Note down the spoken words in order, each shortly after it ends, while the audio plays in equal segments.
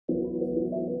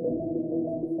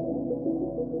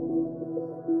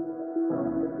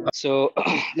So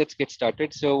let's get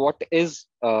started. So what is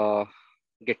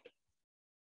Git?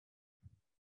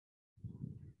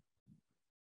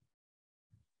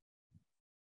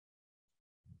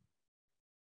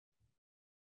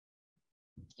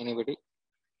 Anybody?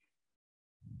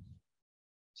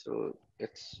 So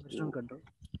it's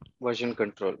version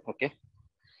control. Okay.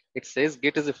 It says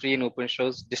Git is a free and open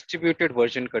source distributed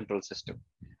version control system,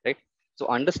 right? So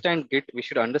understand Git, we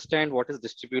should understand what is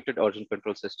distributed version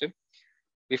control system.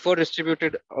 Before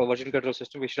distributed version control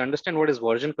system, we should understand what is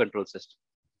version control system,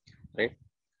 right?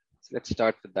 So let's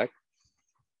start with that.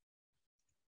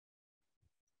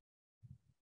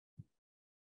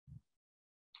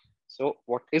 So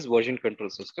what is version control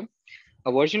system?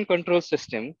 A version control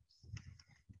system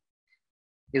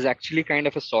is actually kind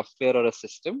of a software or a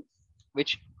system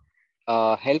which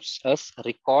helps us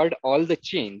record all the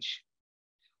changes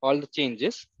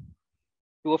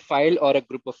to a file or a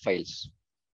group of files.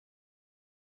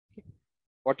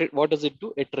 What does it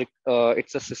do?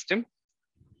 It's a system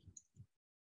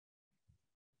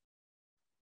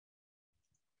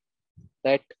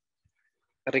that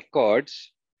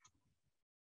records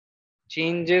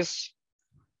changes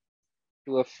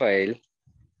to a file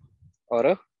or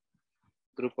a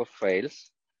group of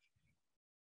files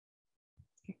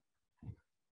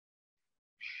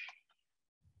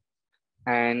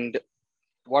and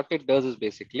what it does is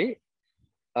basically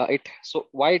so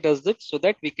why it does it? So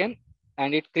that we can,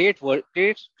 and it creates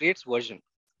version,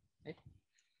 right?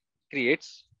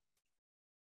 Creates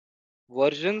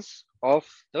versions of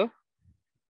the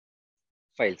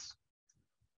files.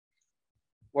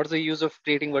 What is the use of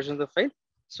creating versions of file?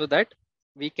 So that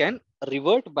we can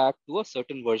revert back to a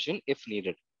certain version if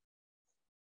needed.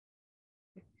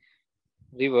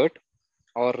 Revert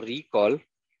or recall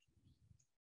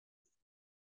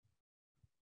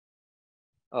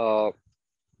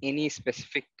any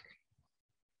specific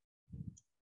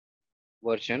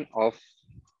version of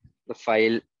the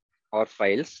file or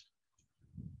files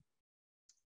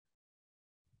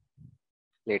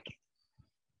later.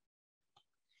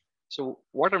 So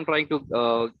what I'm trying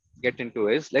to get into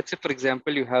is, let's say, for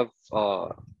example, you have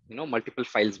multiple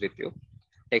files with you,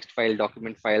 text file,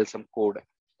 document file, some code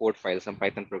file, some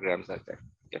Python programs are there.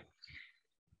 Okay.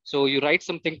 So you write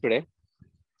something today.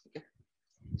 Okay.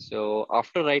 So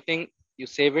after writing, you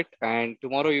save it, and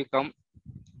tomorrow you come.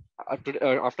 After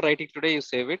writing today, you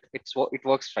save it. It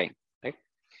works fine, right?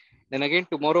 Then again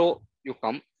tomorrow you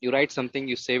come, you write something,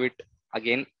 you save it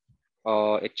again.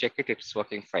 Check it, it's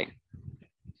working fine.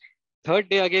 Third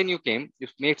day again you came, you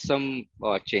made some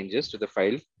changes to the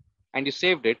file, and you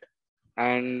saved it,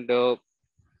 and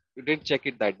you didn't check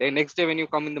it that day. Next day when you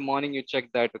come in the morning, you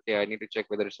check that, okay, I need to check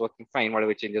whether it's working fine,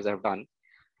 whatever changes I've done.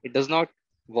 It does not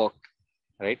work,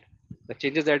 right? The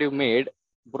changes that you made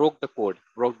broke the code,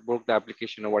 broke the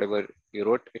application or whatever you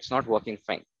wrote. It's not working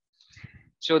fine.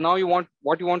 So now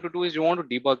what you want to do is you want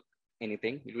to debug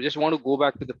anything. You just want to go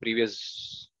back to the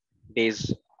previous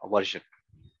day's version,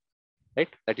 right?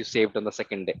 That you saved on the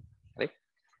second day, right?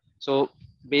 So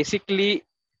basically,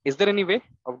 is there any way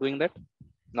of doing that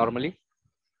normally?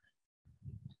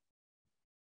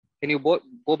 Can you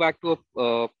go back to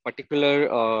a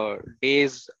particular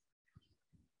day's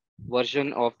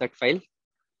version of that file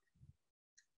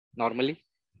normally?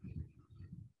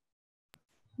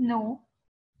 No.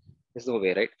 There's no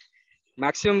way, right?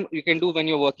 Maximum you can do when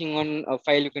you're working on a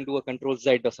file, you can do a Control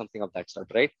Z or something of that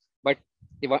sort, right? But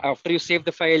after you save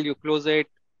the file, you close it.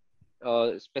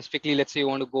 Specifically, let's say you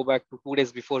want to go back to 2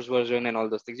 days before's version and all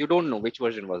those things. You don't know which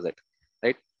version was it,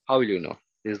 right? How will you know?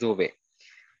 There's no way.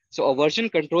 So a version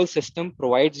control system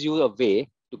provides you a way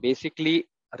to basically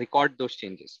record those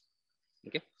changes.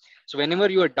 Okay. So whenever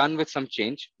you are done with some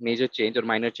change, major change or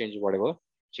minor change, whatever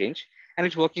change, and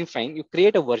it's working fine, you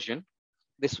create a version.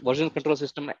 This version control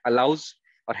system allows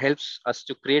or helps us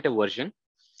to create a version,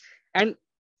 and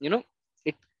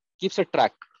it keeps a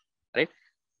track, right?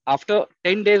 After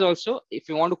 10 days also, if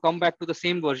you want to come back to the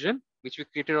same version which we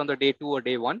created on the day 2 or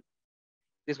day 1,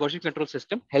 this version control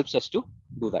system helps us to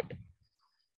do that.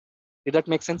 Did that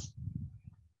make sense?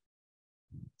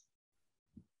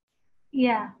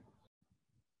 Yeah.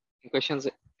 Questions,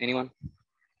 anyone?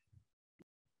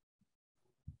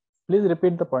 Please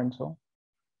repeat the point, so.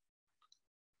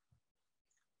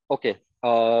 Okay.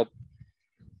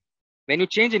 When you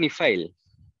change any file,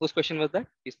 whose question was that?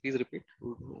 Please repeat.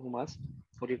 Who asked?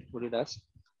 Who did ask?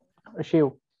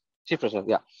 Shiv. Shiv Prasad,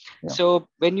 yeah. So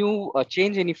when you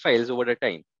change any files over the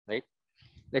time, right?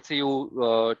 Let's say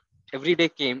you every day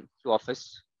came to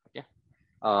office, okay?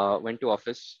 Went to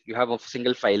office. You have a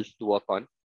single file to work on,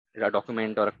 a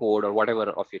document or a code or whatever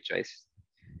of your choice.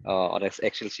 or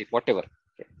Excel sheet, whatever.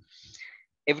 Okay.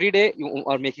 Every day you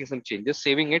are making some changes,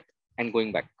 saving it and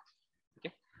going back.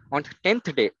 Okay. On the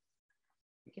 10th day,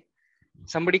 okay,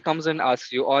 somebody comes and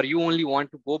asks you, or you only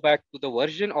want to go back to the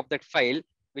version of that file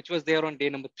which was there on day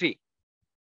number 3.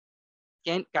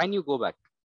 Can you go back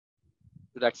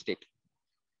to that state?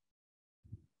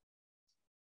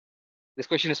 This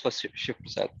question is for Shiv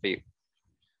Prasad for you.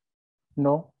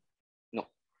 No. No.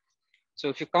 So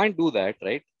if you can't do that,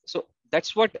 right? So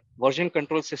that's what version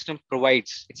control system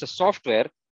provides. It's a software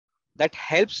that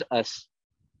helps us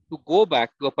to go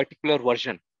back to a particular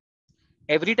version.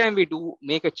 Every time we do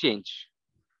make a change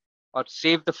or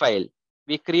save the file,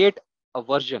 we create a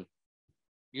version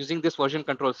using this version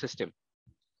control system.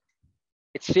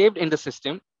 It's saved in the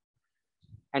system,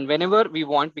 and whenever we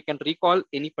want, we can recall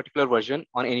any particular version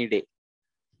on any day.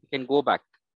 We can go back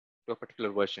to a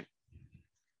particular version.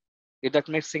 Did that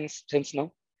make sense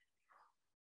now?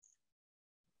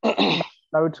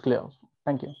 Now it's clear.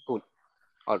 Thank you. Cool.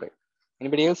 All right.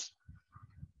 Anybody else?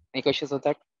 Any questions on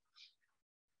that?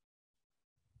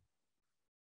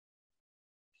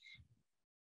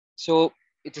 So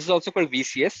it is also called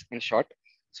VCS in short.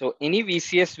 So any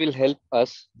VCS will help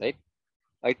us, right?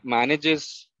 It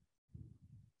manages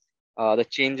the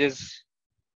changes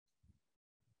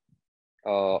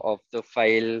of the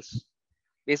files.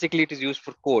 Basically, it is used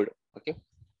for code, okay,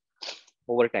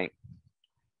 over time.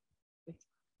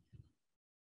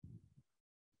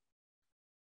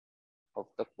 Of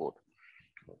the code.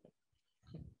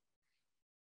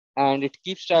 And it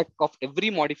keeps track of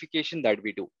every modification that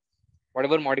we do.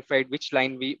 Whatever modified, which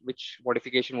line which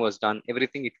modification was done,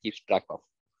 everything it keeps track of.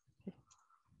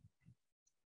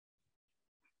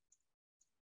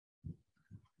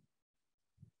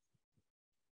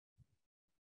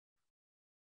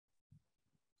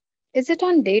 Is it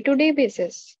on day-to-day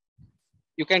basis?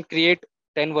 You can create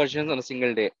 10 versions on a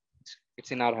single day.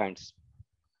 It's in our hands.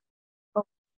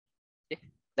 Okay.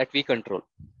 That we control.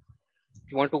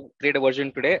 If you want to create a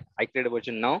version today, I create a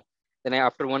version now. Then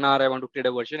after 1 hour, I want to create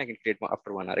a version, I can create one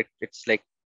after 1 hour. It's like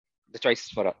the choice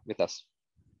for with us.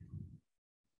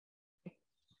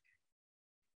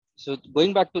 So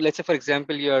going back to, let's say, for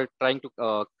example, you're trying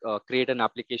to create an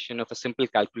application of a simple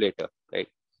calculator, right?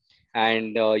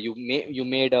 And you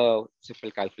made a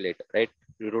simple calculator, right?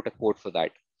 You wrote a code for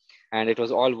that, and it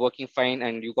was all working fine.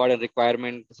 And you got a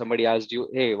requirement. Somebody asked you,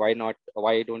 hey, why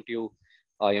don't you,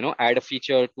 add a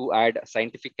feature to add a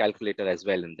scientific calculator as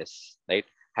well in this, right?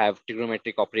 Have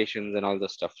trigonometric operations and all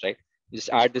those stuff, right? You just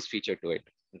add this feature to it,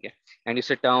 okay? And you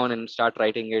sit down and start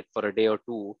writing it for a day or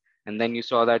two, and then you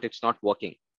saw that it's not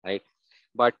working, right?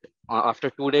 But after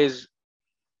 2 days,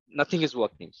 nothing is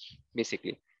working,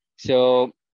 basically.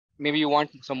 So maybe you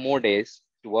want some more days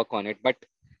to work on it, but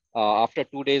after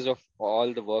 2 days of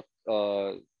all the work,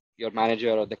 your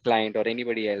manager or the client or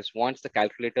anybody else wants the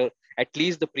calculator, at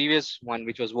least the previous one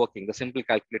which was working, the simple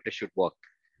calculator should work,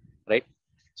 right?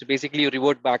 So basically you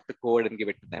revert back the code and give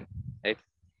it to them, right?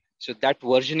 So that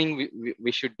versioning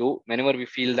we should do whenever we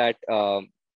feel that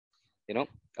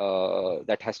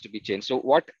that has to be changed. So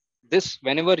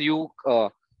whenever you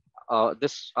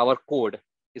our code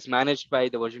is managed by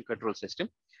the version control system,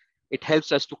 it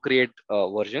helps us to create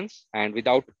versions, and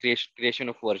without creation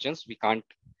of versions, we can't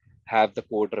have the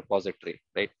code repository,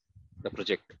 right? The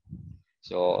project.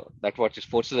 So that's what just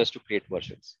forces us to create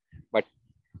versions. But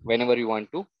whenever you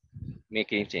want to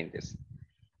make any changes,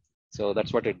 so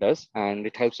that's what it does, and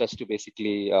it helps us to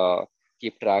basically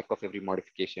keep track of every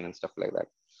modification and stuff like that.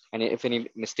 And if any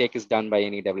mistake is done by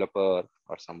any developer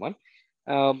or someone,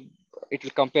 it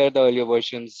will compare the earlier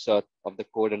versions of the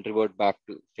code and revert back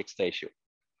to fix the issue,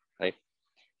 right?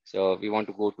 So we want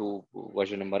to go to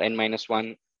version number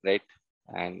n-1, right?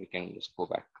 And we can just go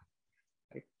back,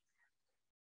 right?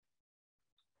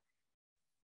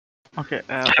 Okay.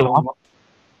 Hello.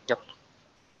 Yep.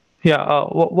 Yeah.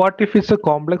 What if it's a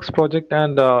complex project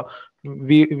and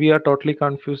we are totally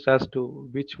confused as to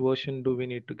which version do we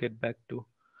need to get back to?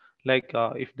 Like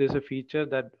if there's a feature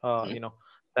that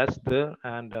that's there,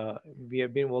 and we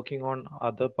have been working on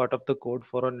other part of the code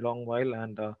for a long while,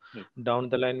 and down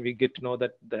the line we get to know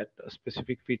that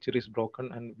specific feature is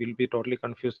broken, and we'll be totally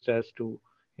confused as to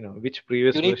which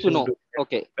previous You need to version know. do we get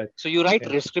Okay. back. So you write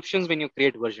Yeah. descriptions when you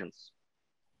create versions.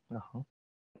 Uh-huh.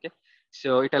 Okay.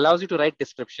 So it allows you to write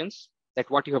descriptions that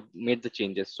what you have made the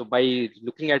changes. So by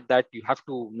looking at that, you have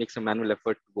to make some manual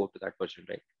effort to go to that version,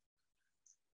 right?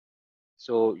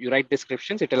 So you write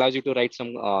descriptions. It allows you to write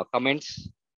some comments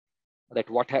that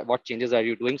what changes are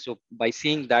you doing. So by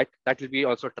seeing that will be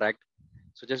also tracked.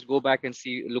 So just go back and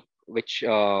see, look which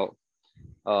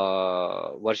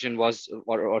version was,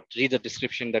 or read the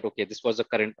description that, okay, this was the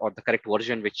current or the correct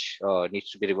version which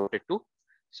needs to be reverted to.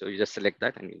 So you just select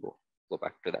that and you go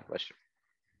back to that version.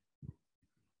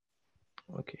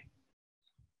 Okay.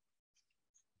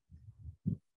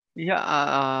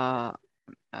 Yeah,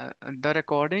 the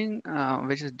recording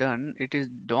which is done, it is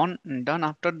done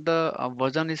after the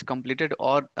version is completed,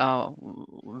 or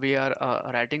we are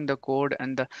writing the code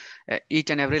and the each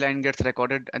and every line gets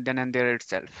recorded then and there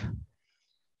itself.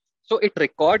 So it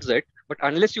records it, but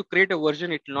unless you create a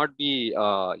version, it will not be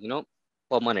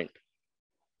permanent.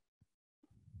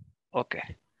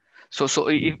 Okay. So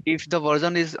if the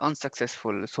version is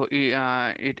unsuccessful, so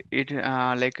it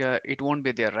won't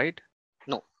be there, right?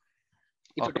 No,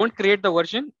 if you Okay. don't create the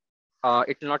version,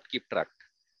 it will not keep track.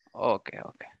 Okay.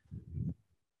 Okay.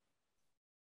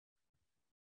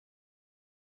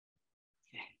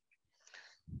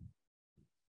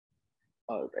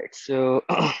 All right. So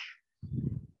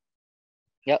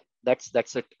yeah,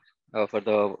 that's it for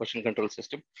the version control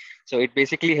system. So it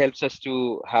basically helps us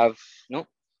to have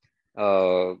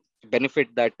benefit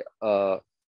that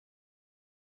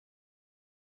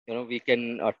we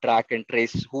can track and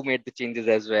trace who made the changes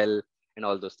as well, and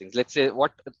all those things. Let's say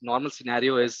what normal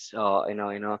scenario is in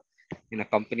a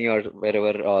company or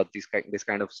wherever this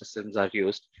kind of systems are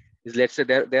used is, let's say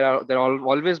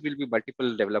always will be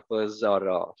multiple developers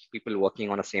or people working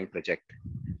on a same project,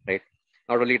 right?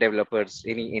 Not only developers,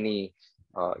 any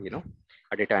a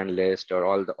data analyst or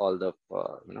all the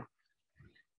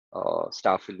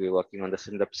staff will be working on the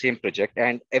same project,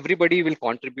 and everybody will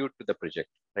contribute to the project,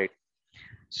 right?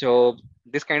 So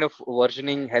this kind of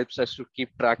versioning helps us to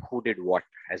keep track who did what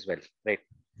as well, right?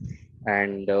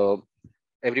 And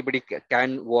everybody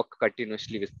can work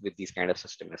continuously with these kind of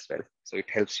system as well. So it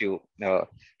helps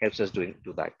us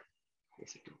do that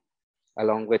basically,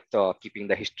 along with keeping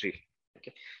the history.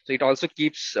 Okay, so it also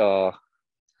keeps the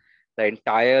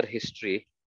entire history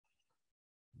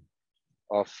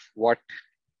of what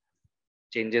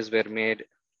changes were made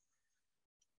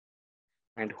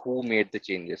and who made the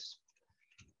changes.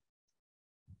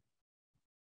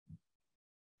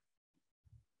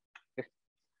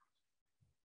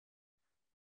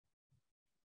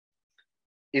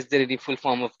 Is there any full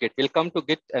form of Git? We'll come to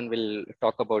Git and we'll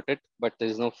talk about it, but there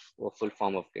is no full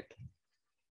form of Git.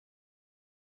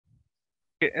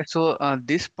 Okay, so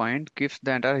this point gives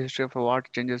the entire history of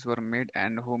what changes were made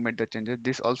and who made the changes.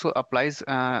 This also applies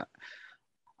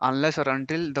unless or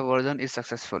until the version is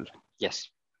successful. Yes.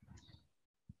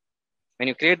 When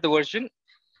you create the version,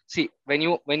 see,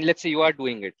 when let's say you are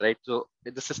doing it, right? So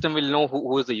the system will know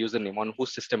who is the username on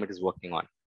whose system it is working on,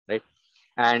 right?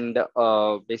 And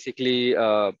basically,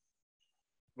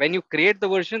 when you create the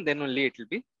version, then only it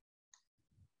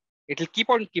will keep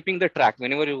on keeping the track.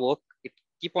 Whenever you work, it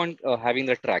keep on having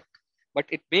the track, but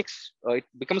it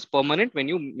becomes permanent when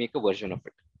you make a version of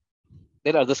it.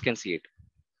 Then others can see it.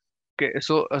 Okay,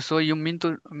 so you mean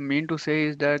to say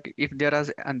is that if there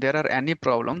are any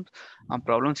problems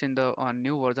in the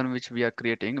new version which we are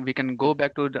creating, we can go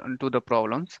back to the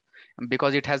problems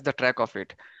because it has the track of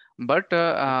it. But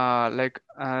the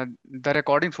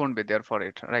recordings won't be there for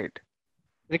it, right?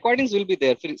 Recordings will be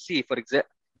there. See,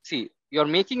 you're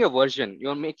making a version.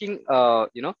 You're making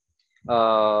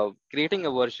creating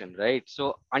a version, right?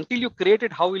 So until you create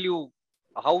it, how will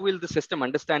the system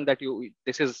understand that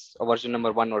this is a version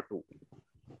number 1 or 2,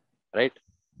 right?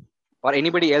 Or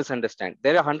anybody else understand?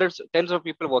 There are tens of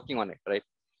people working on it, right?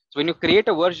 So when you create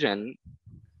a version,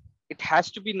 it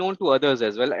has to be known to others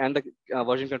as well, and the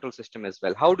version control system as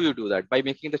well. How do you do that? By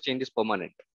making the changes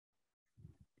permanent,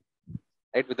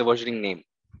 right? With the versioning name,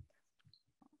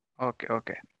 Okay,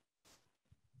 okay.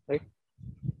 right?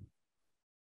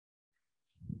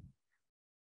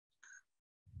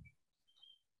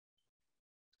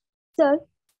 Sir,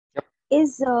 Yep.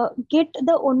 is Git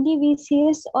the only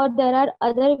VCS or there are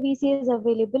other VCS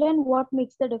available, and what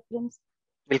makes the difference?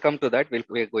 We'll come to that.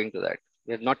 We're going to that.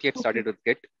 We have not yet started Okay. with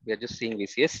Git. We are just seeing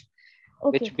VCS,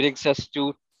 Okay. which brings us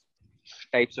to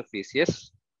types of VCS.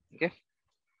 Okay,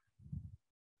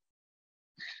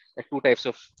 there are two types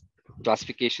of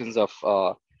classifications of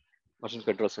version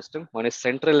control system. One is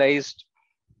centralized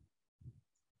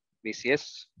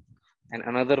VCS, and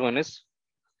another one is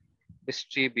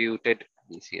distributed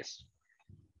VCS.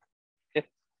 Okay,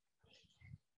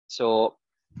 so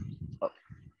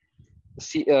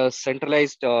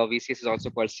centralized VCS is also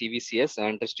called CVCS,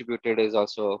 and distributed is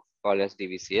also called as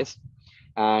DVCS.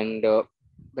 And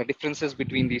the differences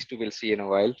between these two we'll see in a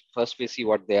while. First, we see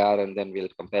what they are, and then we'll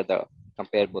compare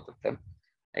both of them.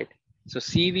 Right. So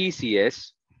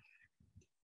CVCS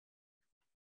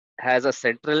has a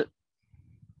central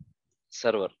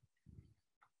server.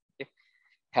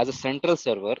 has a central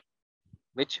server,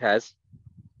 which has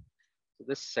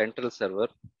this central server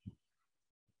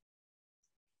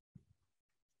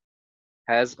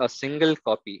has a single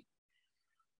copy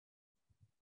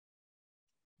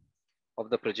of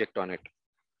the project on it.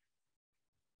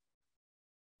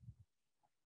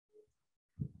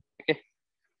 Okay,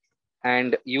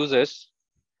 and users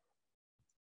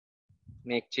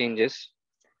make changes,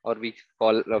 or we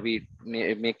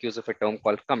make use of a term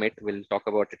called commit. We'll talk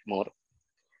about it more.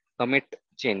 Commit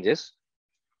changes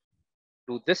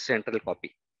to this central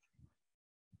copy.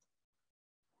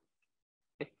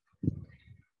 Okay.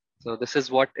 So this is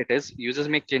what it is. Users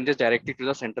make changes directly to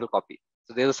the central copy.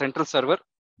 So there's a central server.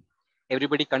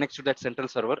 Everybody connects to that central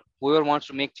server. Whoever wants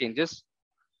to make changes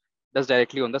does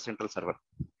directly on the central server.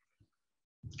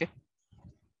 Okay.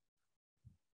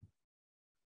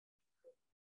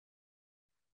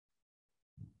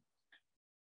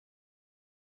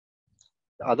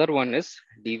 The other one is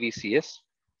DVCS,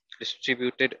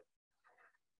 distributed,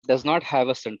 does not have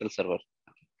a central server,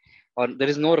 or there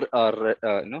is no,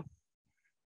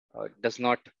 does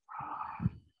not,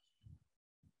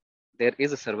 there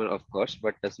is a server of course,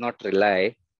 but does not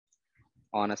rely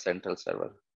on a central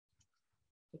server.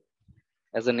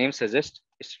 As the name suggests,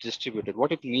 it's distributed.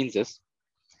 What it means is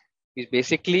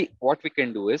basically what we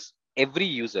can do is every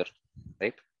user,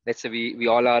 right? Let's say we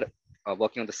all are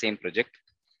working on the same project.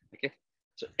 Okay.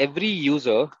 So every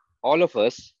user, all of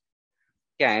us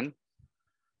can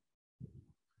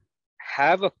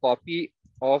have a copy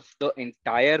of the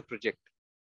entire project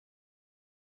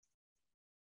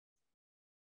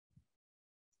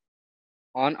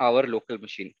on our local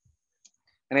machine.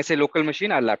 When I say local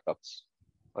machine, our laptops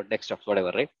or desktops,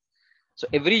 whatever, right? So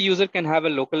every user can have a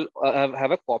local,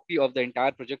 have a copy of the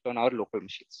entire project on our local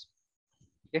machines.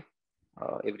 Okay,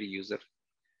 every user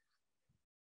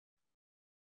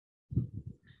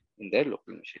in their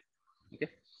local machine. Okay,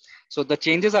 so the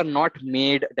changes are not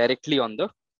made directly on the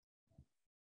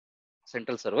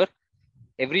central server.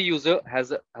 Every user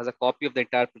has a copy of the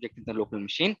entire project in the local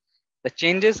machine. The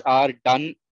changes are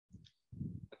done.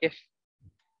 Okay,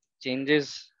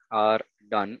 changes are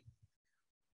done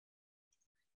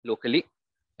locally,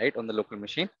 right, on the local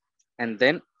machine, and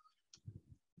then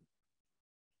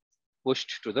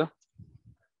pushed to the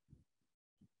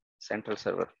central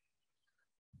server.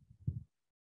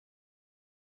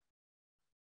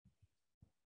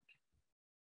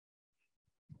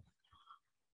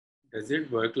 Does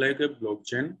it work like a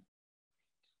blockchain?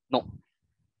 No.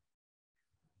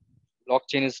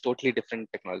 Blockchain is totally different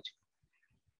technology.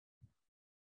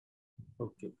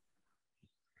 Okay.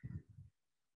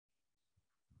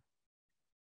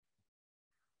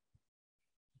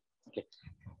 Okay.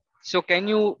 So can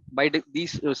you, by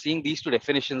seeing these two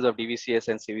definitions of DVCS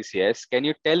and CVCS, can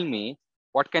you tell me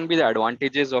what can be the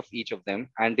advantages of each of them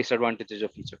and disadvantages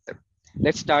of each of them?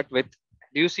 Let's start with,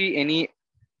 do you see any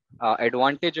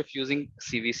advantage of using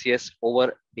CVCS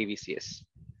over DVCS?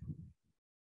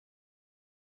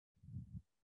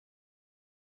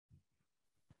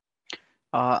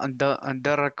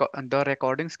 The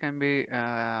recordings can be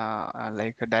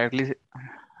like directly,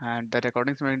 and the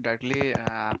recordings may directly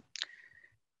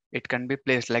it can be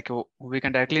placed like we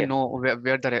can directly know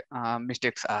where the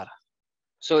mistakes are.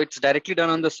 So it's directly done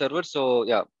on the server. So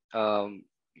yeah,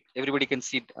 everybody can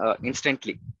see it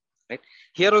instantly, right?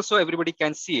 Here also everybody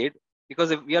can see it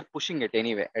because if we are pushing it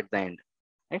anyway at the end,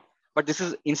 right? But this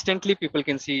is instantly people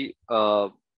can see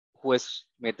who has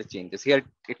made the changes. Here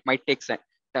it might take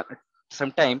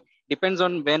some time, depends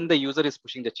on when the user is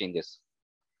pushing the changes,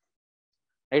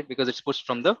 right? Because it's pushed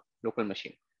from the local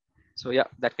machine. So yeah,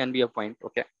 that can be a point.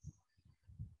 Okay.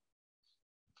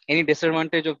 Any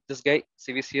disadvantage of this guy,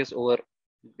 CVCS over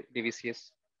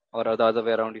DVCS, or the other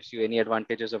way around? You see any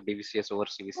advantages of DVCS over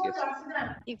CVCS?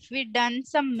 If we done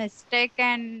some mistake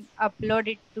and upload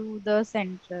it to the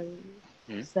central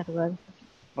server.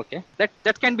 Okay,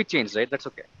 that can be changed, right? That's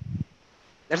okay.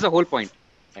 That's the whole point.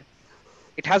 Right?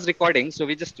 It has recording, so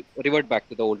we just revert back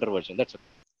to the older version. That's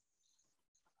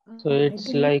okay. So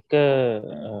it's like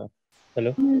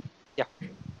hello. Yeah.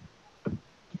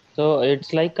 So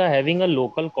it's like having a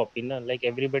local copy, na? Like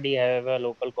everybody have a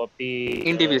local copy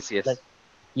in DVCS. Like,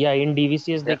 yeah, in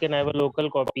DVCS they can have a local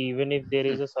copy. Even if there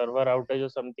is a server outage or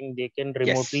something, they can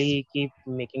remotely keep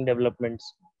making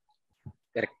developments.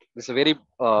 Correct. This is a very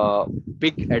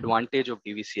big advantage of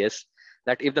DVCS,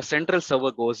 that if the central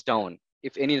server goes down,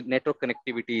 if any network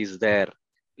connectivity is there,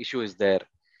 issue is there,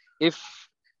 if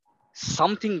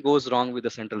something goes wrong with the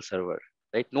central server,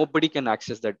 right? Nobody can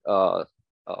access that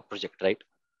project, right?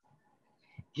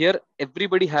 Here,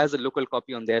 everybody has a local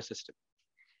copy on their system.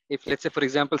 If let's say, for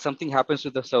example, something happens to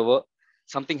the server,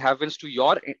 something happens to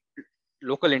your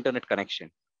local internet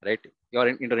connection, right? Your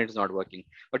internet is not working,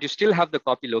 but you still have the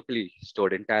copy locally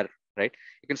stored entire, right?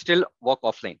 You can still walk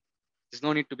offline. There's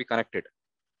no need to be connected,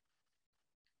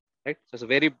 right? So it's a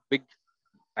very big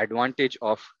advantage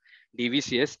of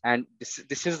DVCS, and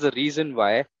this is the reason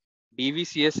why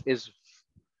DVCS is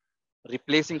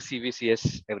replacing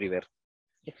CVCS everywhere,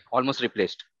 almost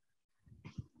replaced.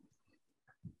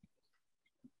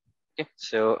 Okay,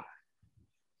 so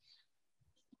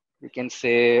we can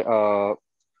say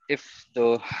if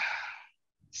the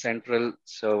central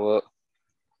server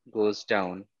goes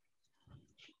down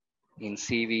in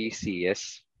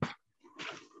CVCS,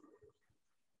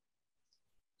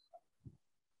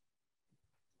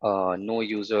 no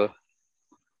user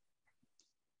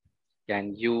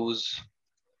can use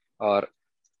or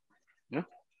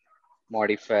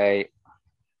modify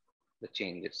the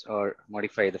changes or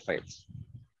modify the files,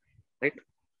 right?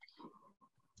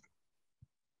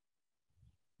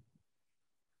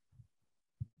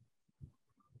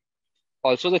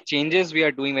 Also, the changes we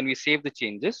are doing when we save the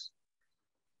changes,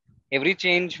 every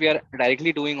change we are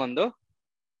directly doing on the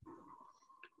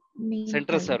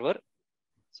central server.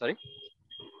 Sorry.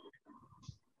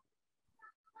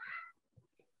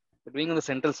 We're doing on the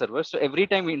central server. So every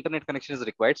time internet connection is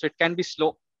required, so it can be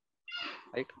slow,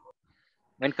 right?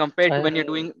 When compared to when you're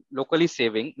doing locally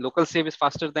saving, local save is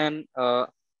faster than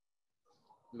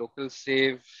remote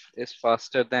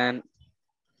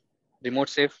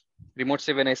save. Remote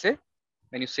save, when I say,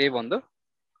 when you save on the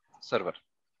server.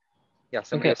 Yeah,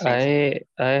 somebody Okay, was saying.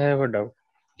 I have a doubt.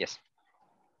 Yes.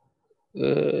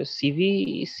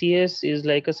 CVCS is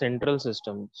like a central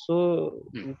system, so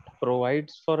it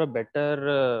provides for a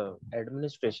better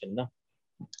administration, na?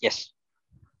 Yes.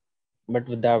 But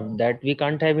without that, we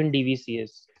can't have in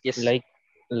DVCS. Yes.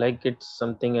 Like it's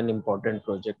something an important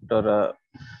project or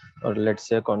let's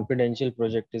say a confidential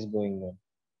project is going on.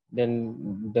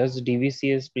 Then does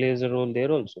DVCS plays a role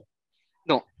there also?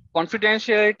 No,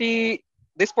 confidentiality.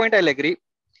 This point I'll agree.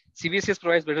 CVCS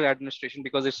provides better administration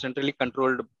because it's centrally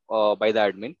controlled by the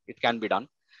admin. It can be done.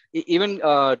 Even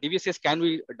DVCS can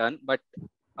be done, but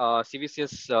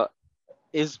CVCS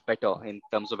is better in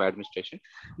terms of administration.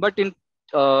 But in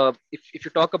if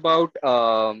you talk about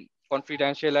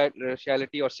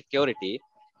confidentiality or security,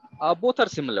 both are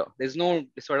similar. There's no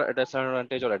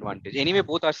disadvantage or advantage. Anyway,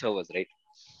 both are servers, right?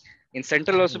 In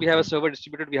central also we have a server,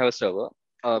 distributed we have a server.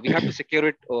 We have to secure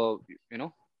it,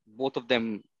 both of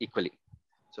them equally.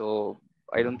 So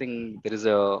I don't think there is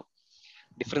a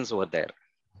difference over there.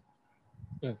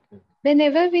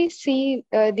 Whenever we see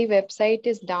the website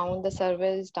is down, the server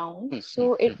is down,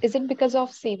 so is it because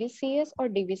of CVCS or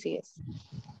DVCS?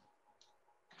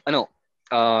 No.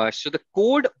 So the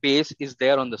code base is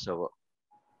there on the server.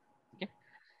 Okay.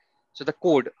 So the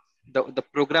code, the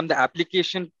program, the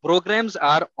application programs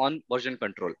are on version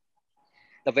control.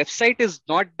 The website is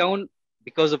not down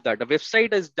because of that. The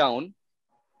website is down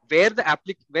where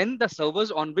when the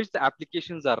servers on which the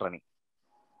applications are running.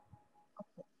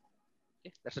 Okay.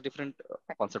 That's a different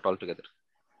concept altogether.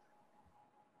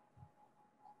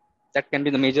 That can be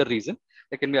the major reason.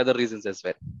 There can be other reasons as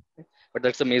well. Okay. But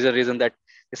that's the major reason, that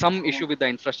there's some issue with the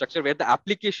infrastructure where the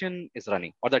application is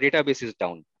running or the database is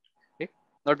down. Okay.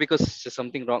 Not because there's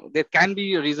something wrong. There can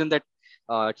be a reason that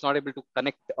it's not able to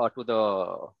connect to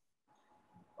the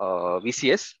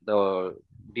VCS, the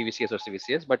DVCS or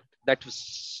CVCS, but that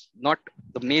was not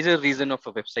the major reason of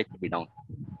a website to be down.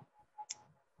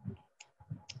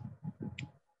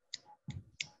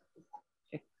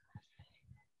 Okay.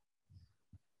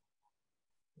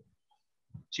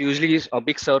 So usually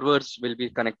big servers will be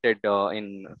connected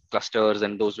in clusters,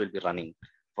 and those will be running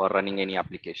for running any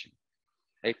application.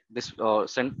 Right? This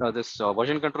version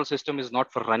control system is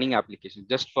not for running applications,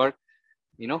 just for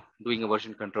doing a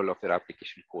version control of your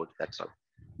application code. That's all.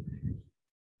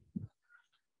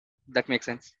 That makes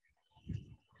sense.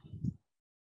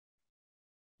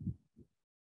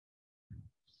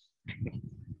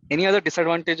 Any other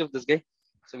disadvantage of this guy?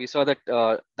 So we saw that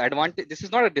the advantage. This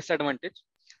is not a disadvantage,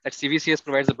 that CVCS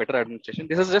provides a better administration.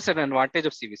 This is just an advantage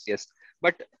of CVCS,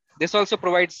 but this also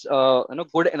provides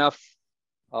good enough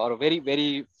or very,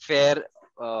 very fair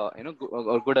or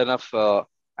good enough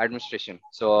administration.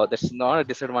 So that's not a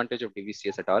disadvantage of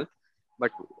DVCS at all.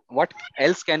 But what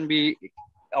else can be,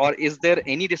 or is there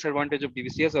any disadvantage of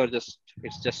DVCS, or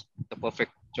it's just the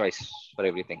perfect choice for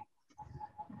everything?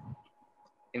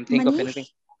 Can you think of anything?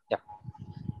 Yeah.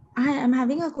 I am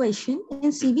having a question.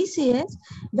 In CVCS,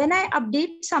 when I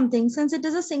update something, since it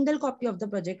is a single copy of the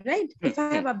project, right? If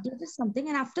I have updated something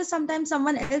and after some time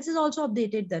someone else has also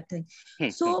updated that thing,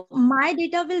 so my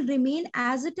data will remain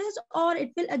as it is, or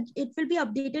it will be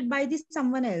updated by this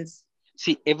someone else.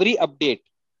 See, every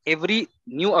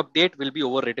new update will be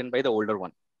overwritten by the older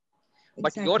one.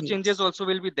 But your Exactly. changes also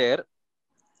will be there,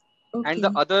 and the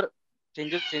Okay. other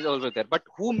changes also there. But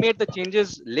who made the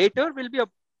changes later will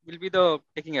be the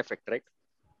taking effect, right?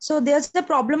 So there's the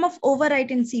problem of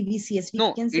overwrite in CVCS. We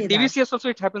No, can in say that. DVCS also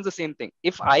it happens the same thing.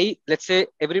 If let's say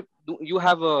you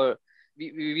have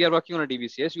we are working on a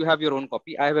DVCS, you have your own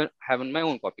copy. I have my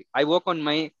own copy. I work on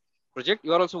my project.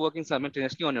 You are also working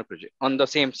simultaneously on your project on the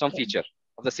some feature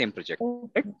of the same project.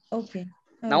 Right? Okay.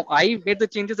 Now I made the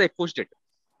changes. I pushed it,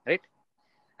 right?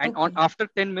 And after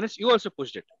 10 minutes, you also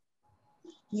pushed it.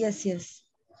 Yes. Yes.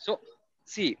 So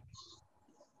see.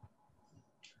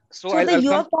 So So I'll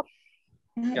your come.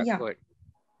 yeah. Go ahead.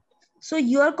 So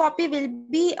your copy will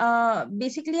be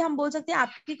basically हम बोल सकते हैं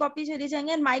आपकी copy चली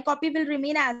जाएंगे and my copy will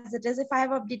remain as it is if I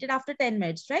have updated after 10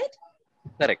 minutes, right?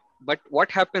 Correct. But what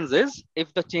happens is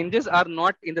if the changes are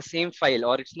not in the same file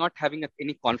or it's not having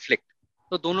any conflict,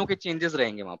 तो दोनों के changes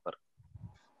रहेंगे वहाँ पर.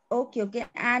 Okay.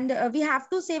 And we have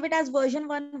to save it as version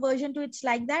 1, version 2. It's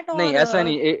like that, or नहीं ऐसा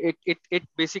नहीं. It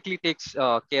basically takes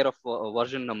care of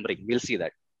version numbering. We'll see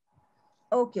that.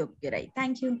 Okay. Right.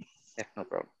 Thank you. Yeah, no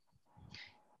problem.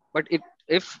 But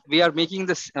if we are making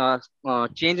this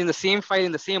change in the same file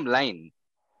in the same line,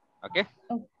 okay?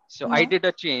 So I did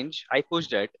a change. I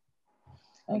pushed it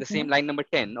in the same line number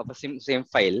 10 of the same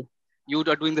file. You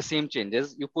are doing the same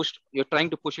changes. You're trying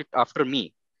to push it after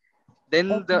me. Then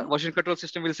the version control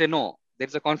system will say, no,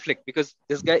 there's a conflict because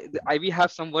this guy, we have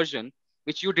some version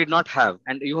which you did not have,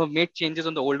 and you have made changes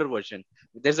on the older version.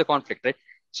 There's a conflict, right?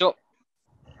 So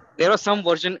there was some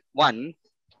version 1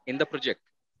 in the project.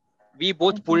 We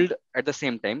both pulled at the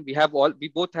same time. We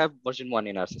both have version 1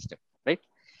 in our system, right?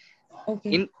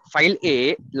 In file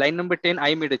A, line number 10,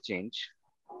 I made a change.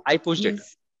 I pushed it.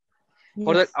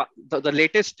 For the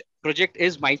latest project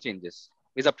is my changes,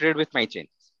 is updated with my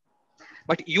changes.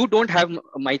 But you don't have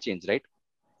my change, right?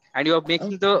 And you are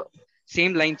making the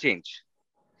same line change.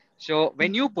 So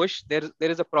when you push, there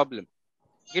is a problem.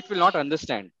 It will not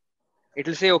understand. It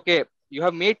will say, okay, you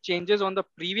have made changes on the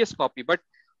previous copy, but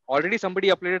already somebody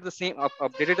updated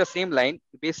the same line.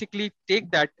 Basically,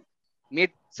 take that,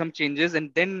 made some changes,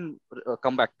 and then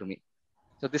come back to me.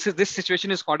 So this situation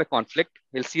is called a conflict.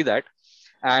 We'll see that,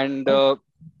 and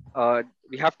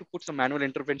we have to put some manual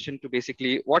intervention to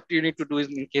basically what you need to do is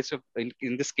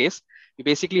in this case, you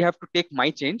basically have to take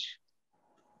my change,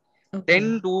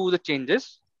 then do the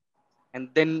changes, and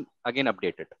then again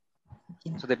update it.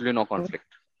 So there will be no conflict.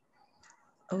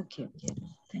 Okay.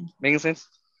 Thank you. Making sense?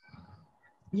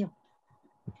 Yeah.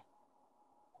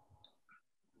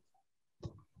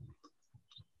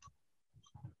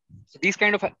 So these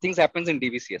kind of things happens in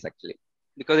DVCS actually,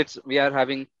 because we are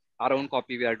having our own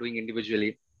copy, we are doing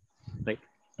individually, right?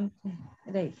 Okay.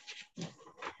 Right.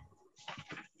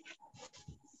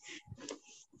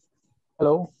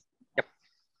 Hello. Yep.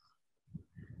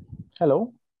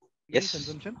 Hello. Yes.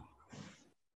 Consumption.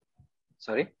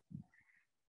 Sorry.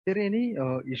 Is there any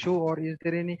issue or is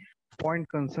there any point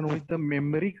concern with the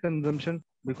memory consumption?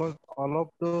 Because all of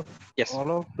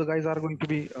the guys are going to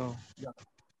be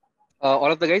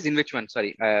all of the guys in which one?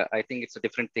 Sorry, I think it's a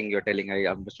different thing you're telling. I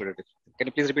understood it. Can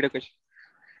you please repeat the question?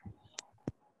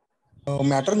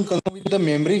 Matter with the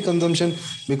memory consumption,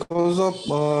 because of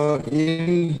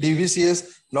in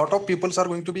DVCS, lot of people are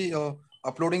going to be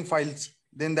uploading files.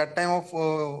 Then that time of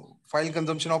file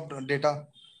consumption of data.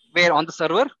 Where on the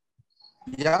server?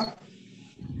 Yeah.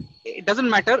 It doesn't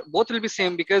matter. Both will be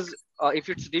same because if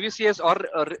it's DVCS or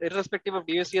irrespective of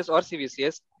DVCS or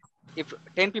CVCS, if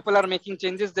 10 people are making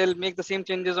changes, they'll make the same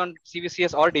changes on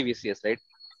CVCS or DVCS, right?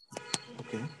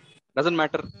 Okay. Doesn't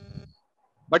matter.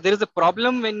 But there is a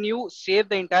problem when you save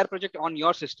the entire project on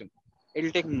your system. It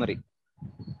will take memory.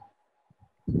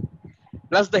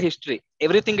 Plus the history.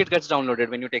 Everything it gets downloaded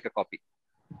when you take a copy.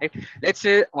 Right? Let's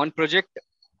say on project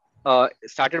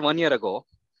started 1 year ago,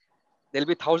 there'll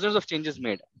be thousands of changes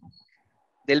made.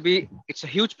 It's a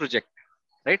huge project,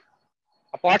 right?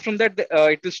 Apart from that,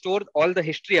 it will store all the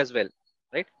history as well,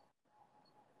 right?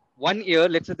 1 year,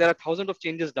 let's say there are thousands of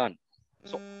changes done.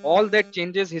 So all that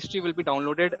changes history will be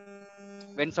downloaded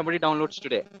when somebody downloads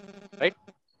today, right?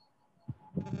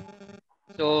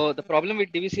 So the problem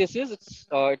with DVCS is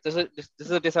this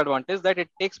is a disadvantage that it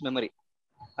takes memory,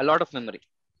 a lot of memory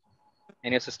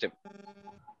in your system.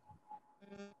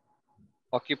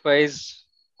 Occupies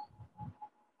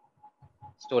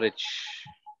storage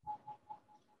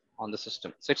on the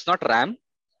system. So it's not RAM,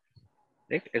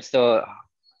 right? It's the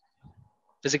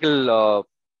physical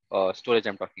storage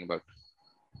I'm talking about,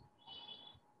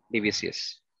 DVCS,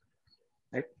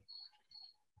 right?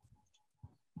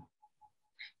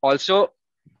 Also,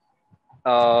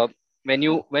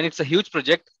 when it's a huge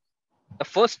project, the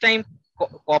first time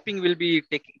copying will be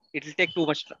it will take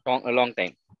a long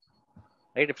time,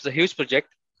 right? If it's a huge project,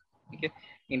 okay,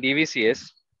 in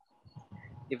DVCS,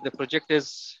 if the project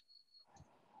is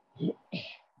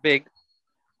big,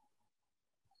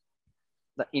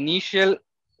 the initial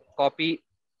copy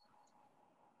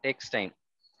takes time.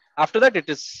 After that, it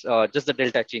is just the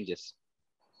delta changes,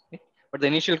 okay? But the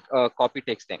initial copy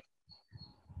takes time.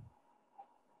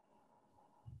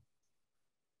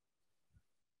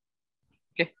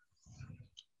 Okay.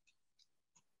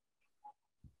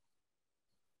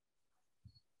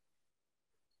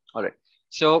 All right.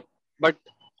 So, but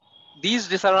these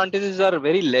disadvantages are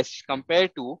very less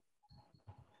compared to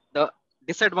the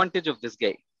disadvantage of this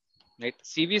guy, right?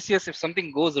 CVCS, if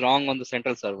something goes wrong on the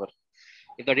central server,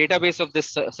 if the database of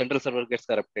this central server gets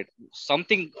corrupted,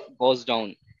 something goes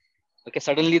down, okay,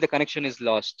 suddenly the connection is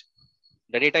lost,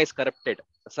 the data is corrupted,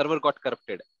 the server got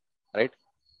corrupted, right?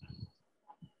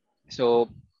 So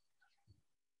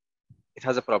it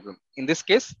has a problem. In this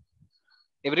case,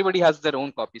 everybody has their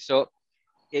own copy. So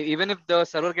even if the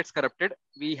server gets corrupted,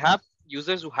 we have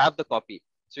users who have the copy,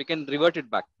 so we can revert it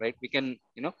back, right? We can,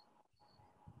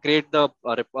 create the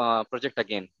project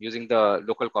again using the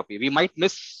local copy. We might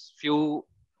miss few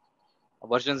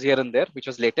versions here and there, which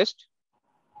was latest,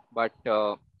 but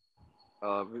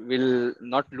we will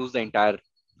not lose the entire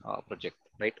project,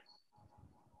 right?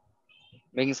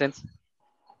 Making sense?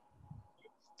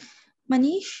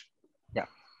 Manish? Yeah.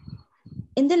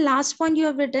 In the last point you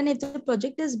have written, if the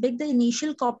project is big, the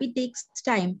initial copy takes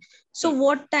time. So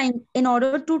what time in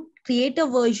order to create a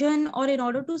version or in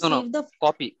order to save the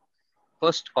copy?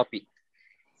 First copy.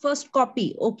 First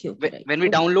copy. Okay. Right. When we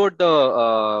download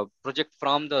the project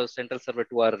from the central server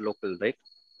to our local, right?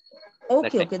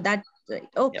 Okay. That's right.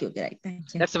 Okay. Yeah. Okay. Right.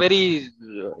 Thank you. That's a very,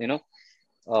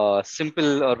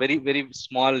 simple or very, very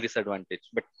small disadvantage,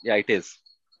 but yeah, it is.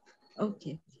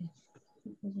 Okay.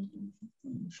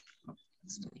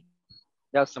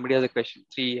 Yeah, somebody has a question.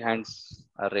 3 hands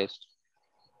are raised.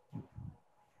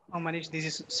 Manish, this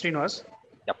is Srinivas.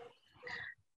 Yep.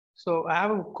 So I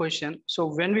have a question. So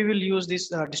when we will use this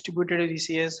distributed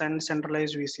VCS and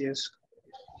centralized VCS?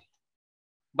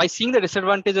 By seeing the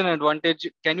disadvantage and advantage,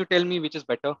 can you tell me which is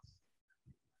better?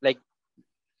 Like,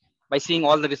 by seeing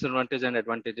all the disadvantages and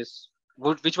advantages,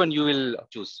 which one you will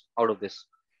choose out of this?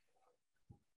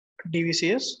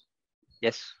 DVCS?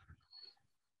 Yes.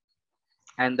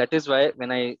 And that is why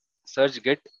when I search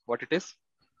Git, what it is?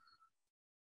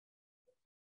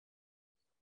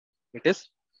 It is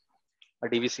a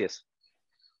DVCS.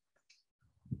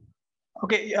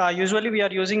 Okay. Usually we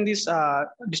are using this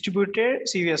distributed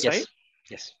CVS, right?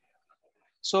 Yes.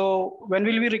 So when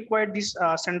will we require this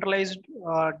centralized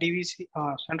DVC,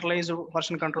 centralized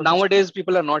version control? Nowadays,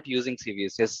 people are not using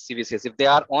CVCS. If they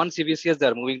are on CVCS, they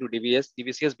are moving to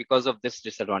DVCS because of this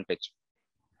disadvantage.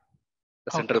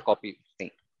 The central copy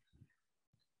thing.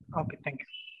 Okay, thank you.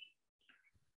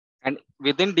 And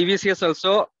within DVCS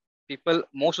also,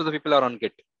 most of the people are on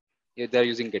Git. They're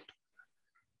using Git.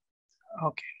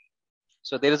 Okay.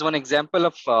 So there is one example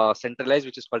of centralized,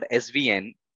 which is called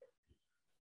SVN.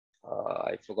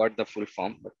 I forgot the full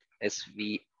form, but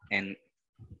SVN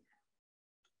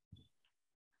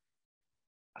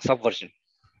subversion.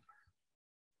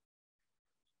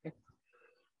 Okay.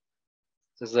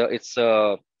 So it's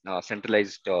a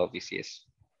centralized VCS.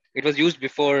 It was used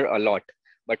before a lot,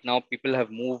 but now people have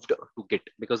moved to Git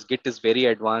because Git is very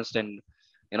advanced and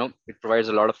it provides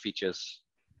a lot of features.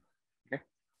 Okay.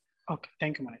 Okay.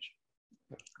 Thank you, Manish.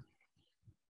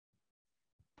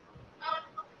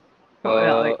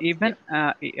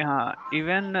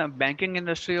 Even banking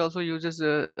industry also uses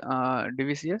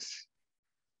DVCS.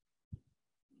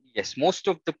 Yes, most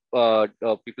of the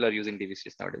people are using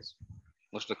DVCS nowadays.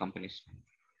 Most of the companies.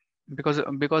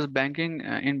 Because banking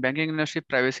in banking industry,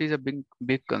 privacy is a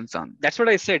big concern. That's what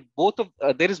I said. Both of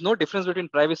there is no difference between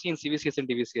privacy in CVCS and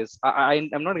DVCS.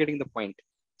 I'm not getting the point.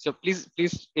 So please,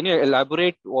 can you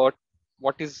elaborate what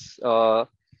is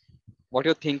what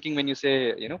you're thinking when you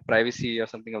say privacy or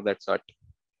something of that sort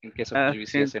in case of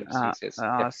DVCS and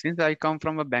CVCS? Since I come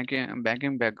from a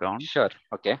banking background. Sure.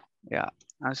 Okay. Yeah.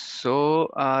 So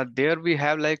there we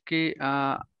have like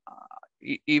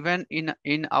even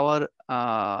in our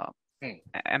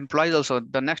employees also,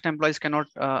 the next employees cannot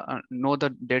know the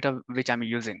data which I'm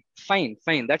using. Fine,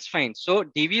 that's fine. So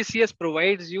DVCS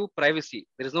provides you privacy.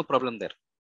 There is no problem there.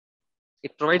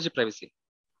 It provides you privacy.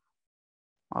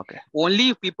 Okay.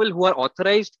 Only people who are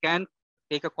authorized can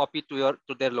take a copy to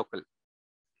their local.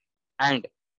 And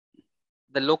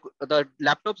the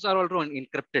laptops are all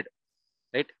encrypted,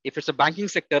 right? If it's a banking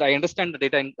sector, I understand the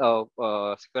data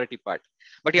security part,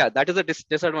 but yeah, that is a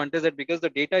disadvantage, that because the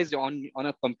data is on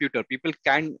a computer, people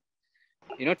can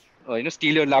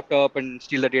steal your laptop and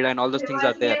steal the data, and all those things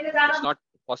are there. It's not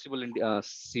possible in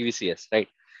CVCS, right?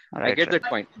 I get that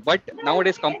point, but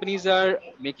nowadays companies are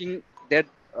making their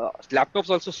laptops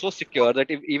also so secure that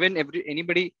if even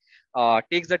anybody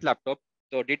takes that laptop,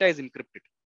 the data is encrypted,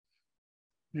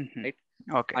 right?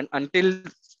 Okay. Until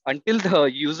the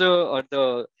user or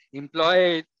the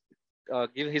employee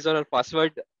give his or her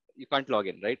password, you can't log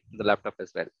in, right? The laptop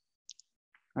as well.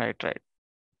 Right.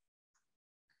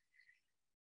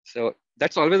 So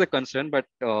that's always a concern, but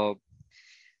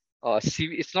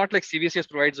it's not like CVCS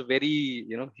provides a very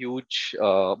huge.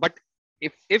 But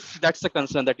if that's the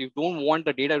concern, that you don't want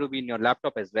the data to be in your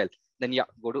laptop as well, then yeah,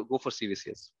 go for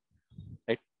CVCS,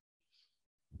 right?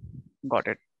 Got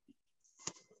it.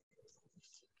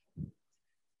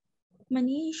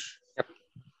 Manish. Yep.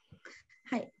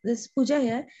 Hi, this is Pooja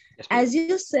here. Yes, as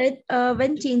you said,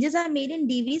 when changes are made in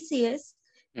DVCS,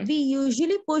 we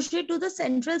usually push it to the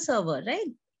central server, right?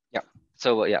 Yeah.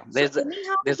 So yeah, there's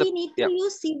we need to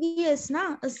use CVS,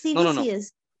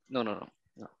 CVCS. No.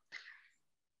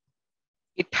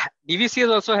 DVCS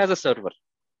also has a server.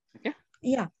 Okay.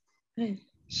 Yeah. Right.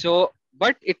 So,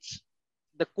 but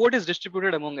the code is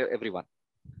distributed among everyone.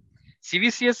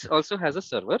 CVCS also has a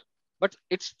server, but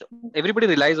everybody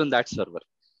relies on that server.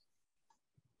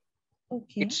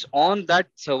 Okay. It's on that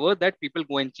server that people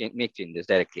go and make changes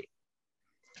directly.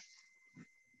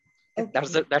 Okay.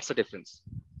 That's the difference.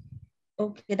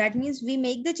 Okay, that means we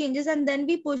make the changes and then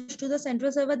we push to the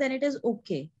central server, then it is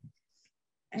okay.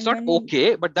 It's not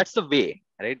okay, but that's the way,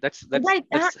 right? That's right.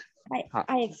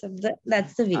 I accept that.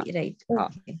 That's the way, right?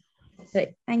 Okay.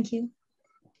 Right. Thank you.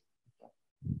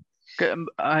 Okay,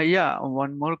 yeah,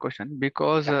 one more question,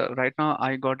 because right now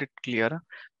I got it clear,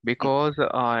 because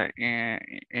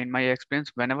in my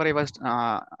experience, whenever I was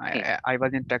I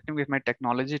was interacting with my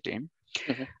technology team,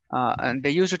 and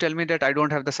they used to tell me that I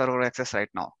don't have the server access right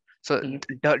now. So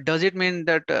does it mean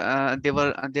that they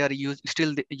are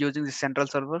still using the central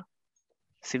server,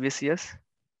 CVCS?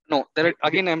 No,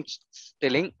 again, I'm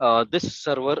telling this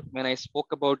server, when I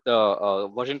spoke about the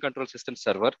version control system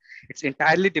server, it's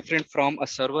entirely different from a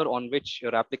server on which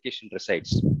your application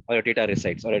resides or your data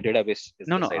resides or a database is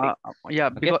residing. Yeah,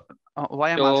 okay? Because why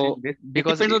I'm asking this,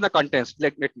 because it depends on the context.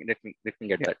 Let me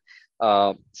get that.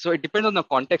 So it depends on the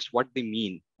context, what they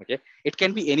mean. Okay, it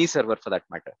can be any server for that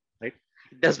matter, right?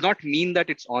 It does not mean that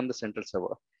it's on the central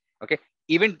server. Okay,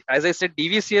 even as I said,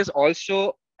 DVCS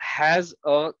also has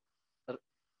a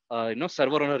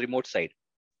server on a remote side.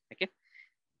 Okay,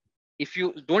 if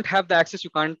you don't have the access, you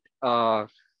can't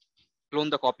clone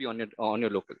the copy on your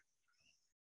local.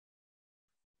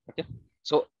 Okay,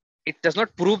 so it does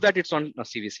not prove that it's on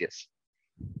CVCS.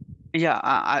 Yeah,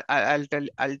 I'll tell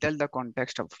the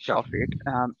context of it.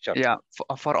 Sure. Yeah,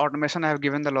 for automation, I have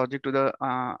given the logic to the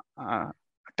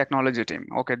technology team.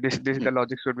 Okay, this is the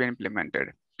logic should be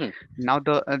implemented. Now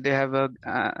they have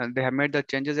made the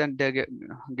changes, and they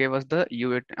gave us the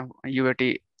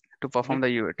UAT to perform the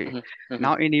UAT.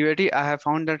 Now in UAT, I have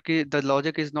found that the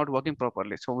logic is not working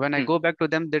properly. So when I go back to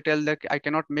them, they tell that I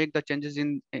cannot make the changes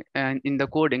in the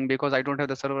coding because I don't have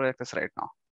the server access right now.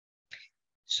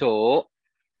 So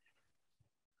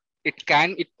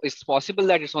it's possible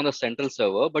that it's on the central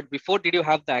server, but before, did you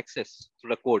have the access to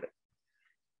the code?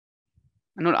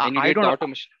 No, I don't.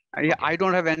 Automation. Yeah, okay. I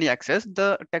don't have any access.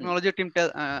 The technology team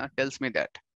tells me that.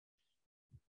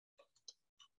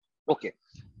 Okay,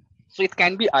 so it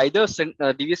can be either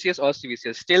DVCS or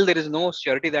CVCS. Still, there is no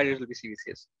surety that it will be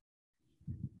CVCS.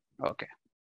 Okay.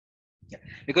 Yeah,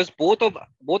 because both of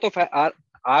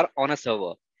are on a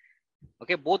server.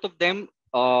 Okay, both of them.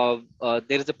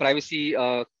 There is a privacy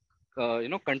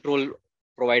control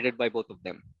provided by both of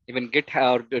them. Even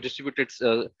GitHub distributed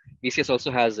VCS also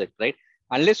has it, right?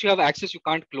 Unless you have access, you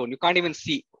can't clone. You can't even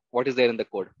see what is there in the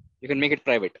code. You can make it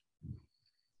private.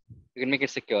 You can make it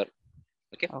secure.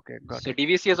 Okay. Okay. Got so it.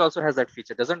 DVCS also has that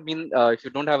feature. Doesn't mean if you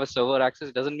don't have a server access,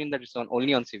 it doesn't mean that it's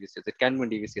only on CVCS. It can be on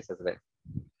DVCS as well.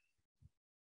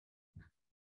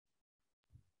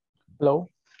 Hello.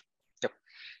 Yep.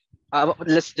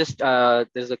 Let's just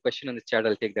there's a question in the chat.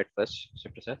 I'll take that first.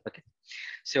 Okay.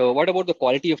 So what about the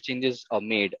quality of changes are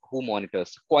made? Who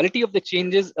monitors quality of the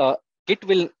changes?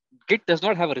 Git does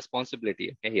not have a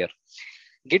responsibility here.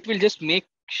 Git will just make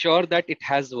sure that it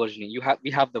has the versioning.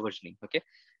 We have the versioning. Okay.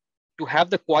 to have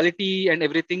the quality and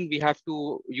everything, we have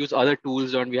to use other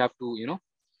tools, and we have to, you know,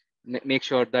 make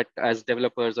sure that as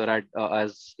developers or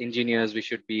as engineers, we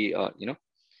should be, you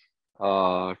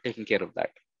know, taking care of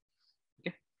that.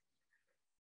 Okay.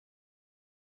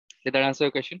 Did that answer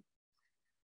your question?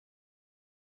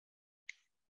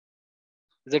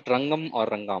 Is it Rangam or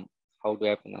Rangam? How do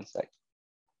I pronounce that?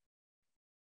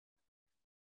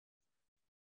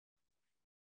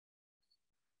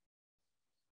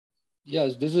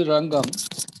 Yes, this is Rangam.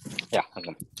 Yeah,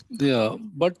 Rangam. Yeah,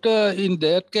 but in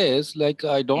that case, like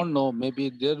I don't know,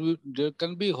 maybe there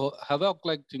can be havoc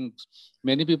like things.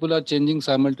 Many people are changing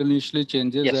simultaneously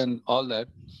changes and all that.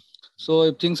 So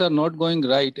if things are not going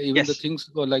right, even the things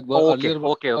like Okay, earlier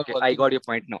okay. I got your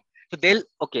point now. So they'll,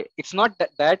 okay, it's not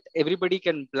that everybody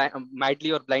can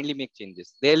madly or blindly make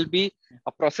changes. There'll be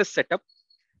a process setup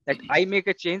that I make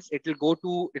a change, it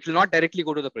will not directly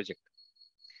go to the project.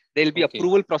 There'll be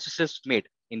approval processes made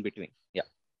in between. Yeah.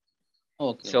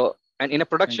 Okay. So, and in a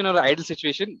production or idle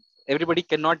situation, everybody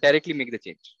cannot directly make the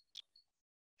change.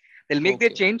 They'll make their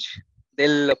change,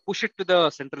 they'll push it to the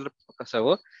central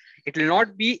server. It will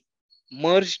not be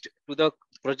merged to the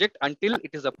project until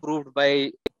it is approved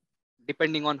by,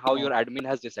 depending on how your admin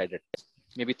has decided.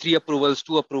 Maybe 3 approvals,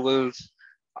 2 approvals,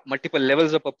 multiple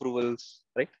levels of approvals,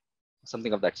 right?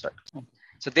 Something of that sort.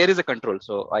 So there is a control.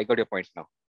 So I got your point now.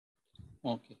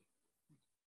 Okay.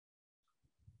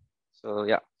 So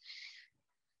yeah,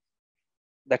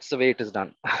 that's the way it is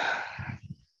done.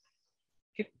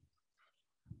 Okay.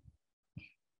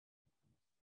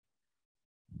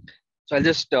 So I'll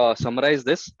just summarize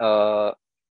this.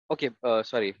 Okay,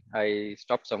 sorry, I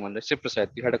stopped someone. Prasad,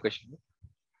 you had a question.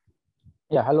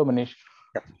 Yeah, hello Manish.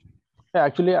 Yeah,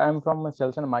 actually, I'm from a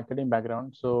sales and marketing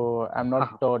background, so I'm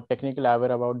not technically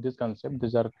aware about this concept.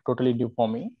 These are totally new for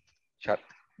me. Sure.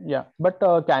 Yeah, but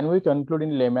can we conclude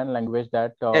in layman language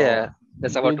that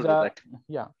that's about to do that.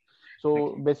 Yeah,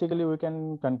 so basically we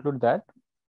can conclude that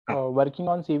working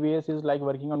on CVS is like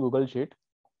working on Google Sheet,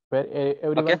 where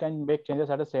everyone can make changes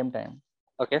at the same time.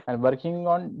 Okay. And working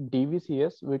on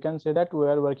DVCS, we can say that we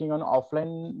are working on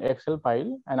offline Excel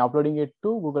file and uploading it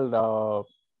to Google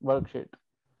worksheet.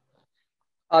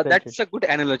 That's a good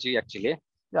analogy, actually.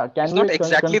 Yeah, it's not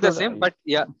exactly the same, but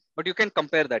yeah, but you can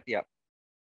compare that. Yeah,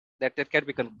 that can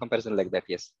be comparison like that.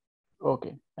 Yes.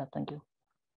 Okay. Yeah, thank you.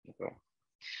 Okay.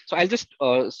 So I'll just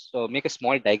make a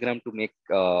small diagram to make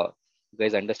you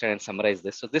guys understand and summarize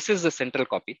this. So this is the central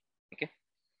copy. Okay.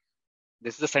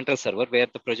 This is the central server where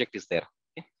the project is there.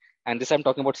 Okay. And this I'm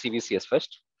talking about CVCS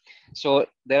first. So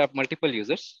there are multiple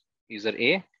users: user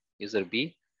A, user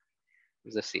B,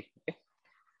 user C. Okay.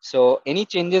 So any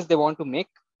changes they want to make,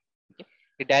 okay,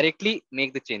 they directly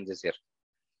make the changes here.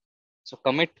 So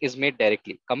commit is made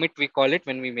directly. Commit, we call it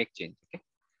when we make change. Okay.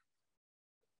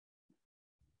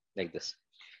 Like this.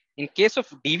 In case of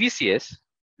DVCS,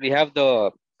 we have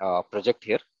the project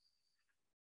here.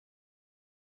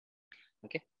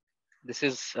 Okay. This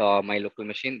is my local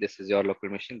machine. This is your local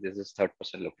machine. This is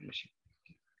third-person local machine.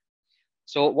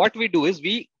 So what we do is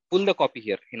we pull the copy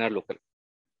here in our local.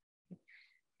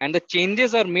 And the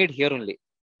changes are made here only.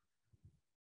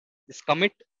 This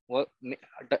commit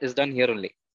is done here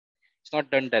only. It's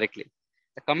not done directly.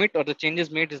 The commit or the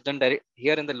changes made is done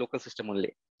here in the local system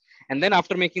only. And then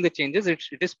after making the changes, it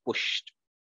is pushed.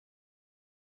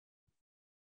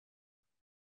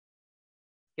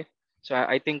 Okay. So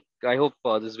I hope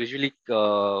this is visually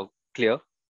clear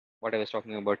what I was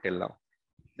talking about till now.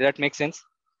 Did that make sense?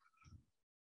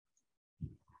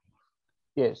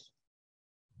 Yes.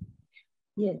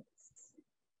 Yes.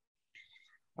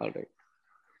 All right.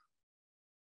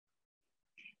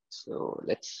 So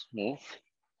let's move.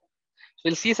 So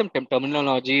we'll see some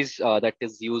terminologies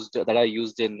that are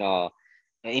used in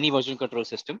any version control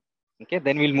system. Okay,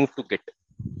 then we'll move to Git.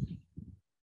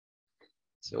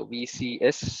 So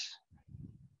VCS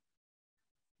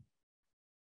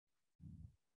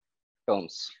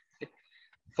terms. Okay.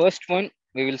 First one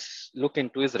we will look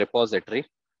into is repository.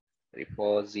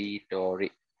 Repository,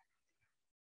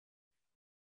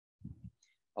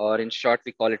 or in short,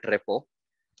 we call it repo.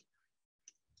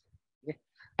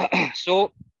 Okay.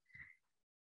 So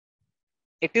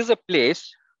it is a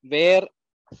place where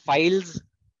files,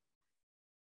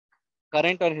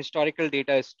 current or historical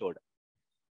data is stored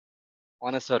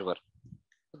on a server.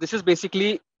 This is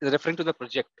basically referring to the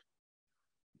project.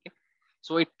 Okay.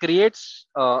 So it creates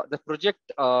the project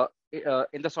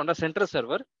in the Sonda Central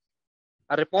server.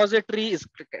 A repository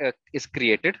is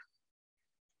created.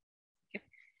 Okay.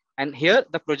 And here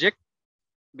the project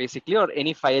basically, or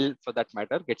any file for that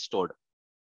matter, gets stored.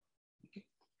 Okay.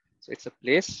 So it's a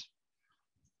place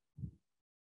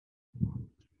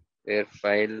where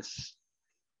files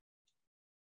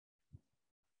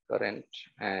current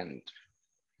and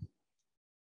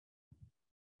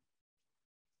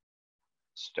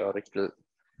historical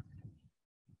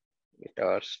data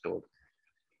are stored.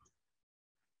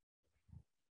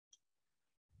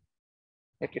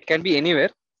 It can be anywhere,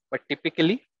 but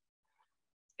typically it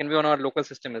can be on our local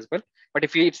system as well. But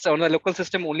if it's on a local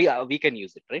system, only we can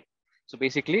use it, right? So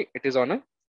basically, it is on a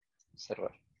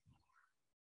server.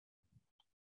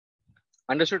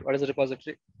 Understood? What is a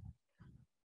repository?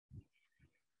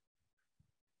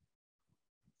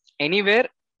 Anywhere,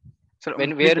 So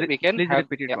where we can please have.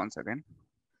 repeat it once again.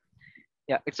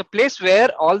 Yeah, it's a place where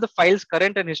all the files,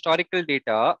 current and historical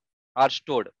data are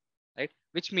stored, right?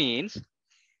 Which means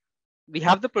we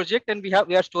have the project and we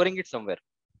are storing it somewhere,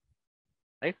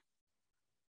 right?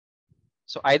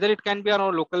 So either it can be on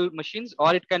our local machines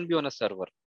or it can be on a server.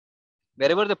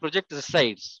 Wherever the project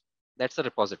resides, that's a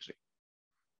repository.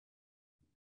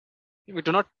 We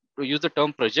do not use the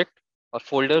term project or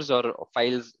folders or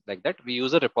files like that. We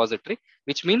use a repository,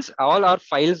 which means all our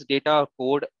files, data,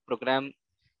 code, program,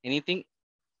 anything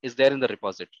is there in the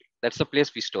repository. That's the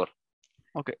place we store.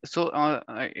 Okay, so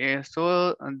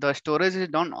so the storage is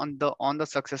done on the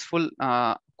successful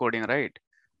coding, right?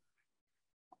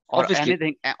 Or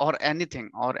Obviously.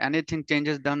 anything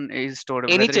changes done is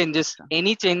stored.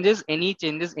 Any changes,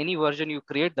 any version you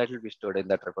create, that will be stored in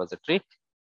that repository.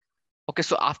 Okay,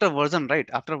 so after version, right?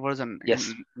 After version,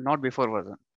 yes, not before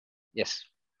version. Yes.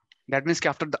 That means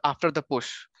after the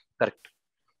push. Correct.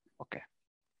 Okay.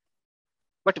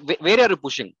 But where are you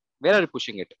pushing? Where are you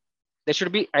pushing it? There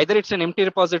should be either it's an empty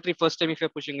repository first time if you're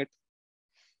pushing it.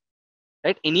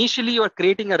 Right? Initially you are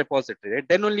creating a repository, right?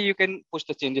 Then only you can push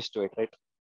the changes to it, right?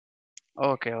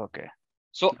 Okay, okay.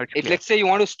 So if let's say you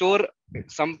want to store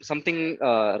something,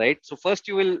 right? So first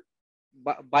you will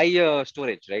buy a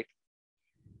storage, right?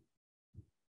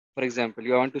 For example,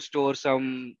 you want to store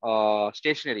some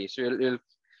stationery, so you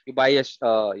buy a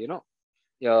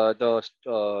the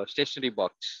stationery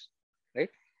box, right?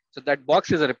 So that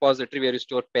box is a repository where you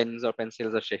store pens or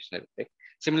pencils or stationery. Right?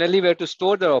 Similarly, where to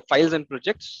store the files and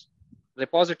projects,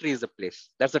 repository is a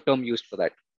place. That's the term used for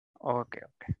that. Okay,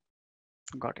 okay,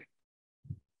 got it.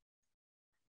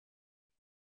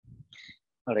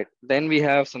 All right. Then we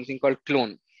have something called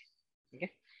clone.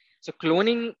 Okay. So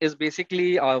cloning is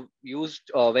basically used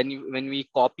when we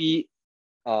copy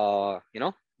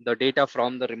the data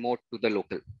from the remote to the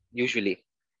local usually.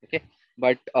 Okay.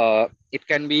 But it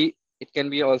can be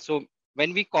also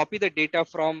when we copy the data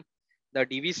from the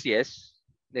DVCS,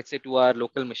 let's say to our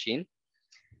local machine,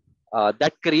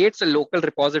 that creates a local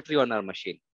repository on our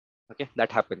machine. Okay,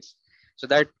 that happens. So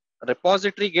that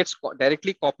repository gets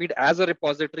directly copied as a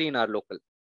repository in our local.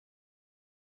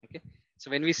 Okay, so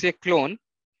when we say clone,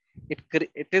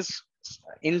 it is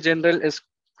in general is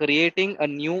creating a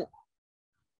new,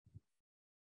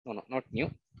 not new,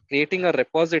 creating a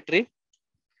repository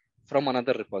from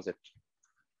another repository.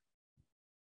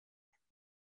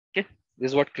 Okay,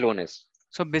 this is what clone is.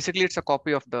 So basically it's a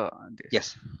copy of the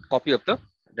yes, copy of the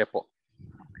repo.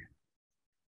 Okay.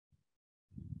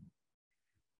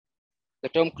 The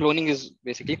term cloning is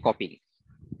basically copying.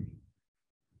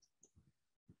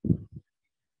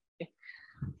 Okay.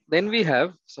 Then we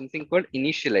have something called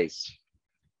initialize.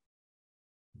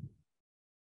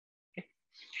 Okay.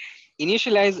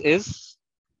 Initialize is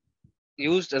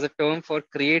used as a term for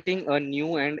creating a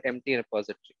new and empty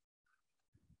repository.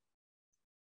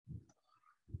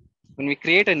 When we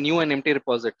create a new and empty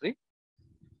repository,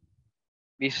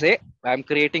 we say I'm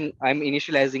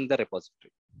initializing the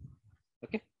repository.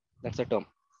 Okay, that's a term.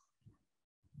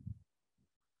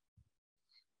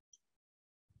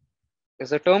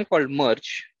 There's a term called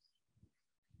merge.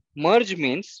 Merge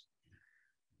means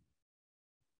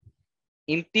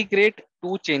integrate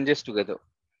two changes together.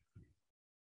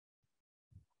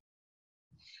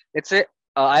 Let's say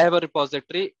I have a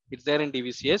repository, it's there in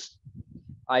DVCS.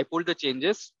 I pulled the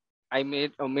changes. I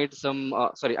made some,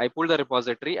 I pulled the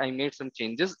repository. I made some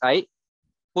changes. I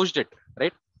pushed it,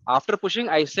 right? After pushing,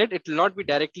 I said it will not be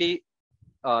directly,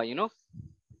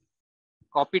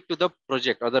 copied to the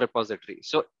project or the repository.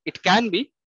 So it can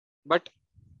be, but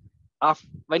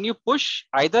when you push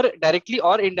either directly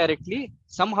or indirectly,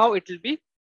 somehow it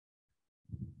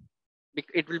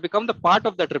will become the part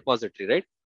of that repository, right?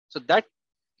 So that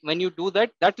when you do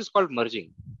that, that is called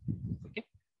merging. Okay.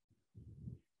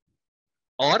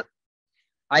 Or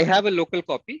I have a local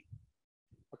copy.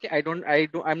 Okay,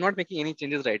 I'm not making any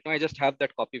changes right now. I just have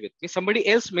that copy with me. Somebody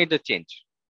else made the change.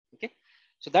 Okay,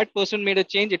 so that person made a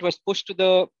change. It was pushed to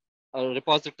the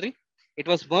repository. It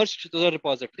was merged to the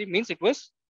repository. Means it was,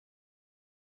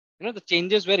 the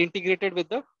changes were integrated with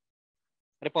the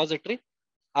repository.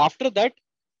 After that,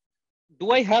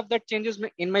 do I have that changes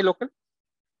in my local?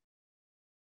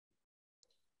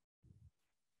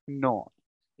 No.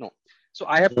 No. So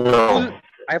I have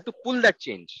to pull that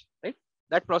change, right?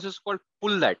 That process is called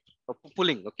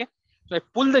pulling. Okay. So I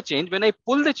pull the change. When I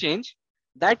pull the change,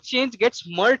 that change gets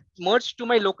merged to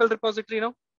my local repository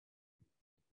now.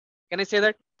 Can I say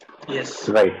that? Yes.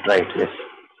 Right. Yes.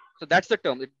 So that's the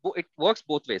term. It works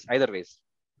both ways, either ways,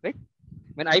 right?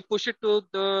 When I push it to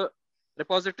the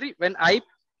repository, when I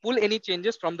pull any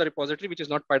changes from the repository, which is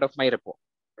not part of my repo,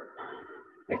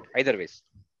 right? Either ways.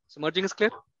 So merging is clear.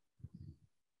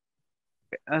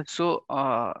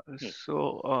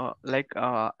 Like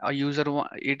a user,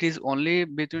 it is only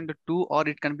between the two, or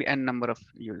it can be n number of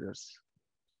users.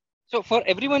 So for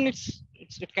everyone, it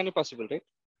can be possible, right?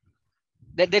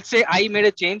 Let's say I made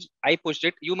a change, I pushed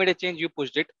it. You made a change, you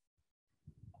pushed it.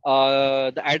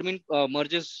 The admin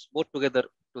merges both together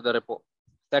to the repo.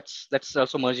 That's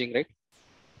also merging, right?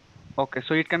 Okay,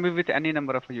 so it can be with any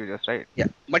number of users, right? Yeah,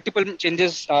 multiple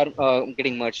changes are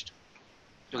getting merged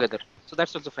together. Okay. So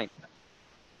that's also fine.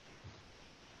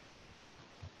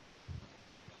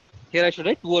 Here I should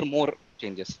write 2 or more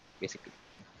changes, basically.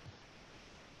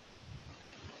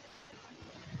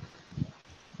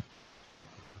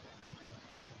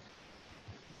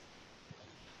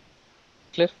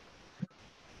 Clear?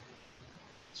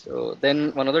 So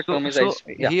then one other term is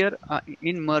here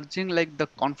in merging, like the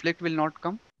conflict will not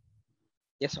come.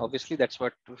 Yes, obviously that's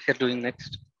what we're doing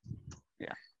next.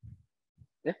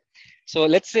 Yeah. So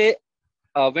let's say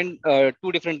when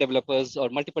 2 different developers or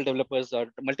multiple developers or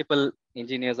multiple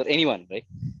engineers or anyone, right?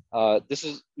 This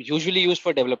is usually used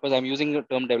for developers. I'm using the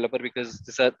term developer because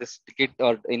this Git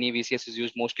or any VCS is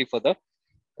used mostly for the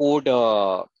code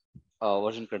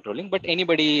version controlling. But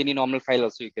anybody, any normal file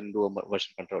also you can do a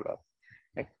version controller.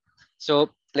 Right? So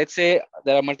let's say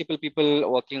there are multiple people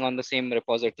working on the same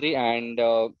repository, and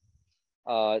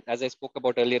as I spoke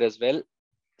about earlier as well,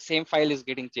 same file is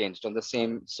getting changed on the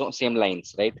same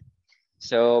lines, right?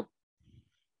 So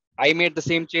I made the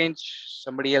same change,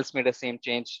 somebody else made the same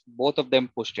change, both of them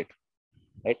pushed it,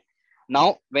 right?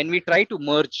 Now, when we try to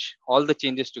merge all the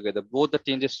changes together, both the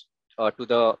changes to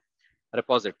the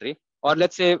repository, or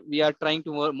let's say we are trying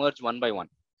to merge one by one.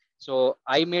 So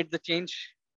I made the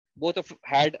change, both of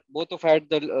had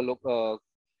the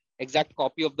exact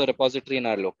copy of the repository in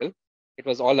our local. It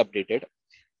was all updated.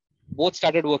 Both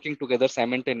started working together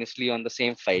simultaneously on the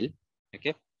same file.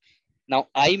 Okay. Now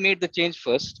I made the change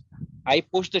first. I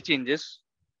pushed the changes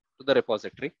to the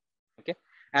repository. Okay.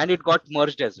 And it got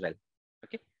merged as well.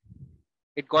 Okay.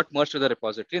 It got merged to the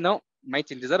repository. Now my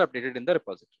changes are updated in the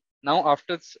repository. Now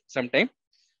after some time,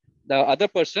 the other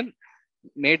person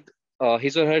made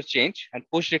his or her change and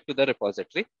pushed it to the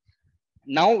repository.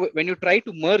 Now, when you try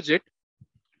to merge it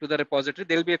to the repository,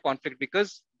 there will be a conflict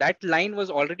because that line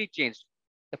was already changed.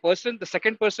 The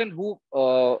second person who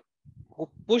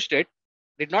pushed it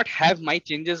did not have my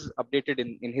changes updated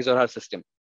in his or her system.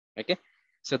 Okay,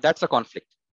 so that's a conflict.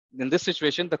 In this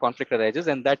situation, the conflict arises,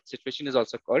 and that situation is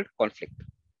also called conflict.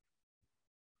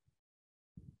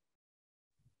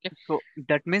 Okay. So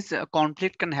that means a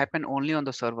conflict can happen only on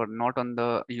the server, not on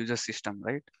the user system,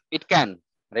 right? It can,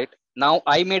 right? Now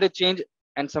I made a change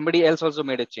and somebody else also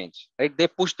made a change, right? They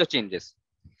pushed the changes.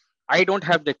 I don't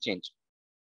have that change.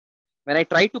 When I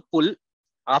try to pull,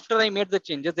 after I made the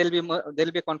changes, there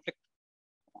will be a conflict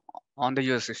on the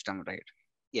user system, right?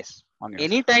 Yes.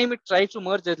 Anytime it tries to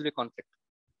merge, there will be a conflict.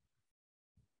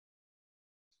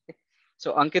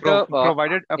 So Ankita,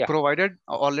 provided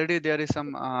already there is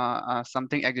some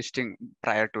something existing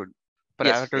prior to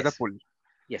the pull.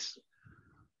 Yes.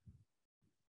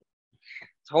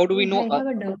 So how do we know? I have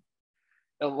a doubt.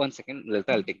 1 second,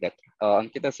 Lalita, I'll take that.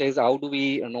 Ankita says, how do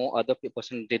we know other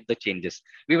person did the changes?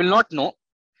 We will not know.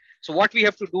 So what we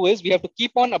have to do is we have to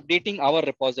keep on updating our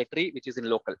repository, which is in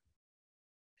local.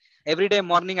 Every day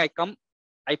morning I come,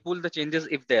 I pull the changes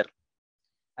if there.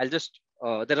 I'll just,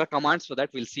 there are commands for that.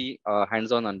 We'll see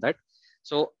hands-on on that.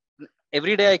 So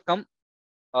every day I come,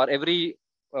 or every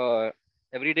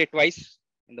day twice,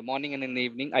 in the morning and in the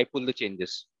evening, I pull the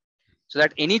changes. So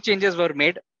that any changes were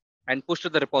made and pushed to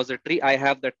the repository, I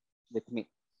have that with me.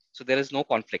 So there is no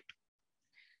conflict.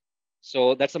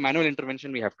 So that's a manual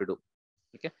intervention we have to do.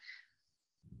 Okay.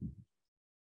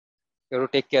 You have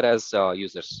to take care as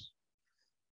users.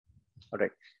 All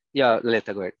right. Yeah,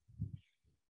 Lalita, go ahead.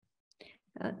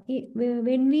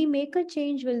 When we make a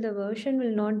change, the version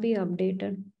will not be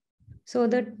updated, so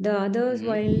that the others,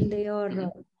 while they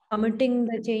are committing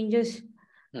the changes,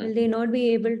 will they not be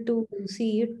able to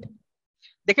see it?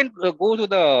 They can go to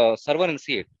the server and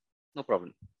see it. No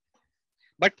problem.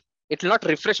 But it will not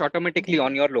refresh automatically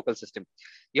on your local system.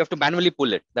 You have to manually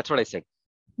pull it. That's what I said.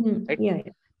 Right? Yeah.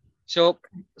 So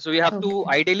you have to,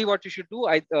 ideally what you should do,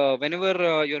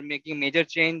 whenever you're making a major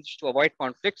change to avoid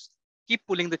conflicts, keep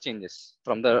pulling the changes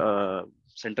from the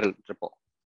central repo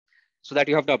so that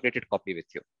you have the updated copy with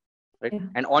you. Right? Yeah.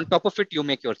 And on top of it, you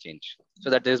make your change so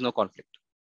that there is no conflict.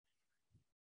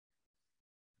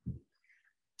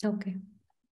 Okay.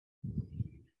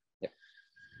 Yeah.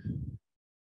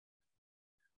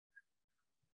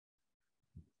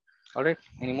 All right.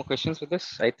 Any more questions with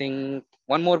this? I think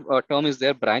one more term is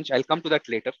there, branch. I'll come to that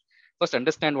later. First,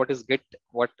 understand what is Git,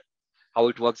 how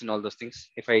it works and all those things.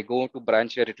 If I go to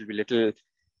branch here, it will be little,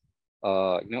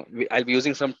 I'll be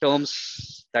using some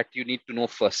terms that you need to know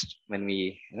first when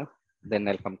we, then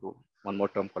I'll come to one more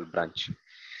term called branch.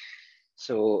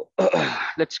 So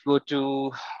let's go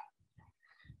to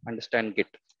understand Git.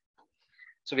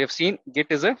 So we have seen Git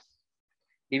is a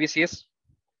DVCS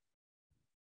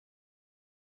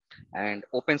and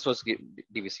open source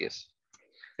DVCS,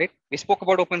 right? We spoke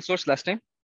about open source last time,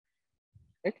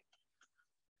 right?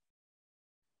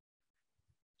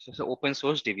 So it's an open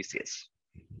source DVCS.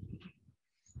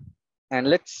 And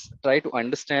let's try to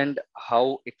understand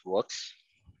how it works.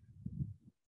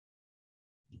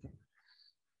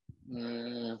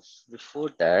 Before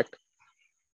that,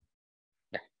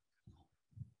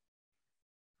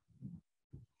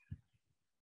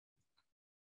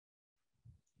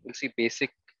 we'll see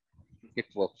basic Git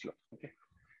workflow. Okay,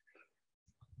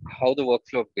 how the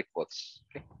workflow of Git works.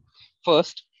 Okay,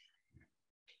 first,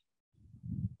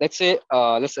 let's say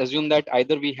let's assume that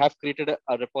either we have created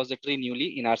a repository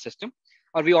newly in our system,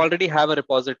 or we already have a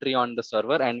repository on the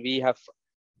server and we have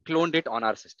cloned it on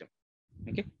our system.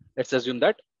 Okay, let's assume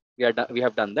that we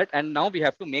have done that, and now we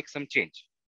have to make some change.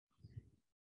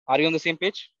 Are you on the same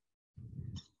page?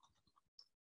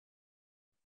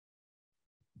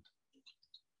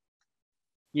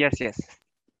 Yes, yes.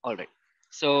 All right.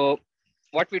 So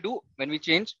what we do when we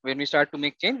start to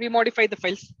make change, we modify the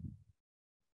files.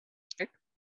 Right?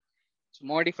 So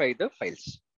modify the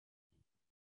files.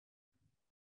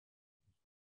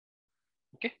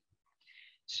 Okay.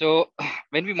 So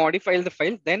when we modify the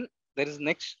file, then there is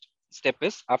next step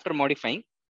is, after modifying,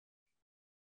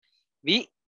 we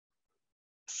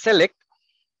select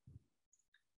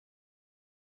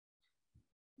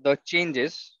the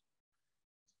changes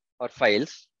or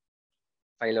files,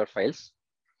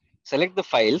 select the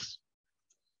files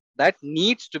that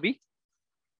needs to be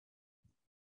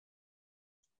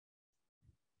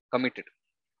committed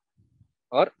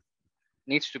or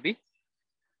needs to be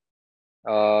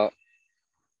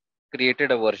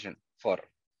created a version for.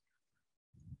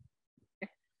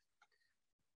 Okay.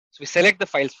 So we select the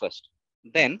files first.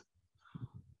 Then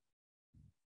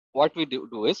what we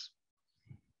do is,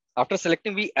 after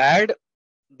selecting, we add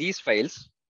these files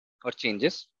or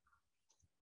changes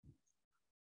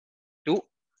to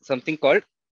something called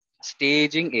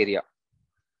staging area.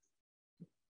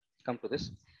 Come to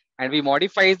this, and we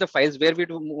modify the files. Where we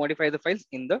do modify the files?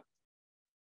 In the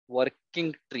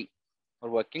working tree or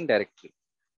working directory.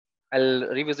 I'll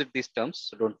revisit these terms,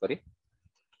 so don't worry.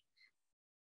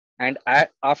 And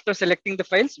after selecting the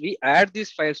files, we add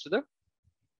these files to the.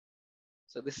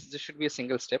 So this should be a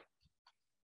single step.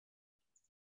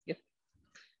 Yeah.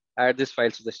 Add these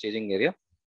files to the staging area.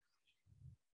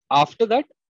 After that,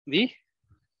 we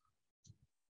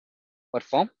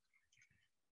perform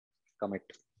commit,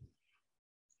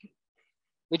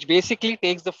 which basically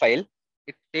takes the file.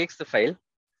 It takes the file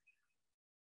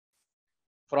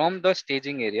from the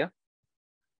staging area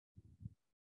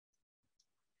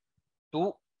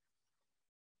to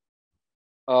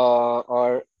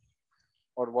or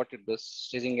what it does,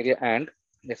 staging area, and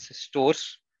let's say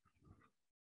stores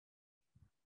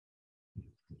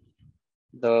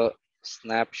the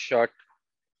snapshot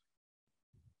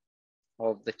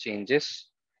of the changes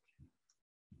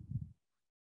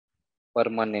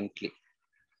permanently.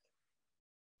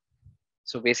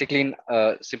 So basically, in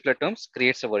simpler terms,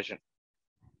 creates a version.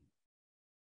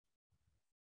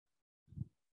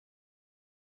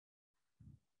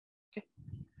 Okay.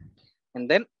 And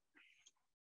then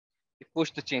we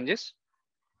push the changes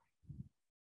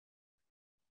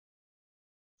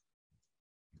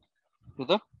to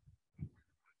the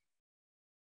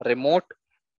remote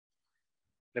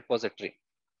repository.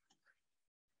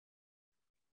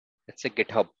 Let's say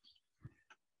GitHub.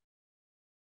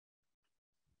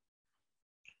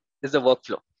 This is the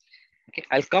workflow. Okay,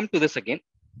 I'll come to this again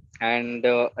and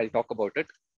I'll talk about it.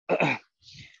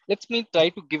 Let me try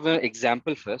to give an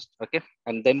example first, okay?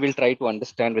 And then we'll try to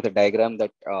understand with a diagram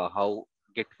that how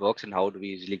Git works and how do we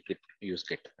usually use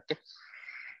Git, okay?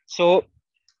 So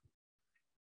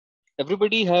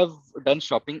everybody have done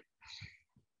shopping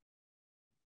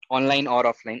online or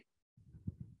offline,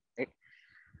 right?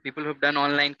 People who've done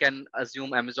online can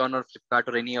assume Amazon or Flipkart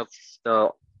or any of the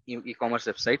e-commerce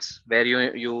websites where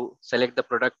you select the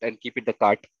product and keep it the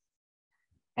cart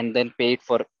and then pay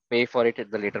for it at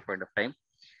the later point of time.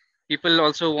 People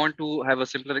also want to have a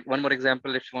simpler, one more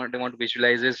example if they want to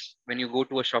visualize is when you go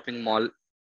to a shopping mall,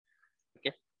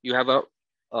 okay, you have a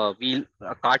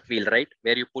cart wheel, right,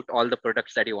 where you put all the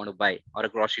products that you want to buy, or a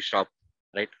grocery shop,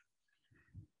 right?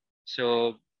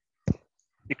 So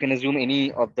you can assume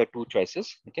any of the two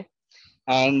choices, okay?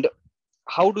 And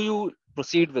how do you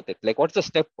proceed with it? Like, what's the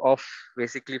step of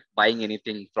basically buying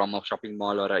anything from a shopping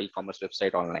mall or an e-commerce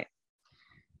website online?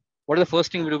 What is the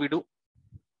first thing we do?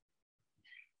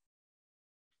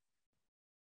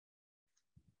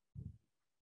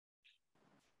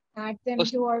 Add them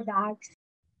to our bags.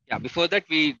 Yeah, before that,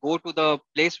 we go to the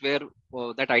place where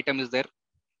that item is there,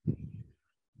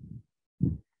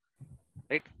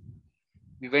 right?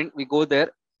 We go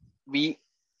there,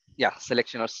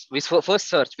 selection, or we first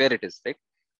search where it is, right?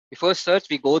 We first search,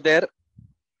 we go there,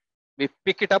 we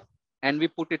pick it up, and we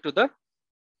put it to the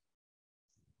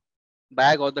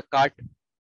bag or the cart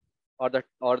or the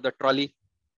trolley,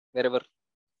 wherever.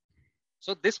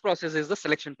 So this process is the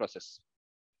selection process.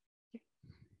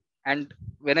 And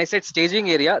when I said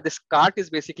staging area, this cart is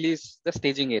basically the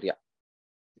staging area.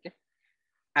 Okay.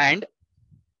 And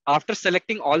after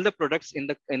selecting all the products in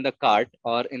the cart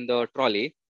or in the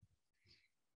trolley,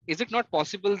 is it not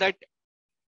possible that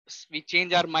we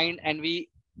change our mind and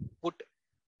we put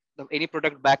any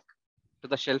product back to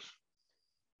the shelf?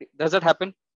 Does that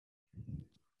happen?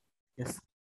 Yes.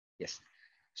 Yes.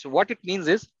 So what it means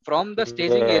is from the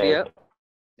staging area,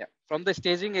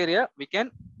 we can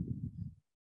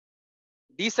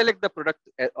deselect the product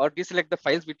or deselect the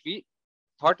files which we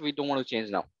thought we don't want to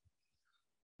change now.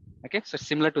 Okay, so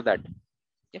similar to that.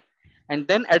 Okay. And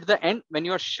then at the end, when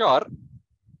you are sure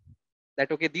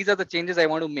that, okay, these are the changes I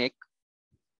want to make,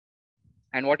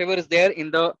 and whatever is there in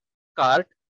the cart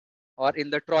or in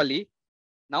the trolley,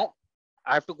 now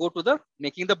I have to go to the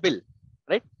making the bill,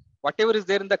 right? Whatever is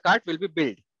there in the cart will be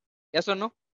billed. Yes or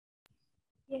no?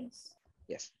 Yes.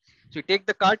 Yes. So you take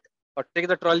the cart or take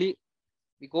the trolley,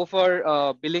 we go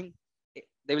for billing.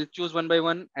 They will choose one by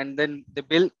one, and then the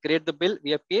bill, create the bill,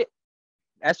 we pay.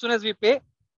 As soon as we pay,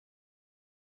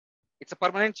 it's a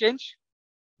permanent change.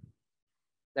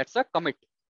 That's a commit.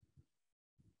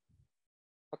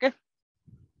 Okay.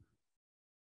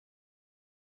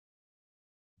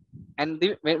 And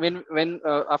when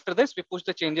after this, we push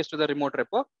the changes to the remote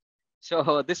repo.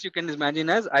 So this you can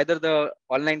imagine as either the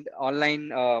online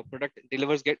product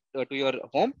delivers to your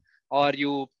home, or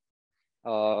you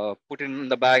put it in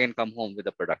the bag and come home with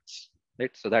the products,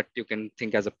 right? So that you can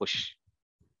think as a push,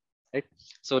 right?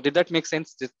 So did that make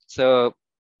sense? It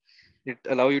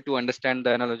allow you to understand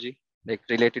the analogy, like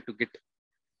related to Git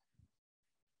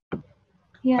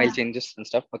file changes and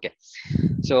stuff. Okay.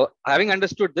 So having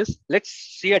understood this, let's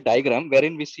see a diagram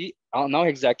wherein we see now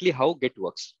exactly how Git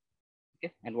works.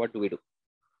 Okay, and what do we do?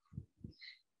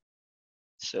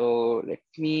 So let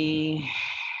me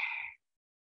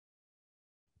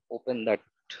open that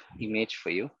image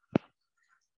for you.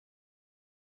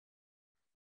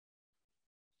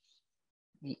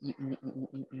 Where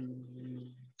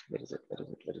is it?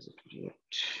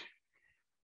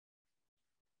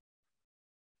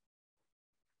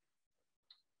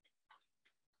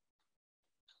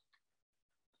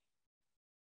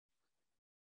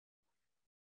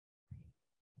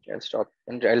 Okay, I'll stop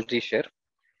and I'll reshare.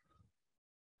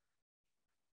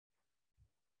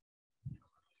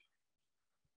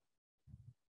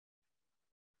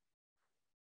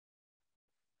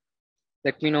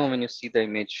 Let me know when you see the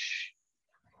image.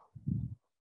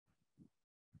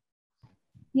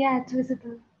 Yeah, it's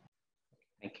visible.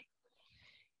 Thank you.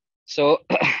 So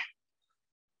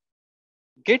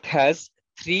Git has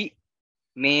three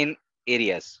main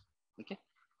areas, okay,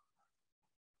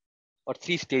 or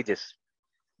three stages.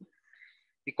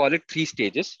 We call it three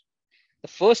stages. The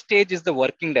first stage is the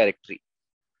working directory.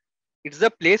 It's the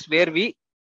place where we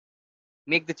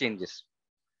make the changes.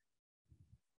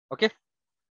 Okay.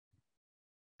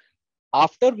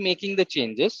 After making the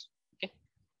changes, okay,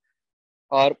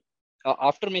 or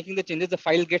after making the changes, the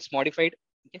file gets modified.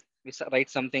 Okay, we write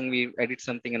something, we edit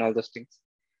something, and all those things.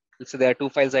 So there are two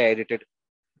files I edited.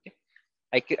 Okay,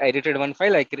 I edited one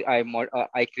file. I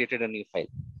created a new file.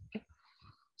 Okay,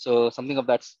 so something of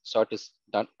that sort is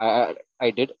done.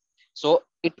 I did. So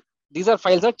these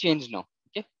files are changed now.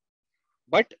 Okay,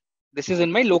 but this is in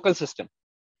my local system.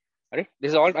 All right,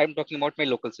 this is all I'm talking about, my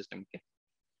local system. Okay,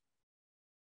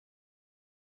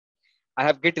 I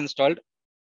have Git installed.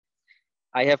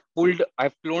 I have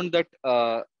cloned that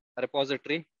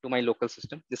repository to my local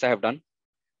system. This I have done.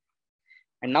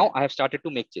 And now I have started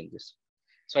to make changes.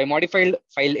 So I modified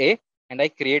file A and I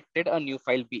created a new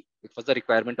file B. It was the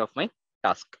requirement of my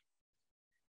task.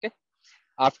 Okay.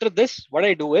 After this, what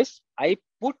I do is I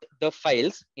put the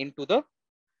files into the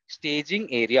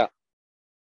staging area.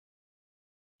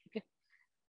 Okay.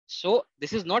 So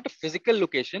this is not a physical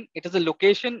location. It is a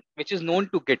location which is known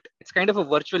to Git. It's kind of a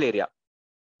virtual area.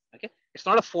 Okay. It's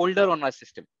not a folder on our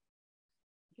system.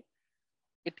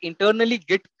 It internally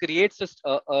Git creates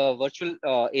a virtual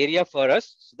area for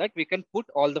us so that we can put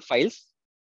all the files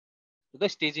to the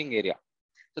staging area.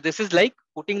 So this is like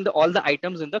putting all the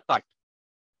items in the cart.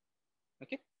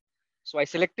 Okay. So I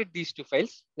selected these two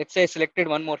files. Let's say I selected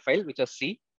one more file, which is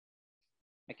C.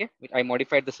 Okay. Which I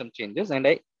modified some changes and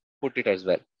I put it as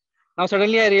well. Now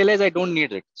suddenly I realize I don't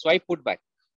need it. So I put back.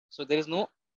 So there is no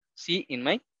C in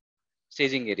my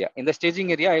staging area. In the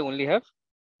staging area, I only have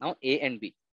now A and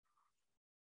B.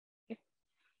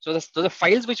 So the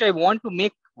files which I want to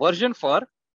make version for,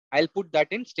 I'll put that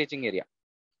in staging area.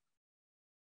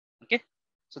 Okay.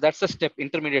 So that's the step,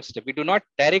 intermediate step. We do not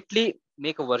directly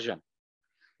make a version.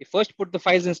 We first put the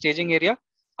files in staging area.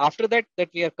 After that,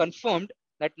 we are confirmed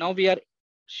that now we are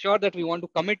sure that we want to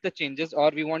commit the changes or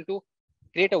we want to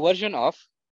create a version of,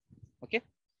 okay.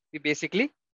 We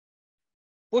basically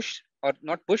push or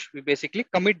not push, we basically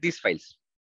commit these files.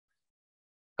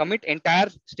 Commit entire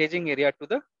staging area to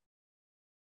the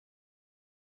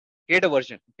create a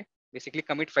version. Okay. Basically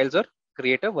commit files or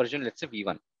create a version, let's say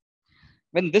V1.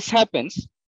 When this happens,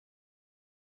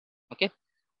 okay,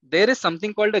 there is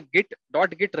something called a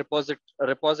git.git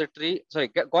repository, sorry,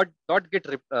 .git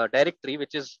directory,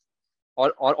 which is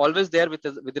always there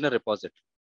within a repository.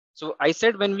 So I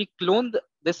said when we clone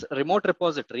this remote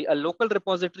repository, a local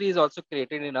repository is also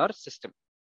created in our system.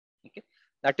 Okay,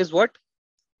 that is what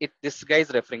this guy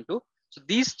is referring to. So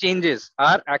these changes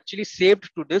are actually saved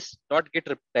to this .git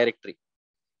directory.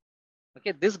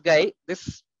 Okay, this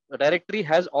directory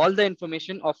has all the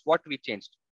information of what we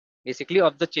changed, basically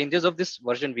of the changes of this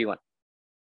version V1.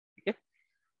 Okay,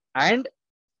 and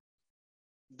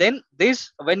then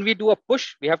when we do a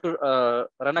push, we have to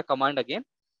run a command again,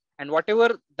 and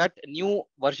whatever that new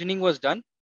versioning was done,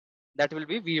 that will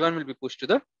be V1 will be pushed to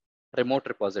the remote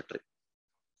repository.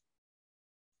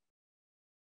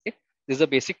 Okay, this is a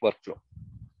basic workflow.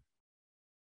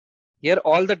 Here,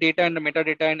 all the data and the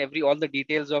metadata and all the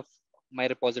details of my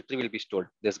repository will be stored.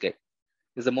 This guy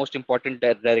is the most important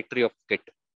directory of Git.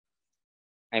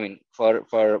 I mean, for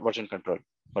version control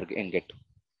in Git.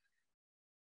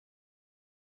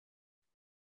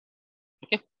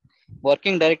 Okay,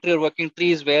 working directory or working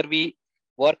tree is where we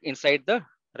work inside the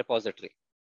repository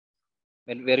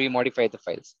where we modify the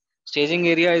files. Staging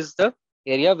area is the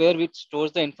area where it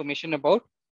stores the information about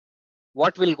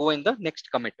what will go in the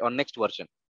next commit or next version.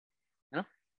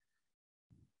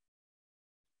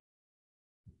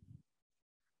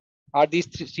 Are these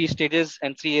three stages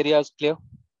and 3 areas clear?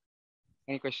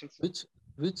 Any questions?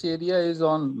 Which area is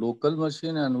on local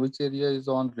machine and which area is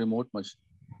on remote machine?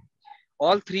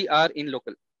 All 3 are in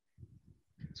local.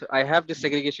 So I have this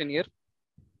segregation here.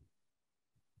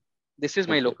 This is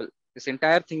my local. This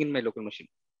entire thing in my local machine.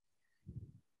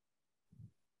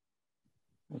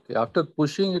 Okay. After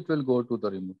pushing, it will go to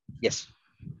the remote. Yes.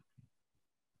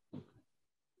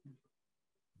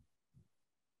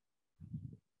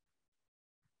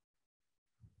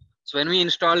 So when we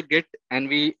install Git and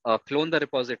we clone the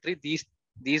repository,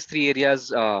 these 3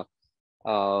 areas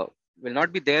will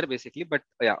not be there basically, but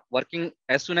yeah, working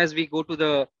as soon as we go to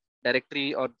the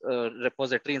directory or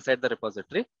repository inside the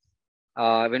repository,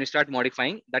 when we start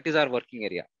modifying, that is our working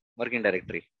area, working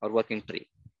directory or working tree.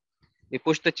 We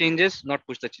push the changes, not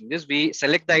push the changes. We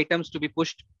select the items to be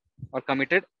pushed or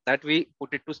committed, that we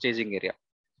put it to staging area.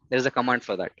 There is a command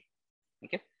for that.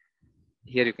 Okay.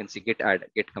 Here you can see git add,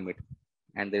 git commit,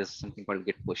 and there's something called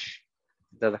git push.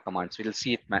 These are the commands. We'll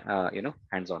see it,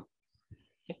 hands-on.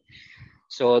 Okay.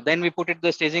 So then we put it to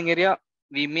the staging area.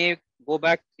 We may go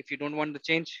back if you don't want the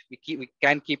change. We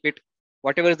can keep it.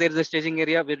 Whatever there is a staging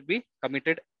area will be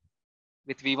committed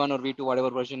with V1 or V2, whatever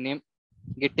version name.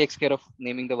 Git takes care of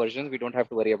naming the versions. We don't have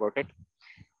to worry about it.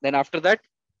 Then after that,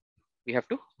 we have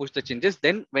to push the changes.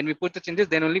 Then when we put the changes,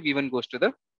 then only V1 goes to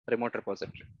the remote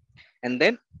repository. And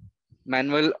then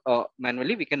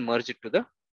manually we can merge it to the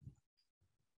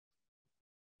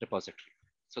repository.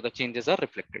 So the changes are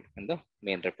reflected in the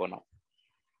main repo now.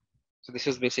 So this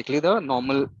is basically the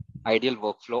normal ideal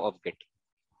workflow of Git,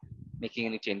 making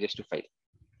any changes to file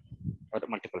or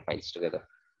multiple files together.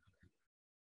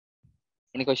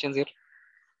 Any questions here?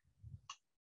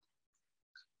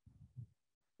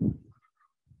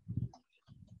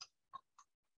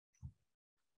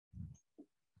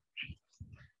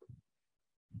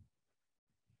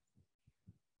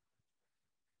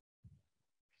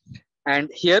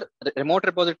 And here, the remote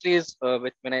repository is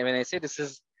when I say this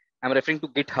is, I'm referring to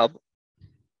GitHub.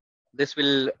 This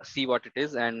will see what it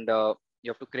is, and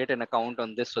you have to create an account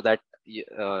on this so that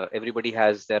everybody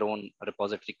has their own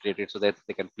repository created so that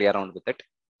they can play around with it.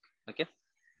 Okay,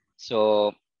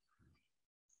 so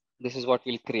this is what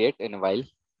we'll create in a while.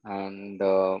 And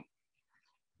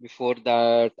before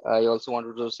that, I also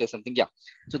wanted to say something. Yeah,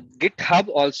 so GitHub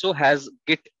also has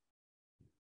Git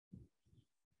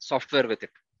software with it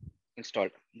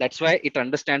installed. That's why it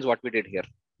understands what we did here,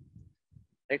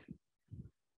 right?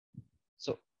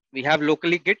 So we have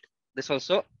locally Git. This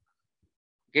also,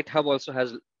 GitHub also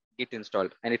has Git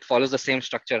installed, and it follows the same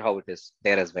structure how it is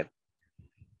there as well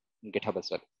in GitHub as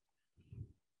well,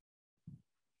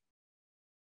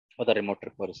 or the remote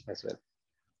repos as well.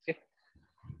 Okay.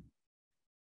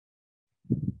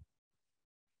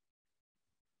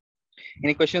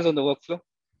 Any questions on the workflow?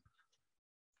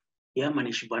 Yeah,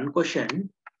 Manish, one question.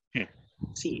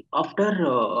 See, after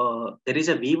there is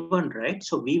a V1, right?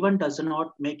 So V1 does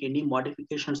not make any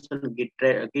modifications on Git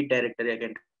directory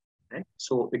again, right?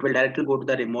 So it will directly go to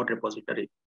the remote repository.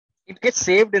 It gets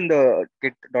saved in the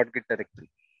git.git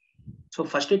directory. So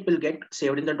first it will get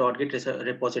saved in the .git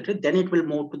repository, then it will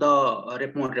move to the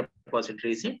remote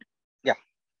repository, is it? Yeah.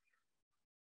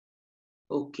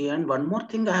 Okay, and one more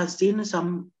thing, I have seen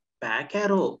some back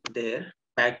arrow there,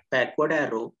 backward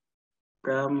arrow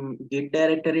from Git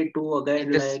directory to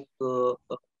again like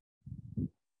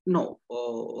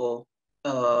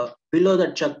below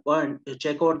the checkpoint,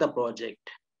 check out the project.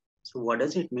 So what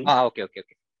does it mean? Okay.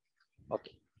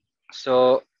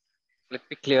 So let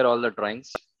me clear all the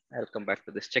drawings. I'll come back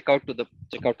to this. Check out to the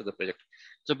project.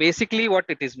 So basically, what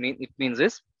it means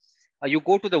is you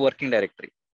go to the working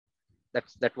directory.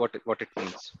 That's what it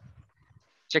means.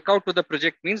 Check out to the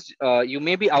project means you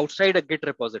may be outside a Git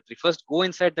repository. First, go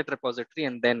inside that repository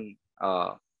and then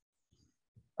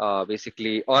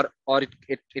basically, or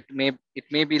it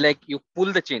may be like you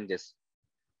pull the changes.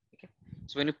 Okay.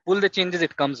 So when you pull the changes,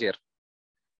 it comes here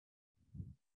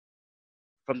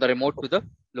from the remote to the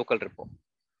local repo.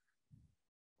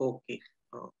 Okay,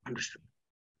 understood.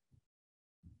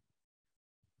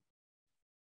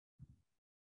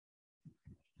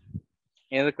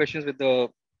 Any other questions with the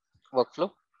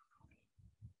workflow?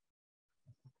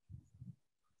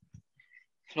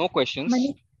 No questions.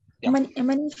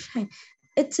 Manish,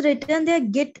 it's written there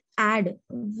git add.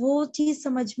 वो चीज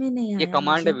समझ में नहीं आया. ये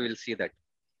command है, we will see that.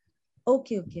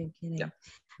 Okay. Right. Yeah.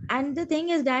 And the thing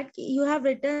is that you have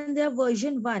written there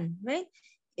version 1, right?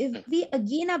 If we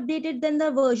again update it, then the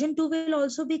version 2 will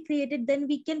also be created. Then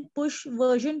we can push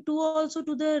version 2 also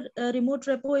to the remote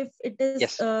repo if it is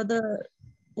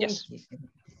Yes.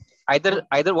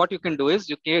 Either what you can do is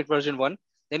you create version 1,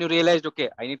 then you realized, okay,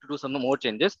 I need to do some more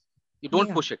changes. You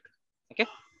don't push it. Okay.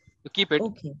 You keep it.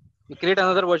 Okay. You create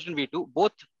another version V2.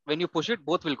 Both, when you push it,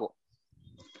 both will go.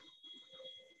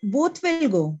 Both will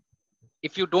go.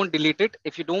 If you don't delete it,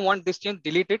 if you don't want this change,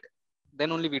 delete it,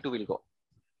 then only V2 will go.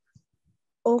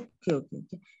 Okay.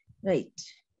 Right.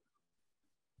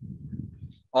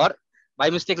 Or by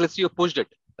mistake, let's say you pushed it,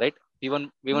 right? V1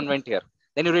 went here.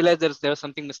 Then you realize there was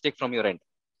something mistake from your end.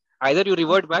 Either you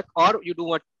revert back or you do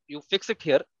what? You fix it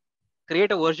here,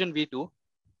 create a version V2,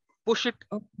 push it,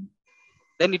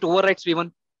 then it overwrites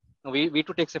V1.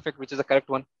 V2 takes effect, which is the correct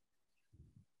one.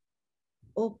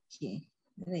 Okay.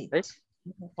 Right? Okay.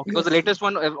 Because the latest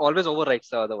one always overwrites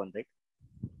the other one, right?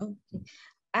 Okay.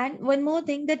 And one more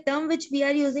thing, the term which we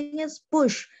are using is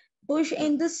push. Push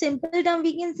in the simple term,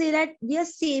 we can say that we are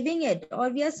saving it or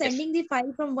we are sending the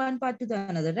file from one part to the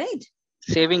another, right?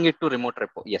 Saving it to remote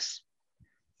repo. Yes.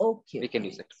 Okay. We can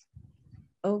use it.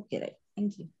 Okay, right.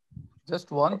 Thank you. Just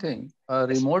one thing,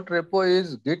 remote repo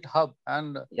is GitHub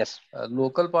and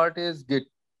local part is Git.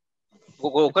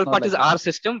 Local part is our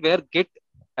system where Git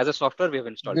as a software we have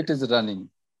installed. Git is running.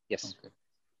 Yes. Okay.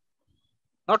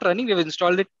 Not running, we have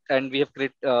installed it and we have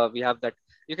created, we have that.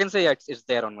 You can say it's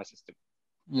there on my system.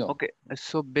 Yeah. Okay,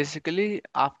 so basically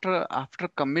after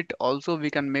commit also we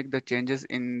can make the changes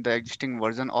in the existing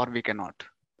version or we cannot.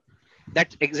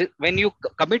 That when you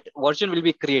commit, version will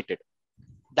be created.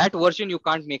 That version you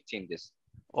can't make changes.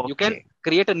 Okay. You can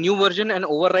create a new version and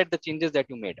overwrite the changes that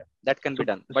you made. That can be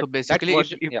done. But so basically,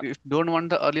 version, if you don't want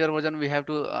the earlier version, we have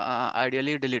to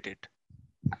ideally delete it.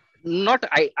 Not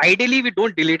ideally, we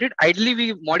don't delete it. Ideally,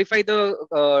 we modify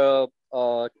the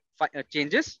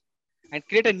changes and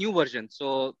create a new version.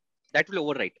 So that will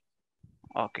overwrite.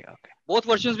 Okay. Both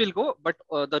versions will go, but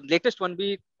the latest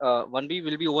 1B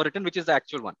will be overwritten, which is the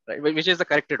actual one, right? Which is the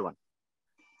corrected one.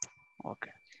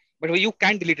 Okay. But you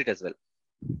can delete it as well.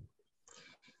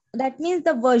 that means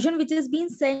the version which is being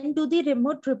sent to the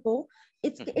remote repo,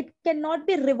 it cannot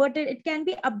be reverted. It can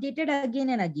be updated again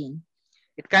and again.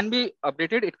 It can be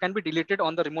updated. It can be deleted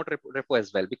on the remote repo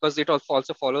as well, because it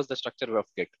also follows the structure of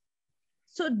Git.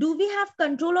 So do we have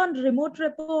control on remote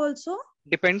repo also?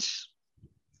 Depends.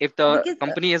 If the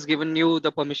company has given you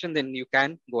the permission, then you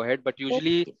can go ahead. But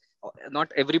usually,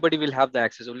 not everybody will have the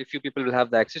access. Only few people will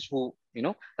have the access who,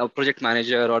 a project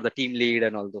manager or the team lead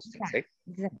and all those things, right?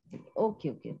 Exactly.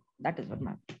 Okay. That is what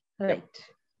matters. Right.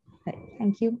 Right.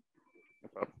 Thank you. No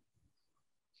problem.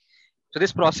 So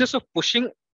this process of pushing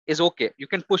is okay. You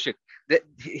can push it.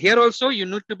 Here also, you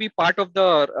need to be part of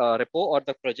the repo or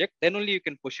the project. Then only you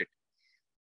can push it.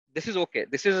 This is okay.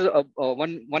 This is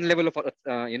one level of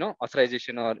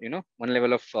authorization, or one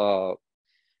level of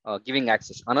giving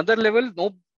access. Another level,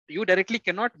 no, you directly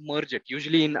cannot merge it.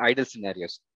 Usually in idle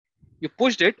scenarios, you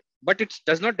pushed it, but it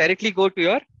does not directly go to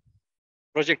your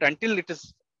project until it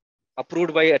is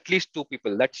approved by at least 2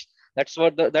 people. That's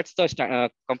what all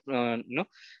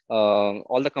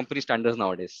the company standards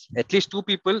nowadays. At least 2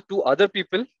 people, 2 other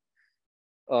people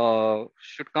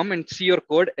should come and see your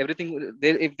code. Everything,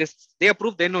 if they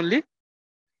approve, then only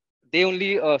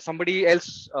somebody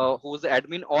else who's the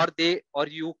admin or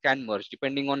you can merge,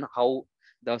 depending on how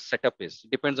the setup is.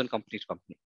 Depends on company to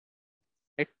company,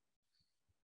 right?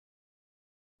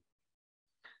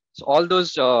 So all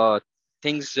those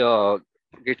things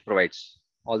Git provides,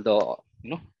 all the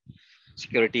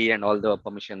security and all the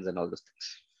permissions and all those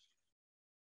things.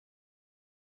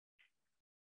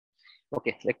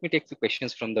 Okay, let me take the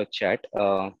questions from the chat.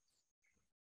 Are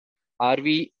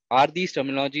these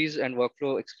terminologies and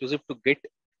workflow exclusive to Git,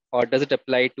 or does it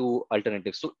apply to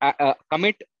alternatives? So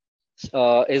commit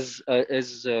is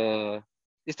this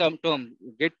term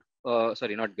Git,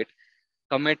 sorry, not Git,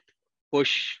 commit,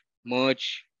 push,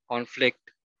 merge, conflict,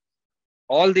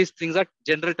 all these things are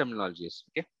general terminologies.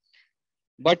 Okay,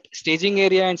 but staging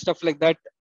area and stuff like that,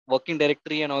 working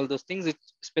directory and all those things,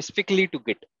 it's specifically to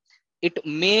Git. It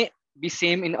may be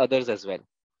same in others as well,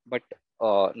 but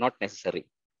not necessary.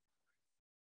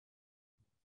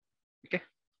 Okay.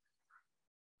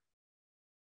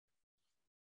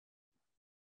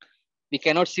 We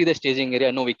cannot see the staging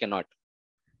area. No, we cannot.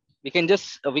 We can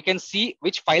just we can see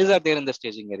which files are there in the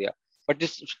staging area. But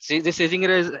this staging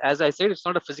area is, as I said, it's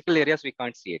not a physical area, so we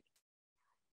can't see it.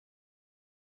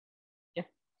 Yeah.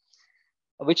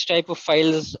 Which type of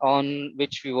files on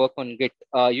which we work on Git?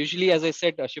 Usually, as I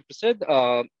said, Shipra said,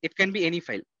 it can be any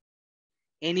file.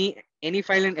 Any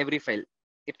file and every file.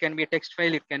 It can be a text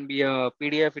file, it can be a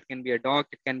PDF, it can be a doc,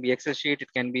 it can be Excel sheet,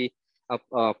 it can be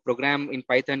a program in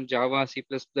Python, Java, C++,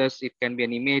 it can be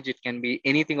an image, it can be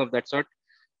anything of that sort.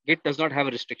 Git does not have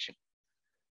a restriction.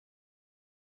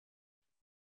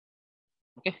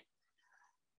 Okay.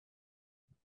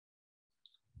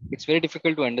 It's very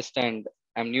difficult to understand.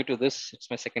 I'm new to this. It's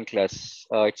my second class.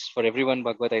 It's for everyone,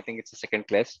 Bhagwat. I think it's a second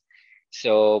class.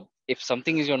 So if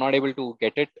something is you're not able to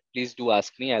get it, please do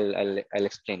ask me. I'll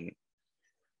explain.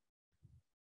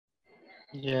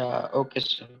 Yeah. Okay,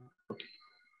 sir. Okay.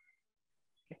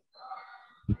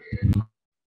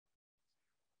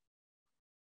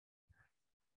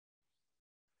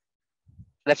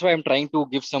 That's why I'm trying to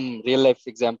give some real life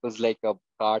examples like a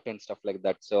cart and stuff like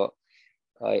that. So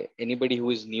anybody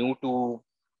who is new to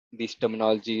these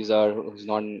terminologies or who's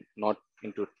not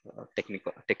into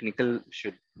technical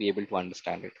should be able to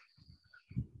understand it.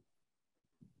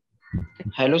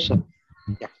 Hello, sir.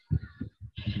 Yeah.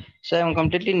 So I'm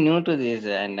completely new to this,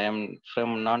 and I'm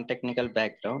from non-technical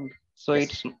background. So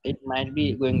Yes. it might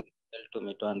be going difficult to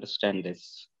me to understand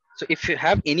this. So if you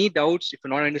have any doubts, if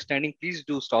you're not understanding, please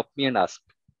do stop me and ask.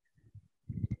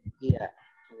 Yeah.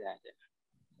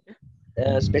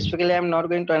 Specifically, I'm not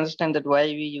going to understand that why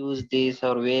we use this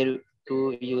or where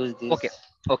to use this.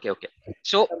 Okay.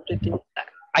 So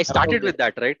I started with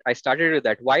that, right? I started with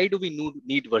that. Why do we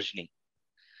need versioning?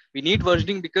 We need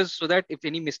versioning because so that if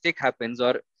any mistake happens,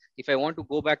 or if I want to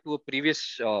go back to a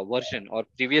previous version or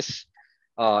previous,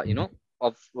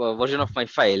 version of my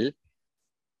file,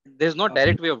 there's no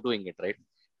direct way of doing it, right?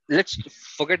 Let's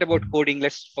forget about coding.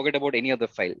 Let's forget about any other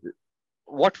file.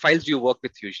 What files do you work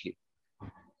with usually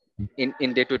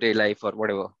in day-to-day life or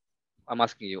whatever? I'm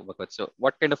asking you, Bhagat. So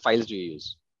what kind of files do you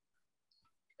use?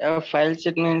 Files,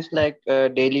 it means like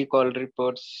daily call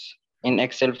reports in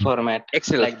Excel format.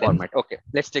 Excel like format. That. Okay,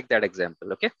 let's take that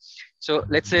example. Okay, so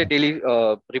let's say daily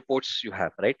reports you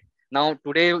have, right? Now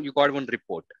today you got one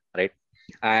report, right?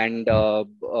 And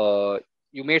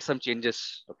you made some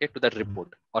changes, okay, to that report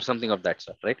or something of that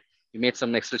sort, right? You made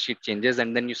some Excel sheet changes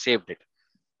and then you saved it.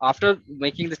 After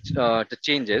making the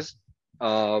changes,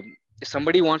 if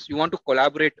somebody you want to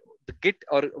collaborate the Git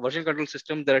or version control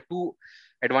system, there are two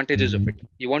advantages of it.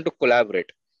 You want to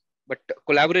collaborate, but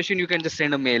collaboration, you can just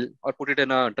send a mail or put it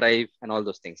in a drive and all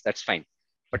those things. That's fine.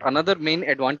 But another main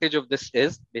advantage of this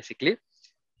is basically,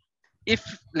 if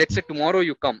let's say tomorrow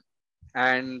you come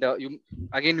and you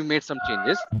made some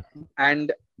changes,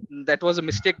 and that was a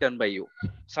mistake done by you.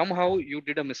 Somehow you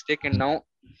did a mistake, and now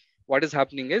what is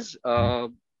happening is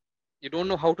you don't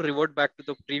know how to revert back to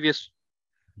the previous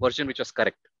version which was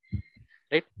correct,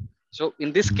 right? So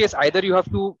in this case, either you have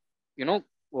to,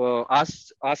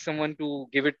 ask someone to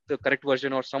give it the correct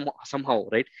version, or somehow,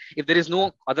 right? If there is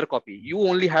no other copy, you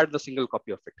only had the single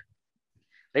copy of it,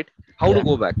 right? How to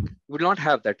go back? You will not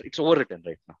have that. It's overwritten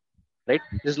right now, right?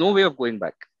 There's no way of going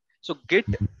back. So Git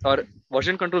or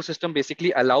version control system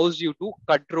basically allows you to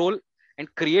control and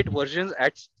create versions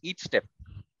at each step,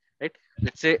 right?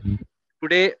 Let's say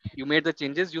today you made the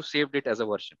changes, you saved it as a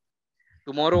version.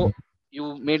 Tomorrow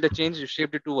you made the change, you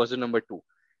saved it to version number 2.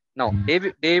 Now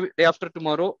day after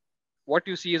tomorrow, what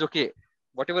you see is, okay,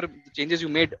 whatever the changes you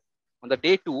made on the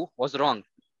day 2 was wrong.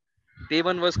 Day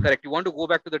 1 was correct. You want to go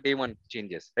back to the day 1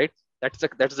 changes, right?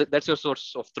 That's your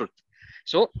source of truth.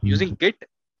 So using Git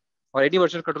or any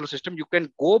version control system, you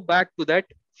can go back to that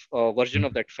version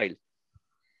of that file.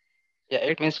 Yeah,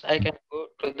 it means I can go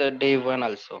to the day 1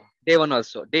 also. Day 1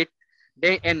 also. Day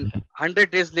and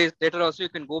 100 days later also, you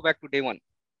can go back to day 1.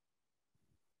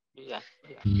 Yeah.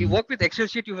 You work with Excel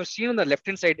sheet. You have seen on the left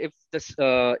hand side, if this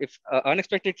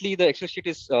unexpectedly the Excel sheet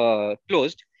is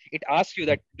closed, it asks you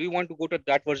that, do you want to go to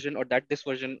that version or this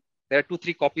version? There are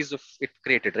 2-3 copies of it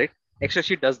created, right? Excel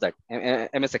sheet does that.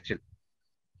 MS Excel,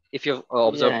 if you've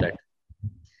observed that.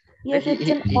 Yes, it's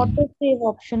an auto save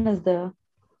option is there.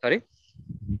 Sorry?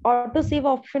 Auto save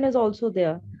option is also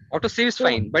there. Auto save is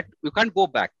fine, but you can't go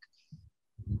back.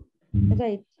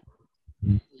 Right.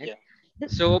 Yeah.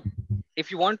 So if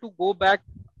you want to go back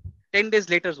 10 days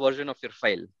later's version of your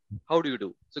file, how do you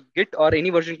do? So Git or any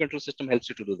version control system helps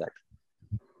you to do that.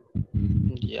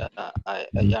 Yeah, I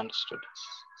understood.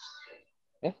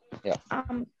 Yeah.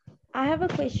 I have a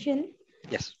question.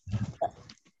 Yes.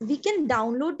 We can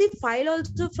download the file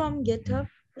also from GitHub.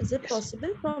 Is it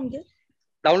possible from Git?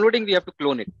 Downloading, we have to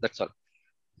clone it. That's all.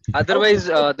 Otherwise,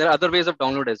 there are other ways of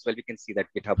download as well. We can see that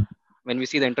GitHub. When we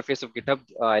see the interface of GitHub,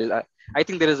 I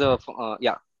think there is a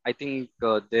I think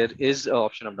there is an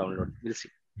option of download. We'll see.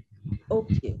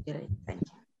 Okay, right. Thank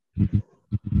you.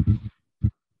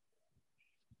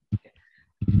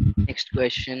 Next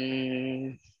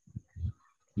question.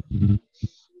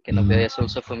 Okay, Navya, yes,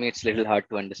 also for me, it's a little hard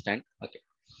to understand. Okay.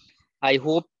 I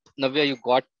hope, Navya, you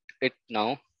got it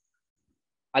now.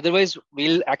 Otherwise,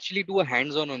 we'll actually do a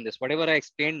hands-on on this. Whatever I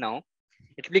explained now,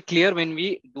 it will be clear when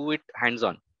we do it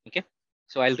hands-on. Okay.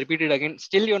 So I'll repeat it again.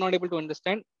 Still, you're not able to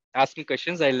understand. Ask me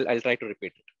questions. I'll try to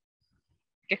repeat it.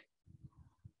 Okay.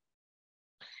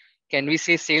 Can we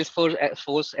say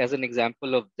Salesforce as an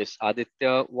example of this?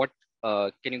 Aditya, what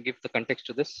can you give the context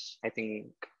to this? I think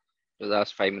it was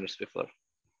asked 5 minutes before.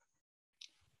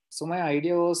 So my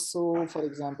idea was, so for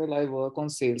example, I work on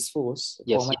Salesforce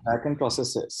for my backend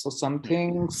processes. So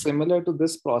something similar to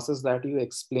this process that you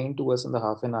explained to us in the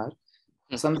half an hour,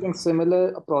 something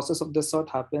similar, a process of this sort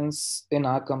happens in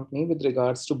our company with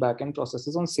regards to backend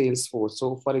processes on Salesforce.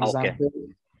 So for example,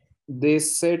 they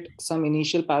set some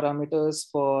initial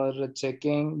parameters for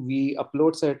checking, we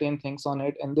upload certain things on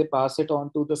it, and they pass it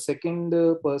on to the second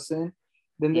person.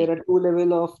 Then there are 2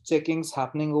 levels of checkings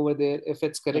happening over there. If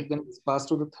it's correct, then it's passed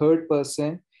to the third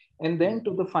person, and then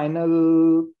to the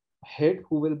final head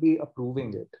who will be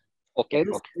approving it. Okay.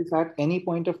 If at any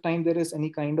point of time there is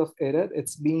any kind of error,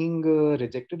 it's being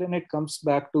rejected, and it comes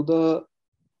back to the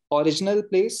original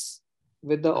place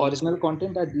with the original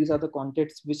content, that these are the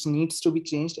contents which needs to be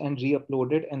changed and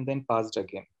re-uploaded and then passed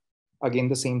again. Again,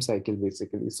 the same cycle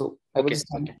basically. So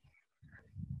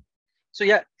So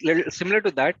yeah, little similar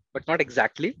to that, but not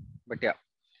exactly. But yeah,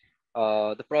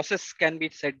 the process can be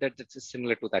said that it's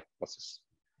similar to that process.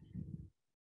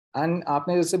 And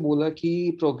आपने जैसे बोला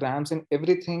कि programs and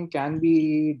everything can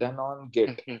be done on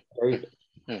Git, right?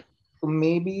 तो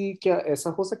maybe क्या ऐसा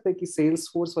हो सकता है कि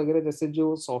Salesforce वगैरह जैसे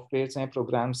जो सॉफ्टवेयर्स हैं,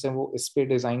 प्रोग्राम्स हैं, वो इस पे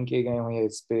डिजाइन किए गए हों या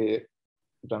इस पे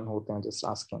रन होते हैं? Just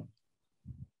asking.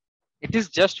 It is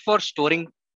just for storing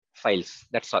files.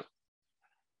 That's all.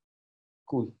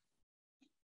 Cool.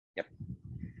 Yep.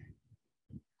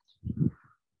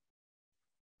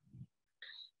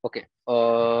 Okay.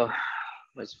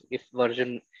 If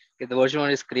the version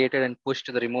 1 is created and pushed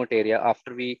to the remote area,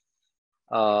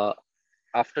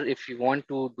 after if you want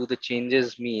to do the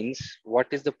changes, means what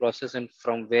is the process and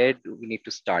from where do we need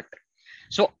to start?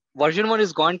 So version 1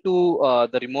 is gone to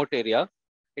the remote area.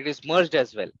 It is merged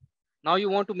as well. Now you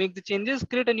want to make the changes,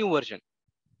 create a new version,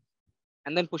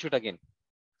 and then push it again.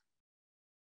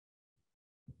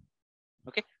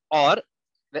 Okay. Or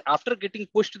after getting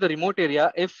pushed to the remote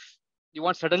area, if you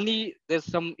want suddenly there's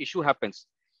some issue happens,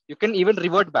 you can even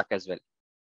revert back as well.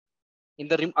 In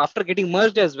the after getting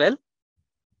merged as well,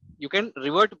 you can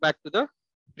revert back to the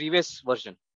previous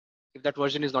version if that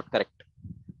version is not correct.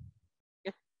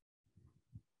 Okay.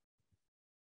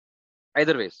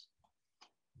 Either ways.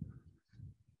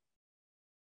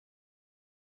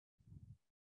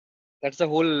 That's the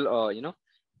whole,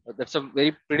 that's a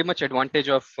very pretty much advantage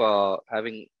of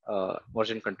having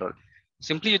version control.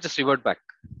 Simply you just revert back.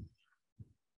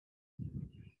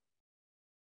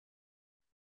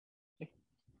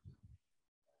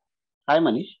 Hi,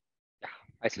 Manish. Yeah,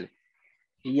 actually.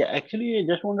 Yeah, actually,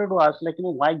 I just wanted to ask, like,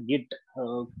 why Git?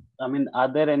 I mean,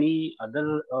 are there any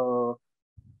other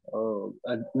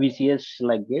VCS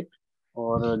like Git,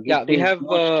 or Git Yeah, we is have.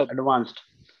 most advanced?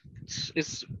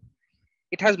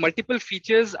 It has multiple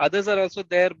features. Others are also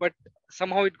there, but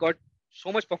somehow it got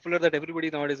so much popular that everybody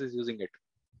nowadays is using it.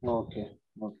 Okay.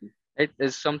 Okay. It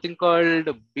is something called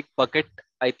Big Bucket,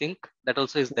 I think, that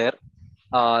also is there.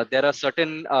 There are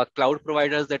certain cloud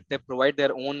providers that they provide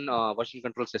their own version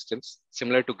control systems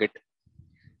similar to Git,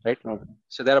 right? Okay.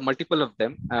 So there are multiple of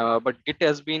them, but Git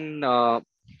has been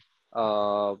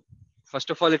first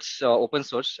of all, it's open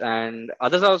source, and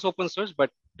others are also open source,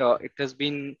 but it has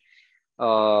been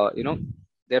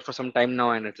there for some time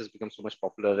now, and it has become so much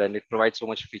popular, and it provides so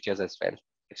much features as well.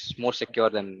 It's more secure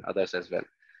than others as well.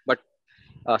 But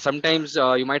sometimes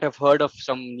you might have heard of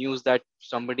some news that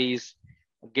somebody's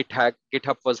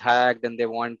GitHub was hacked, and they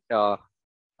want some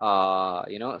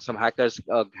hackers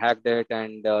hacked it,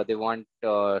 and they want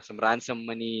some ransom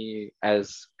money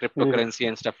as cryptocurrency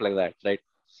and stuff like that, right?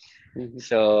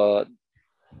 So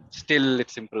still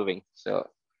it's improving. So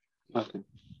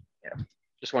yeah,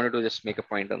 just wanted to just make a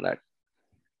point on that.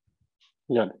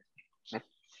 Yeah.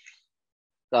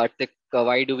 Karthik,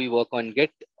 why do we work on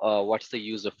Git? What's the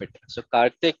use of it? So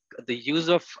Karthik, the use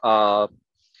of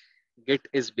Git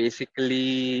is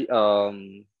basically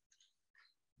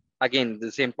again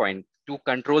the same point, to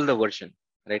control the version,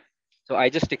 right? So I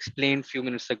just explained a few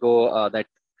minutes ago that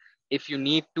if you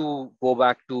need to go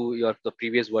back to the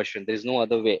previous version, there is no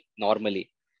other way normally.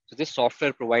 So this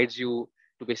software provides you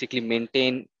to basically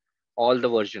maintain all the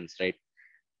versions, right?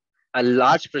 A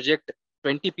large project,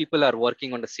 20 people are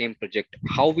working on the same project.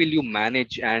 How will you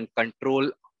manage and control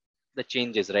the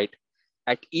changes, right?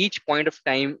 At each point of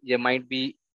time, there might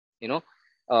be,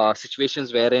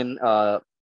 situations wherein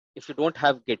if you don't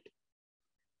have Git,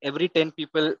 every 10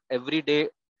 people every day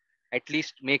at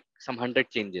least make some 100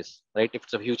 changes, right? If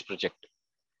it's a huge project,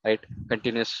 right?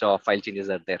 Continuous file changes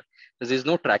are there. So there's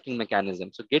no tracking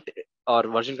mechanism. So Git or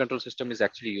version control system is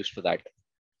actually used for that.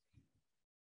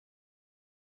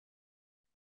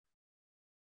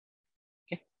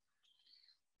 Okay.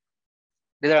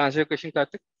 Did I answer your question,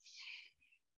 Karthik?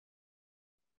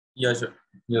 Yeah, sure.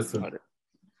 Yes, sir.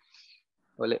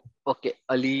 Well, okay,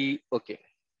 Ali. Okay,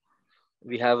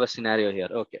 we have a scenario here.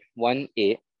 Okay,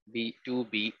 1A, B,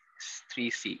 2B,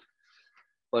 3C.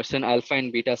 Person alpha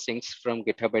and beta syncs from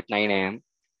GitHub at 9 a.m.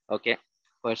 Okay.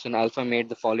 Person alpha made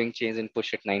the following change and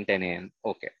push at 9:10 a.m.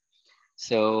 Okay.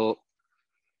 So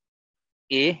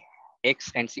A,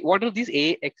 X, and C. What are these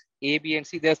A, X, A, B, and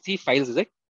C? There are 3 files, is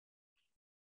it?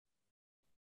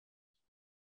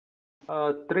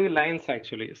 3 lines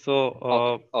actually.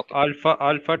 So okay.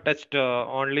 alpha touched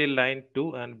only line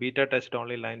 2 and beta touched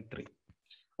only line 3.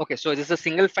 Okay, so this is a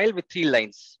single file with 3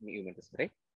 lines, you mean this,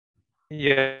 right?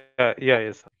 Yeah,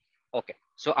 yes. Okay,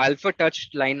 so alpha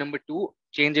touched line number 2,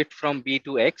 change it from B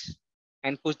to X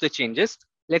and push the changes.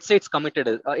 Let's say it's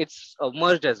committed, it's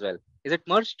merged as well. Is it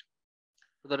merged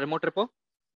to the remote repo?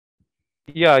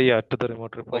 Yeah, to the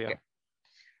remote repo. Okay.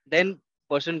 Then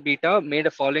person beta made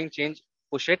a following change,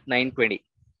 push it 9:20.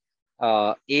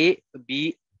 A,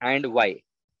 B, and Y.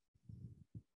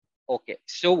 Okay,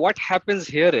 so what happens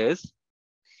here is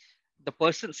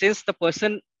since the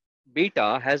person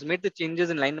beta has made the changes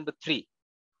in line number 3,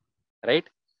 right?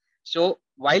 So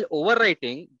while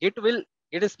overwriting, Git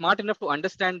is smart enough to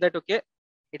understand that, okay,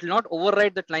 it will not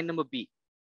overwrite that line number B.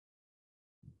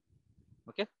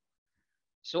 Okay.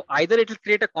 So either it will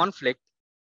create a conflict,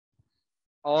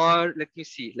 or let me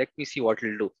see what it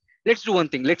will do. Let's do one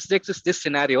thing. Let's take this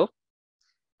scenario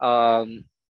when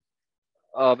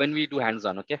we do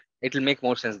hands-on. Okay, it will make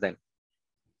more sense then.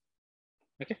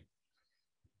 Okay.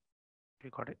 You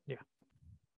got it. Yeah.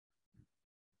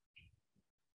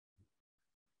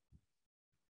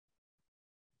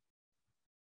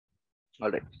 All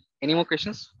right. Any more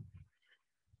questions?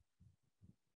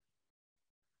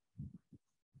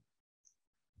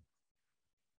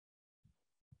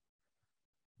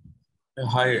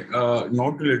 Hi,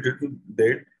 not related to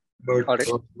that, but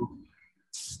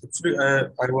actually,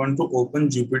 I want to open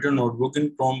Jupyter Notebook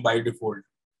in Chrome by default.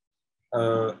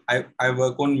 I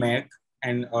work on Mac,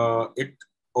 and it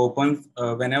opens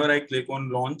whenever I click on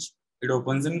launch. It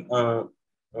opens in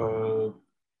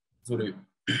sorry,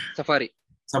 Safari.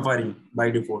 Safari by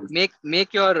default.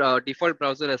 Make your default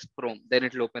browser as Chrome, then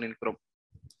it will open in Chrome.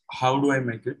 How do I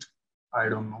make it? I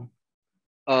don't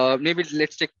know. Maybe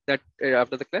let's check that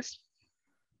after the class.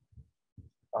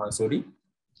 Sorry.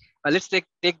 Let's take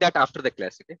that after the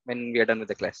class, okay? When we are done with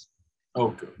the class.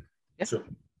 Okay. Yeah? Sure.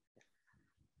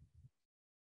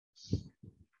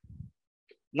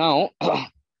 Now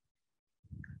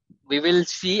we will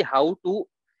see how to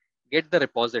get the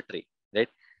repository, right?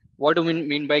 What do we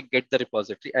mean by get the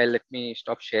repository? Let me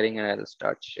stop sharing and I'll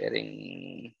start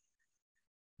sharing.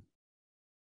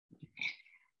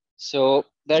 So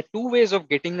there are two ways of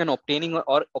getting and obtaining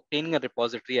or obtaining a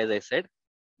repository, as I said.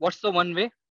 What's the one way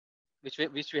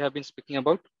which we have been speaking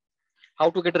about?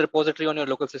 How to get a repository on your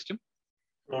local system?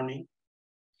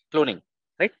 Cloning,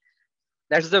 right?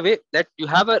 That's the way that you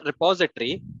have a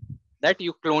repository that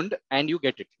you cloned and you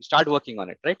get it. You start working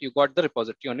on it, right? You got the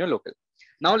repository on your local.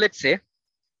 Now let's say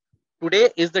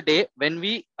today is the day when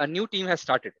a new team has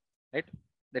started, right?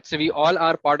 Let's say we all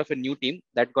are part of a new team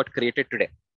that got created today.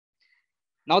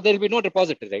 Now there will be no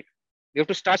repository, right? We have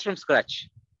to start from scratch.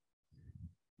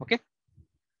 Okay.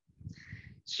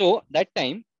 So that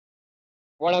time,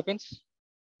 what happens?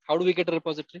 How do we get a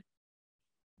repository?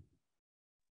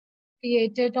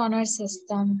 Create it on our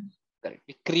system. Correct.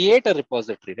 We create a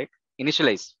repository, right?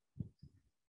 Initialize.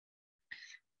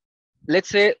 Let's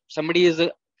say somebody is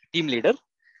a team leader.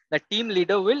 The team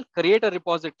leader will create a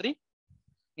repository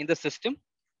in the system,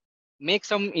 make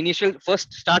some initial,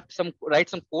 write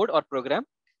some code or program,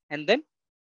 and then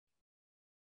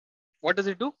what does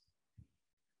it do?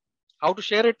 How to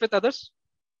share it with others?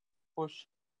 Push.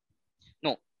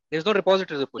 No, there's no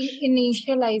repository to push.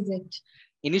 Initialize it.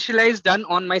 Initialize done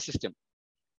on my system.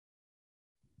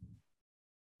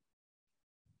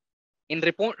 In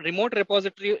remote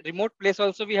repository, remote place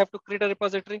also, we have to create a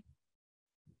repository.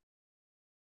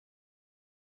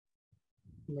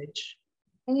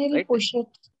 And he'll push it.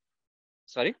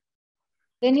 Sorry?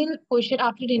 Then he'll push it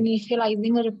after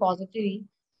initializing a repository.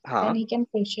 Then he can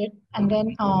push it, and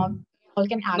then all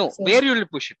can access. No, where will you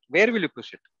push it? Where will you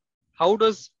push it? How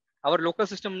does our local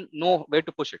system know where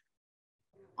to push it?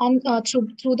 On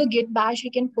through the Git bash, we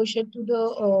can push it to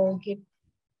the Git.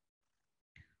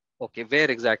 Okay, where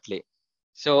exactly?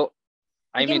 So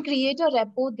we can create a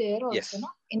repo there also, yes, no?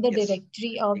 In the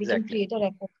directory, we can create a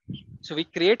repo. So we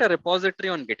create a repository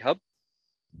on GitHub.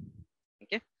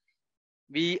 Okay,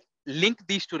 we link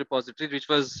these two repositories, which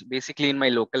was basically in my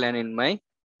local and in my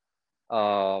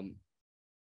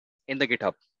in the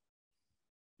GitHub.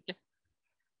 Okay,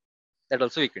 that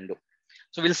also we can do.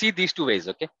 So we'll see these two ways.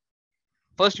 Okay,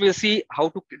 first we'll see how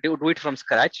to do it from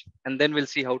scratch, and then we'll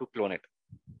see how to clone it.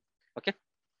 Okay.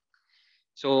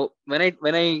 So when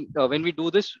we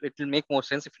do this, it will make more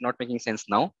sense if not making sense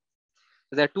now.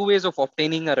 So there are two ways of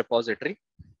obtaining a repository.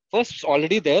 First, it's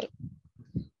already there.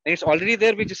 When it's already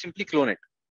there, we just simply clone it.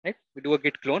 Right? We do a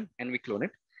git clone and we clone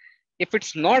it. If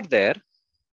it's not there,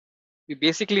 we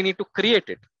basically need to create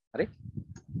it, right?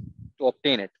 To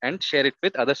obtain it and share it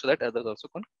with others so that others also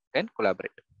can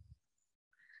collaborate.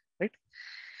 Right?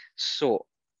 So,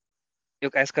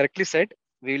 as correctly said,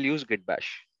 we will use git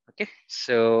bash. Okay.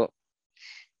 So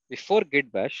before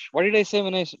git bash, what did I say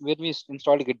when we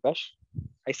installed git bash?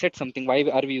 I said something. Why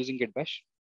are we using git bash?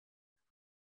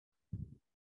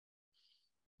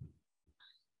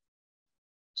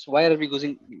 So why are we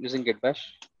using git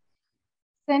bash?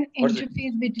 It's an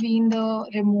interface between the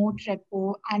remote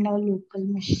repo and our local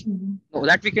machine. No,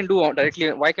 that we can do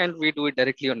directly. Why can't we do it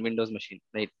directly on Windows machine?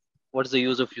 Right? What's the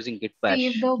use of using git bash?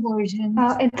 Save the version.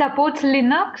 It supports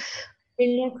Linux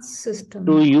system.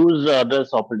 To use other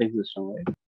operating system,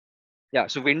 right? Yeah.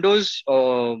 So Windows,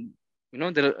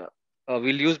 there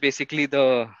we'll use basically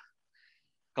the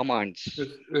commands.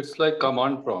 It's like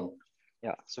command prompt.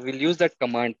 Yeah. So we'll use that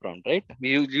command prompt, right?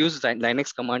 We use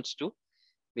Linux commands to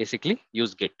basically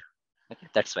use git. Okay,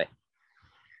 that's why.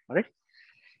 All right.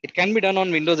 It can be done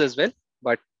on Windows as well,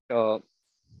 but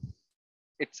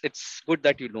it's good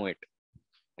that you know it.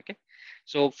 Okay.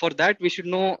 So for that, we should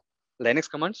know Linux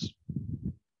commands.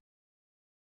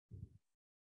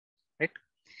 Right.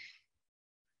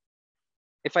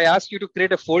 If I ask you to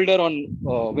create a folder on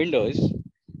Windows,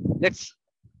 let's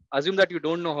assume that you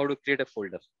don't know how to create a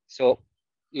folder. So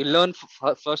you learn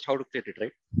first how to create it,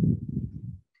 right?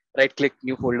 Right click,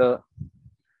 new folder,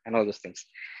 and all those things.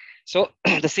 So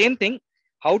the same thing,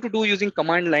 How to do using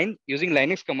command line, using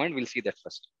Linux command, we'll see that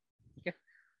first. Okay.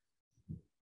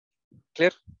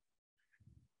 Clear?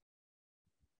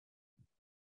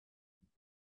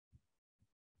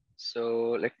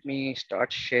 So let me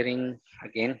start sharing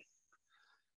again.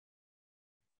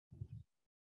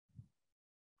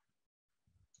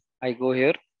 I go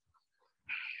here.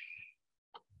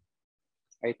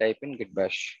 I type in git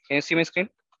bash. Can you see my screen?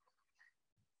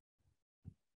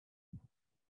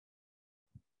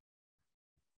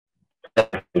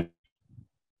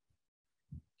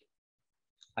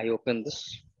 I open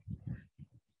this.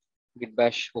 Git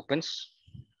bash opens.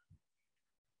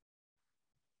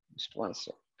 Just one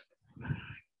sec.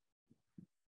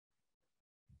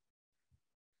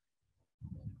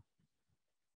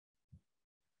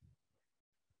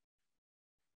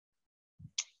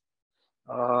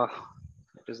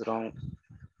 It is wrong.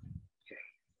 Okay.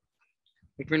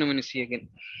 Let me know when you see again.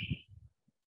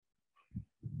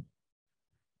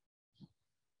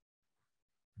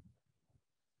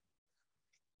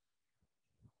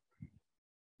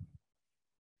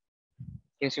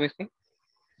 Can you see my screen?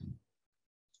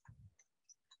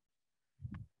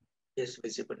 Yes,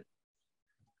 visible.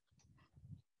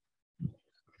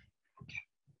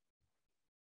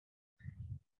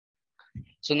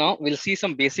 So now we'll see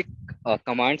some basic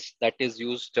commands that is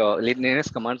used,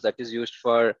 Linux commands that is used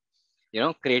for,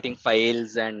 creating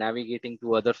files and navigating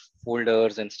to other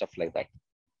folders and stuff like that.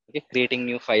 Okay, creating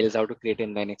new files, how to create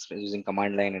in Linux using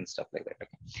command line and stuff like that.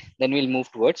 Okay. Then we'll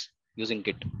move towards using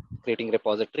Git, creating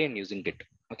repository and using Git.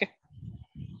 Okay.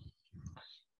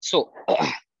 So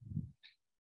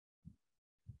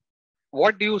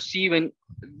what do you see when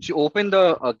you open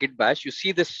the Git bash? You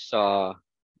see this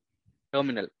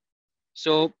terminal.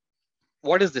 So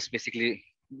what is this basically?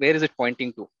 Where is it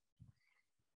pointing to?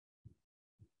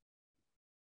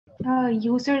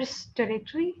 Users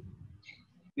directory.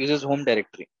 Users home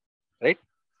directory, right?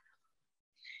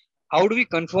 How do we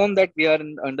confirm that we are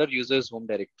under users home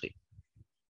directory?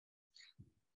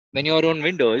 When you are on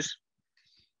Windows,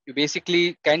 you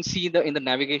basically can see in the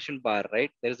navigation bar,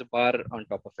 right? There is a bar on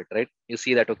top of it, right? You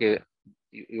see that, okay,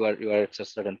 you are at a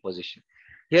certain position.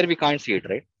 Here we can't see it,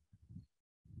 right?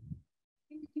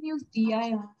 You can use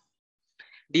dir.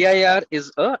 Dir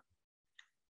is a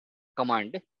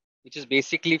command which is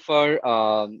basically for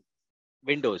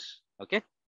Windows. Okay,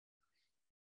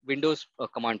 Windows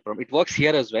command prompt. It works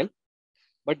here as well,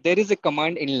 but there is a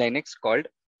command in Linux called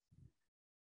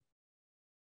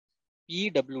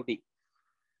pwd.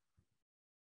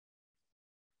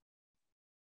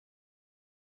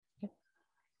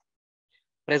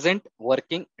 Present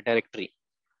working directory.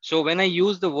 So when I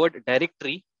use the word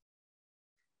directory,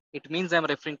 it means I'm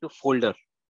referring to folder.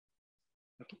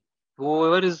 Okay.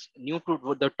 Whoever is new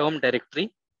to the term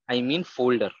directory, I mean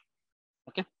folder.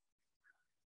 Okay.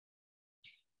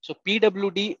 So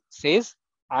pwd says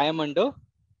I am under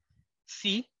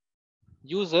C,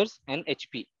 users and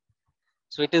HP.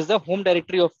 So it is the home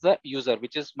directory of the user,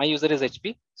 which is my user is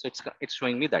HP. So it's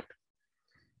showing me that.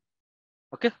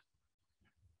 Okay.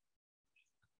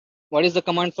 What is the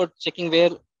command for checking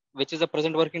which is the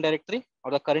present working directory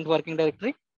or the current working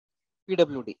directory?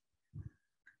 pwd,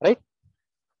 right?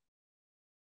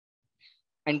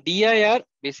 And dir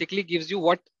basically gives you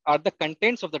what are the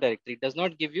contents of the directory. It does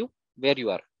not give you where you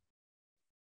are.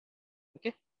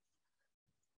 Okay.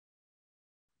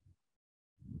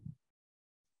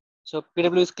 So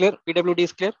pwd is clear. Pwd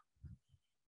is clear.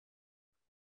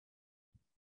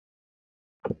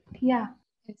 Yeah.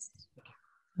 Yes.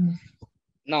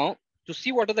 Now to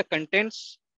see what are the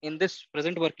contents in this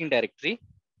present working directory,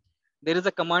 there is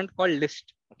a command called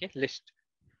list. Okay, list,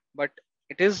 but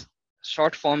it is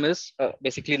short form is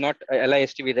basically not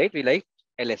listv, right? We like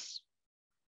ls.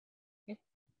 Okay.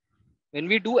 When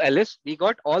we do ls, we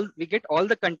get all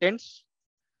the contents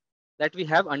that we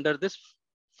have under this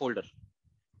folder.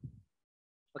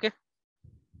 Okay,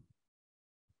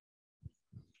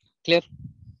 clear?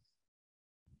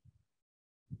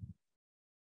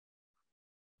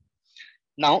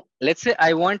 Now let's say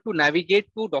I want to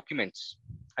navigate to documents.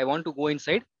 I want to go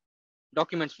inside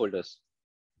documents folders.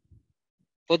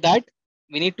 For that,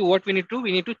 we need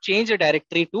to change the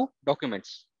directory to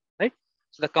documents, right?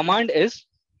 So the command is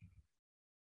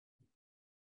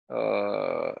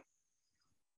let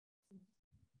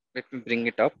me bring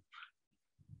it up.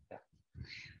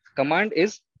 Command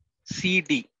is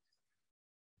cd,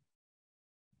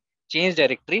 change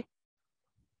directory.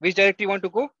 Which directory you want to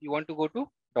go? You want to go to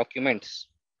documents.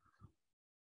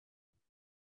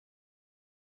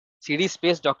 cd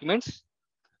space documents,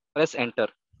 press enter.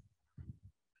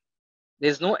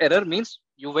 There's no error, means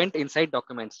you went inside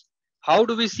documents. How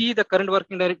do we see the current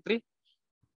working directory?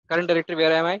 Current directory,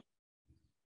 where am I?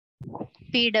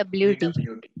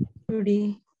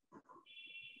 PWD.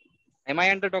 Am I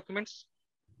under documents?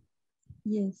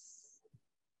 Yes.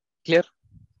 Clear?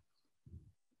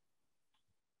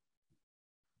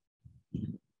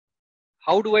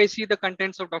 How do I see the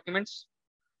contents of documents?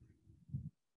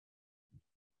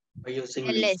 By using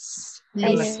LS.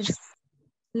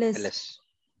 LS.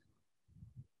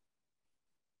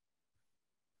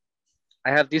 I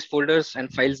have these folders and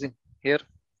files in here.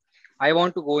 I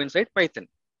want to go inside Python.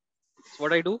 So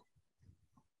what I do?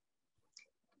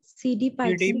 CD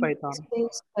Python.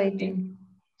 Space Python.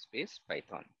 Space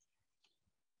Python.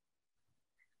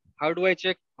 How do I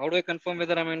check? How do I confirm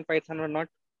whether I'm in Python or not?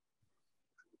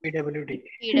 PWD.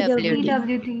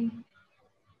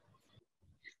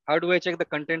 How do I check the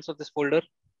contents of this folder?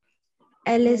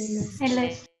 LS.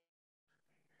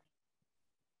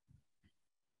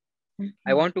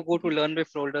 I want to go to Learnbay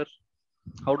folder.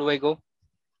 How do I go?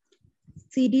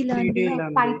 CD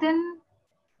Learnbay. Python.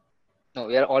 No,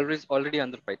 we are already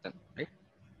under Python, right?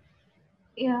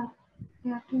 Yeah,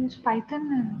 you have to use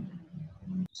Python and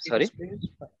Sorry?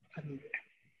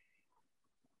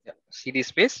 Yeah. CD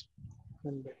space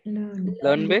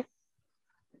Learnbay.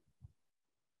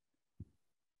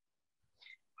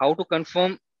 How to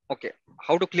confirm? Okay.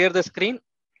 How to clear the screen?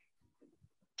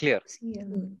 Clear.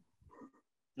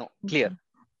 No, clear.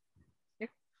 Okay.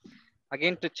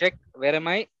 Again, to check, where am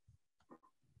I?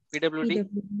 PWD.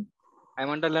 I'm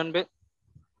under Learnbay.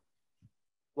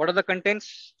 What are the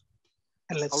contents?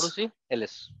 LS. How to see?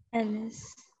 LS.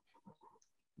 LS.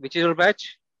 Which is your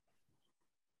batch?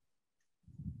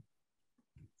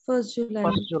 1st July.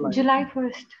 July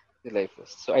 1st. July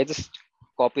 1st. So I just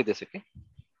copy this, okay?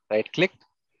 Right click,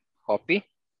 copy.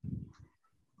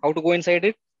 How to go inside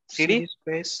it? CD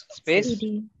space.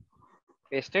 CD.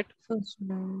 Paste it. 1st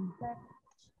July.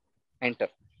 Enter.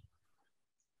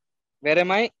 Where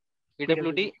am I?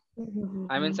 PWD.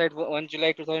 I'm inside 1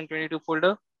 July 2022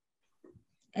 folder.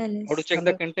 LS. How to check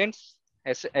the contents?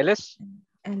 LS.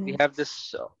 We have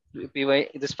this PY,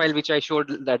 this file which I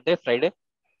showed that day, Friday,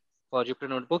 for Jupyter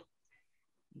Notebook.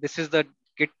 This is the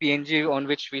Git PNG on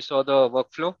which we saw the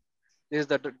workflow. This is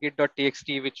the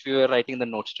git.txt which we were writing the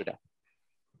notes today.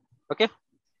 Okay.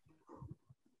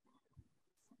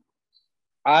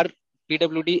 Are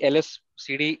PWD, LS,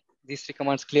 CD, these three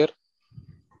commands clear?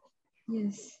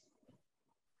 Yes.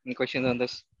 Any questions on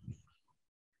this?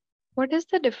 What is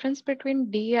the difference between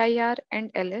dir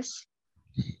and ls?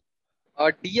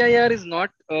 dir is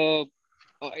not.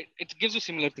 It gives you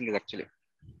similar things actually.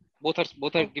 Both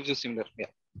are gives you similar.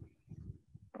 Yeah.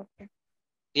 Okay.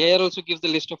 dir also gives the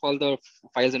list of all the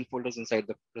files and folders inside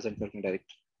the present working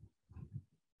directory.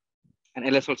 And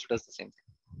ls also does the same thing.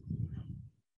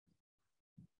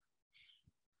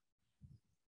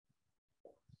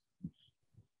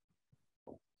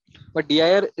 But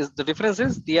dir is the difference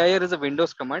is dir is a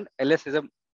Windows command, ls is a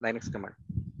Linux command.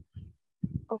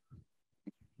 Okay.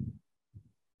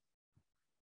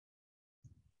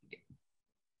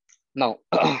 Now,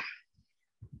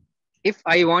 if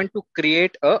I want to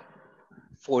create a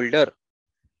folder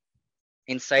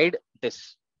inside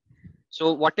this,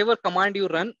 so whatever command you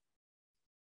run,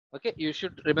 okay, you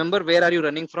should remember where are you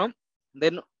running from.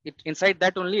 Then inside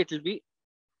that only it will be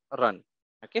run.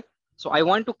 Okay. So I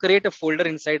want to create a folder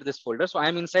inside this folder. So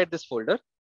I'm inside this folder,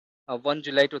 1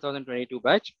 July 2022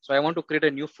 batch. So I want to create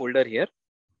a new folder here.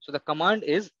 So the command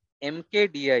is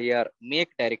mkdir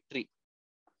make directory.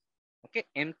 Okay,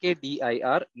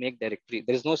 mkdir make directory.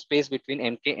 There is no space between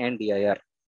mk and dir.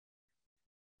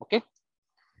 Okay.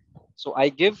 So I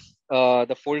give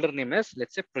the folder name as,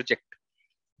 let's say, project.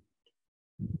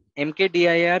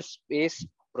 mkdir space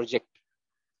project.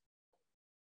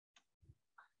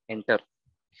 Enter.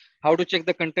 How to check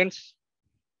the contents?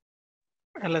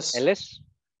 ls.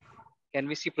 Can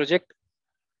we see project?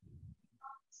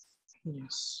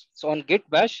 Yes. So on git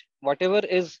bash, whatever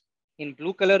is in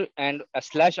blue color and a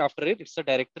slash after it, it's a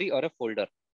directory or a folder.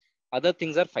 Other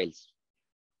things are files.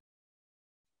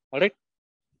 All right.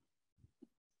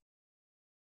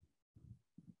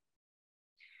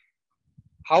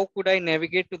 How could I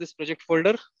navigate to this project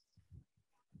folder?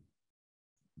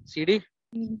 CD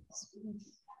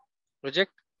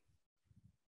project.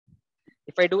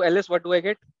 If I do ls, what do I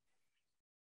get?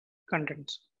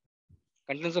 Contents.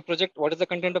 Contents of project. What is the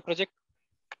content of project?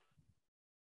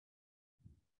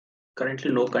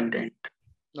 Currently no content.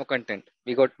 No content.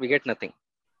 We get nothing.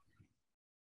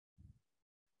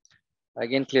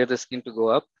 Again, clear the screen to go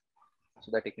up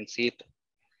so that you can see it.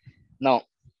 Now,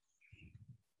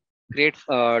 create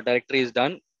directory is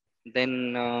done.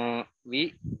 Then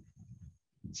we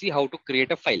see how to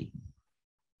create a file.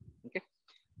 Okay.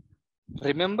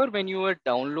 Remember when you were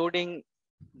downloading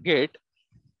Git,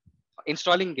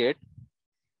 installing Git,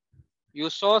 you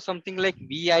saw something like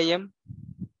VIM.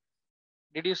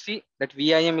 Did you see that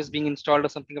VIM is being installed or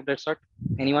something of that sort?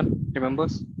 Anyone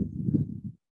remembers?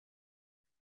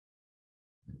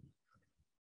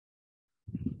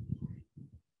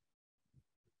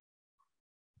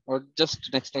 Or just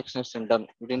next and done.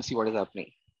 You didn't see what is happening.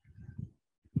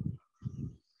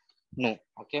 No.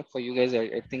 Okay. For you guys,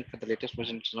 I think for the latest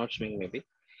version, it's not showing maybe.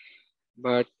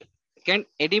 But can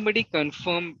anybody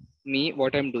confirm me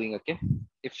what I'm doing? Okay.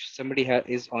 If somebody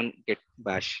is on Git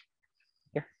bash.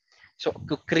 Okay. So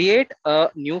to create a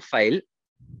new file.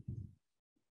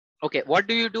 Okay. What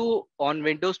do you do on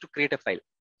Windows to create a file?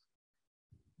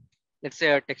 Let's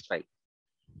say a text file.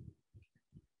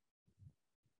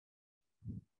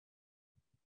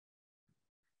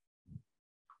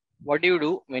 What do you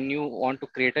do when you want to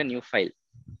create a new file?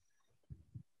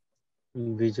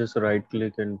 We just right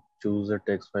click and choose a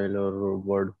text file or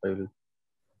Word file.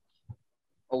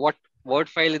 What Word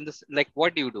file in this? Like,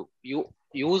 what do? You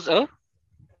use a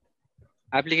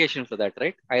application for that,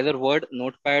 right? Either Word,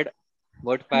 Notepad,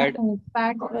 WordPad.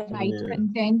 Notepad, write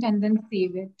content and then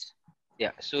save it.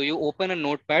 Yeah. So you open a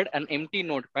Notepad, an empty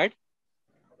Notepad,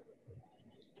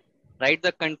 write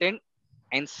the content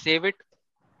and save it,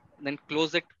 then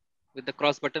close it with the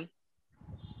cross button.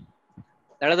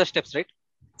 That are the steps, right?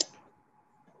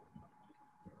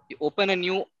 You open a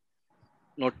new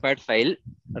Notepad file,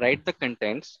 write the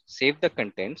contents, save the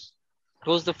contents,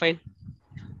 close the file.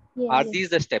 Yes. Are these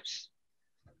the steps?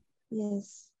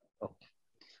 Yes. Okay.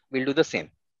 We'll do the same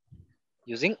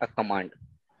using a command.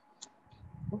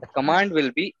 The command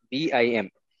will be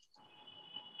BIM.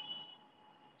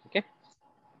 Okay.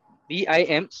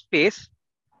 BIM space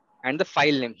and the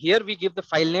file name. Here we give the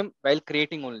file name while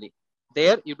creating only.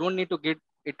 There you don't need to get,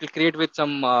 it will create with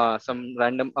some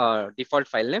random default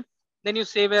file name. Then you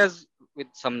save as with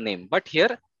some name. But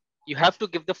here you have to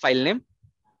give the file name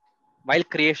while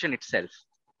creation itself.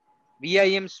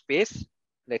 BIM space,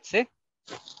 let's say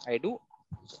I do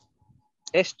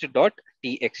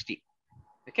test.txt.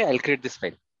 Okay, I'll create this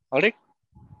file. All right.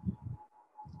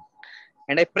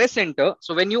 And I press enter.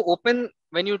 So when you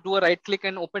do a right click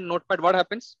and open Notepad, what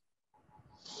happens?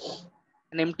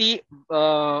 An empty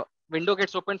window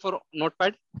gets opened for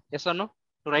Notepad. Yes or no?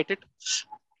 To write it,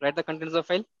 write the contents of the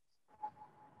file.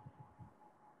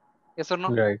 Yes or no?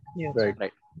 Right. Yes. Right.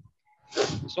 Right.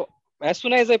 So as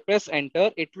soon as I press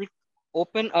enter, it will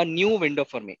open a new window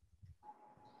for me.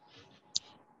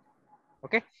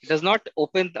 Okay. It does not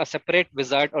open a separate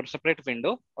wizard or separate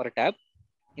window or a tab.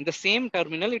 In the same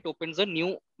terminal, it opens a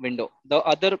new window. The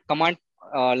other command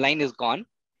line is gone.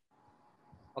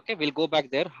 Okay, we'll go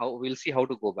back there. We'll see how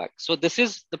to go back. So this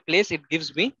is the place it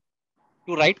gives me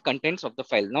to write contents of the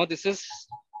file. Now this is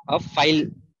a file.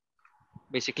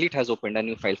 Basically, it has opened a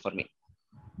new file for me.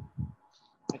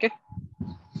 Okay.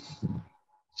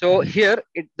 So here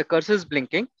the cursor is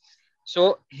blinking.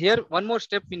 So here one more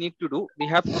step we need to do. We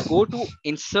have to go to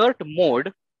insert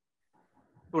mode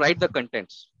to write the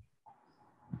contents.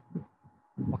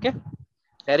 Okay.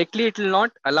 Directly it will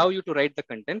not allow you to write the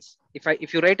contents.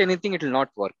 If you write anything, it will not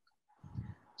work.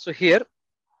 So here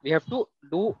we have to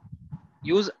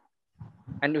use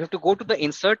and we have to go to the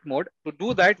insert mode. To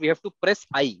do that, we have to press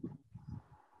I.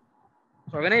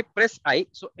 So when I press I,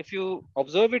 so if you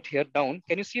observe it here down,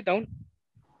 can you see down?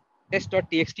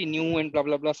 Test.txt new and blah,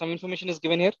 blah, blah. Some information is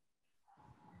given here,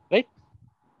 right?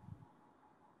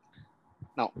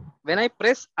 Now, when I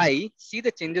press I, see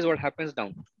the changes, what happens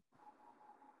down.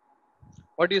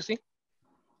 What do you see?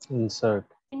 Insert.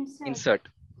 Insert.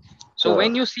 So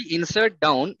when you see insert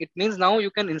down, it means now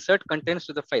you can insert contents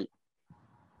to the file.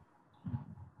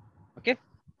 Okay.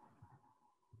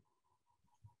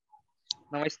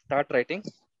 Now I start writing.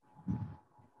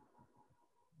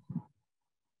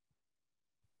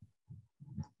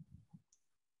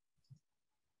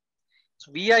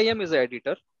 So VIM is an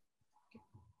editor,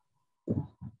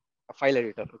 a file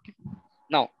editor. Okay.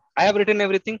 Now I have written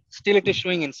everything. Still, it is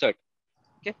showing insert.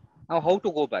 Okay. Now how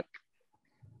to go back?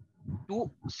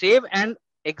 To save and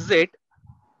exit.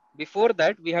 Before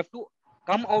that, we have to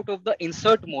come out of the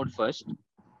insert mode first.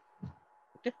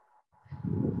 Okay.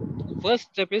 First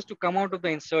step is to come out of the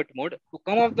insert mode. To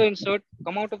come out of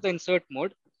the insert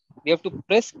mode, we have to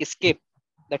press escape.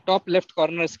 The top left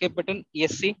corner escape button,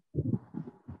 ESC.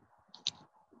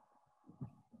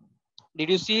 Did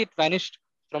you see it vanished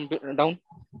from down?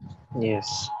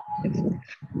 Yes.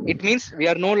 It means we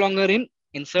are no longer in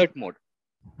insert mode.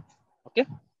 Okay.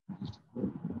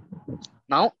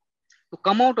 Now, to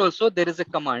come out also, there is a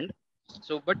command.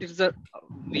 So, but it is a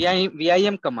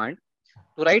VIM command.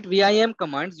 To write VIM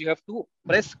commands, you have to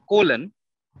press colon.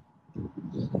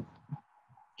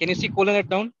 Can you see colon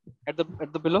down at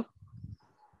the below?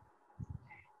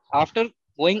 After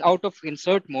going out of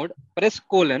insert mode, press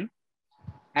colon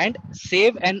and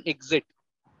save and exit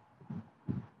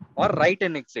or write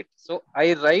and exit. So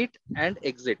I write and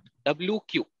exit,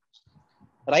 WQ,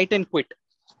 write and quit.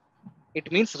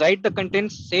 It means write the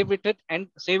contents, save it and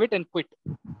quit.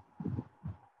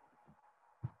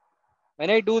 When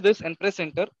I do this and press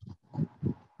enter,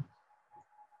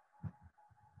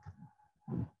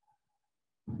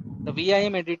 the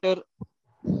VIM editor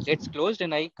gets closed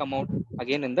and I come out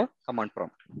again in the command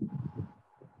prompt.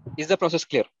 Is the process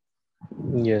clear?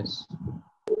 Yes.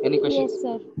 Any questions? Yes,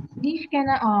 sir. Nish, can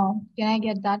I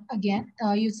get that again?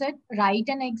 You said write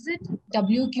and exit,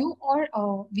 WQ,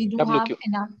 or we do WQ. have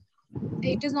enough.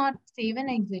 It is not save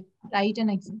and exit, write and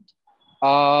exit.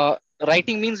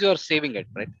 Writing means you are saving it,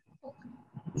 right?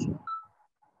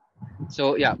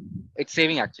 So yeah, it's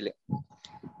saving actually.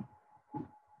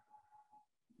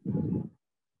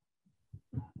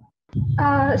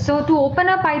 So to open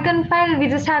a Python file, we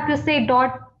just have to say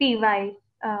 .py.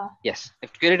 Yes,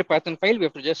 if to create a Python file, we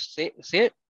have to just say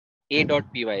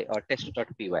a.py or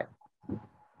test.py.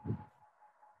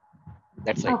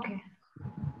 That's right. Okay.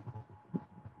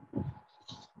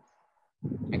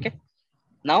 Okay.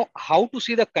 Now, how to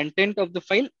see the content of the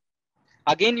file?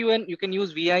 Again, you can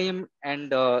use VIM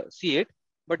and see it,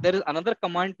 but there is another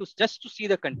command to just to see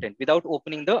the content without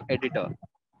opening the editor.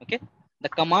 Okay. The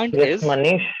command is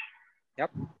Manish.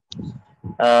 Yep.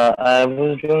 I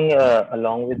was doing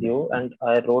along with you, and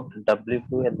I wrote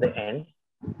WQ at the end,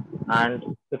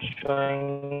 and it's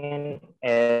showing an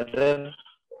error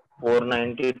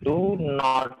 492,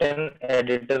 not an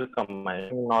editor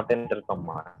command, not an editor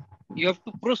command. You have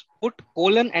to put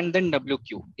colon and then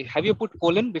WQ. Have you put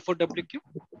colon before WQ?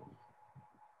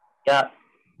 Yeah.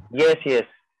 Yes.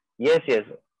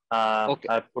 Okay.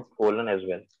 I put colon as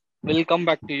well. We'll come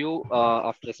back to you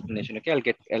after explanation. Okay,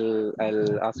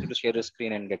 I'll ask you to share your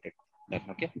screen and get it done.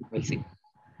 Okay, we'll see.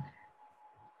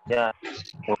 Yeah.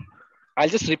 I'll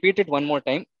just repeat it one more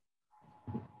time.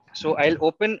 So I'll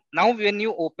open now. When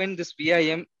you open this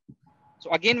VIM, so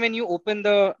again when you open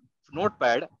the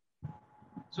notepad,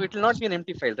 so it will not be an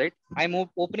empty file, right? I'm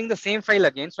opening the same file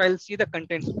again, so I'll see the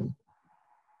contents,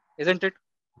 isn't it?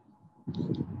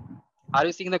 Are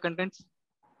you seeing the contents?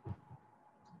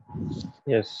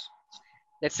 Yes.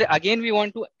 Let's say again we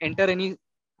want to enter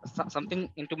something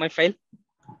into my file.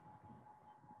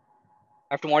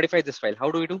 I have to modify this file.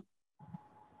 How do we do?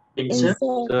 Insert.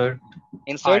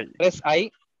 Press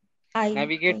I.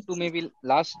 Navigate to maybe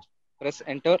last. Press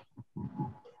enter.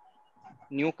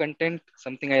 New content.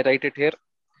 Something I write it here.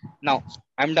 Now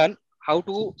I'm done. How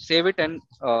to save it and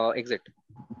exit?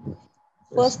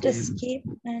 First escape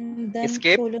and then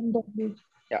colon W.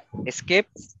 Yeah. Escape.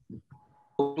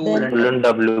 Then colon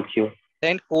WQ.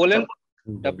 Then colon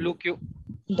WQ.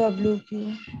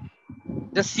 WQ.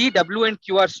 The C, W, and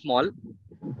Q are small.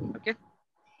 Okay.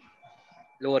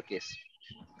 Lowercase.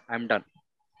 I'm done.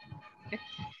 Okay.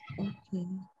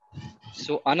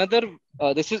 So another,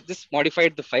 this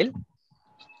modified the file.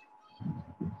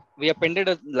 We appended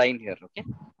a line here. Okay.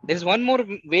 There is one more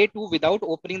way to, without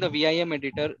opening the VIM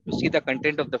editor, to see the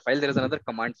content of the file. There is another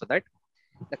command for that.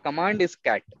 The command is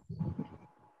cat.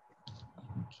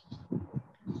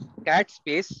 Cat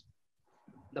space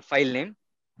the file name,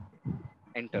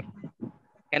 enter.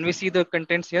 Can we see the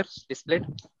contents here displayed?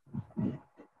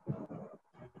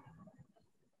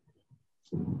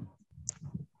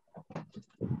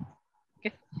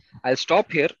 Okay, I'll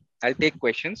stop here. I'll take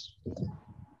questions.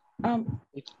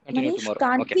 Manish,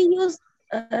 can't we use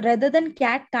rather than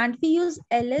cat? Can't we use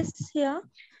ls here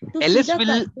to ls see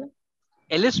the will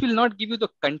ls will not give you the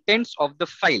contents of the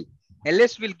file.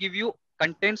 ls will give you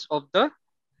contents of the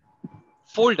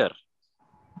folder.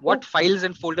 What files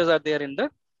and folders are there in the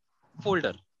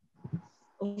folder?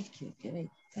 Okay, right.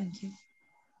 Thank you.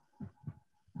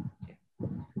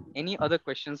 Any other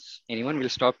questions? Anyone? Will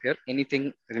stop here.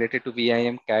 Anything related to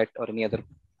VIM, cat, or any other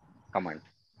command?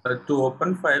 To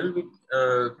open file,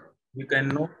 we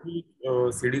cannot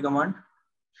use cd command.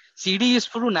 CD is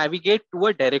to navigate to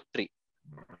a directory.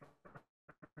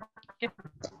 Okay.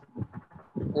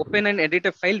 Open and edit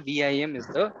a file. VIM is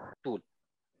the tool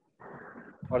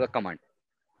or the command.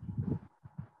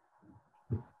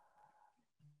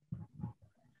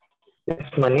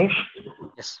 Yes, Manish.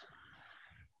 Yes.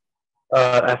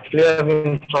 Actually, I've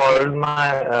installed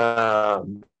my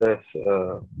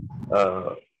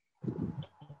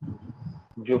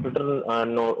Jupyter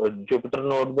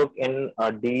notebook in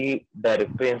a D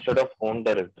directory instead of home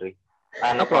directory.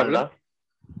 No problem.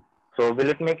 So will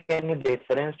it make any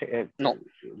difference? No.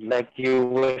 Like you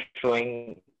were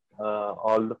showing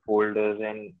all the folders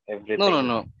and everything.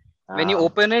 No. When you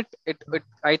open it,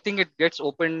 I think it gets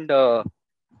opened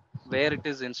where it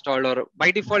is installed, or by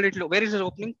default, where is it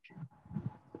opening?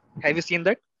 Have you seen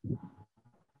that?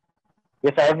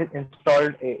 Yes, I have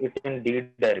installed it in D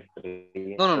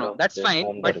directory. No. That's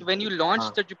fine. But when you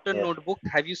launch the Jupyter yes. notebook,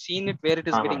 have you seen it where it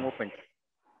is getting opened?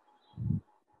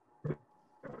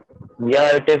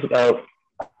 Yeah, it is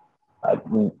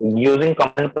using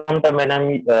command prompt. When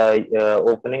I'm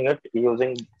opening it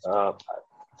using,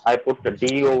 I put the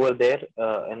D over there,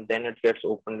 and then it gets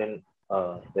opened in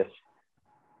this.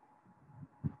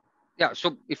 Yeah.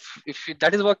 So if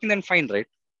that is working, then fine, right?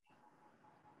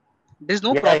 There's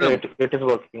no Yeah, problem. it is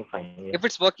working fine. Yeah. If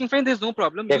it's working fine, there's no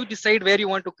problem. Yes. You decide where you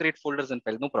want to create folders and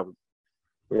files. No problem.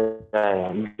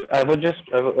 Yeah. I was just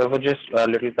a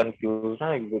little confused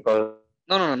because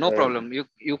No problem. You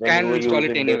when can you were install it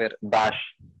using anywhere. this bash.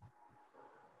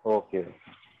 Okay.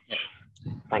 Yeah.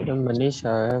 Thank you. Manish,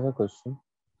 I have a question.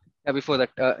 Yeah. Before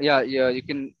that, yeah. You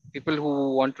can. People who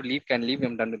want to leave can leave.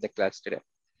 I'm done with the class today.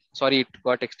 Sorry, it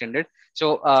got extended. So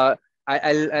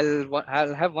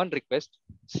I'll have one request.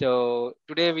 So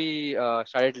today we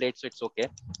started late, so it's okay.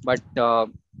 But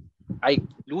I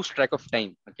lose track of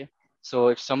time. Okay. So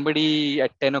if somebody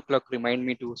at 10 o'clock remind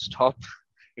me to stop,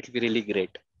 it'll be really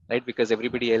great, right? Because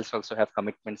everybody else also have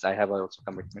commitments. I have also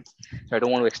commitments. So I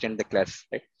don't want to extend the class,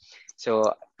 right?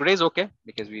 So today is okay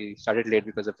because we started late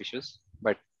because of issues.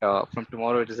 But from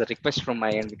tomorrow, it is a request from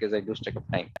my end because I lose track of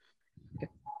time. Okay.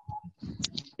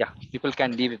 Yeah, people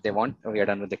can leave if they want. We are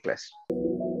done with the class.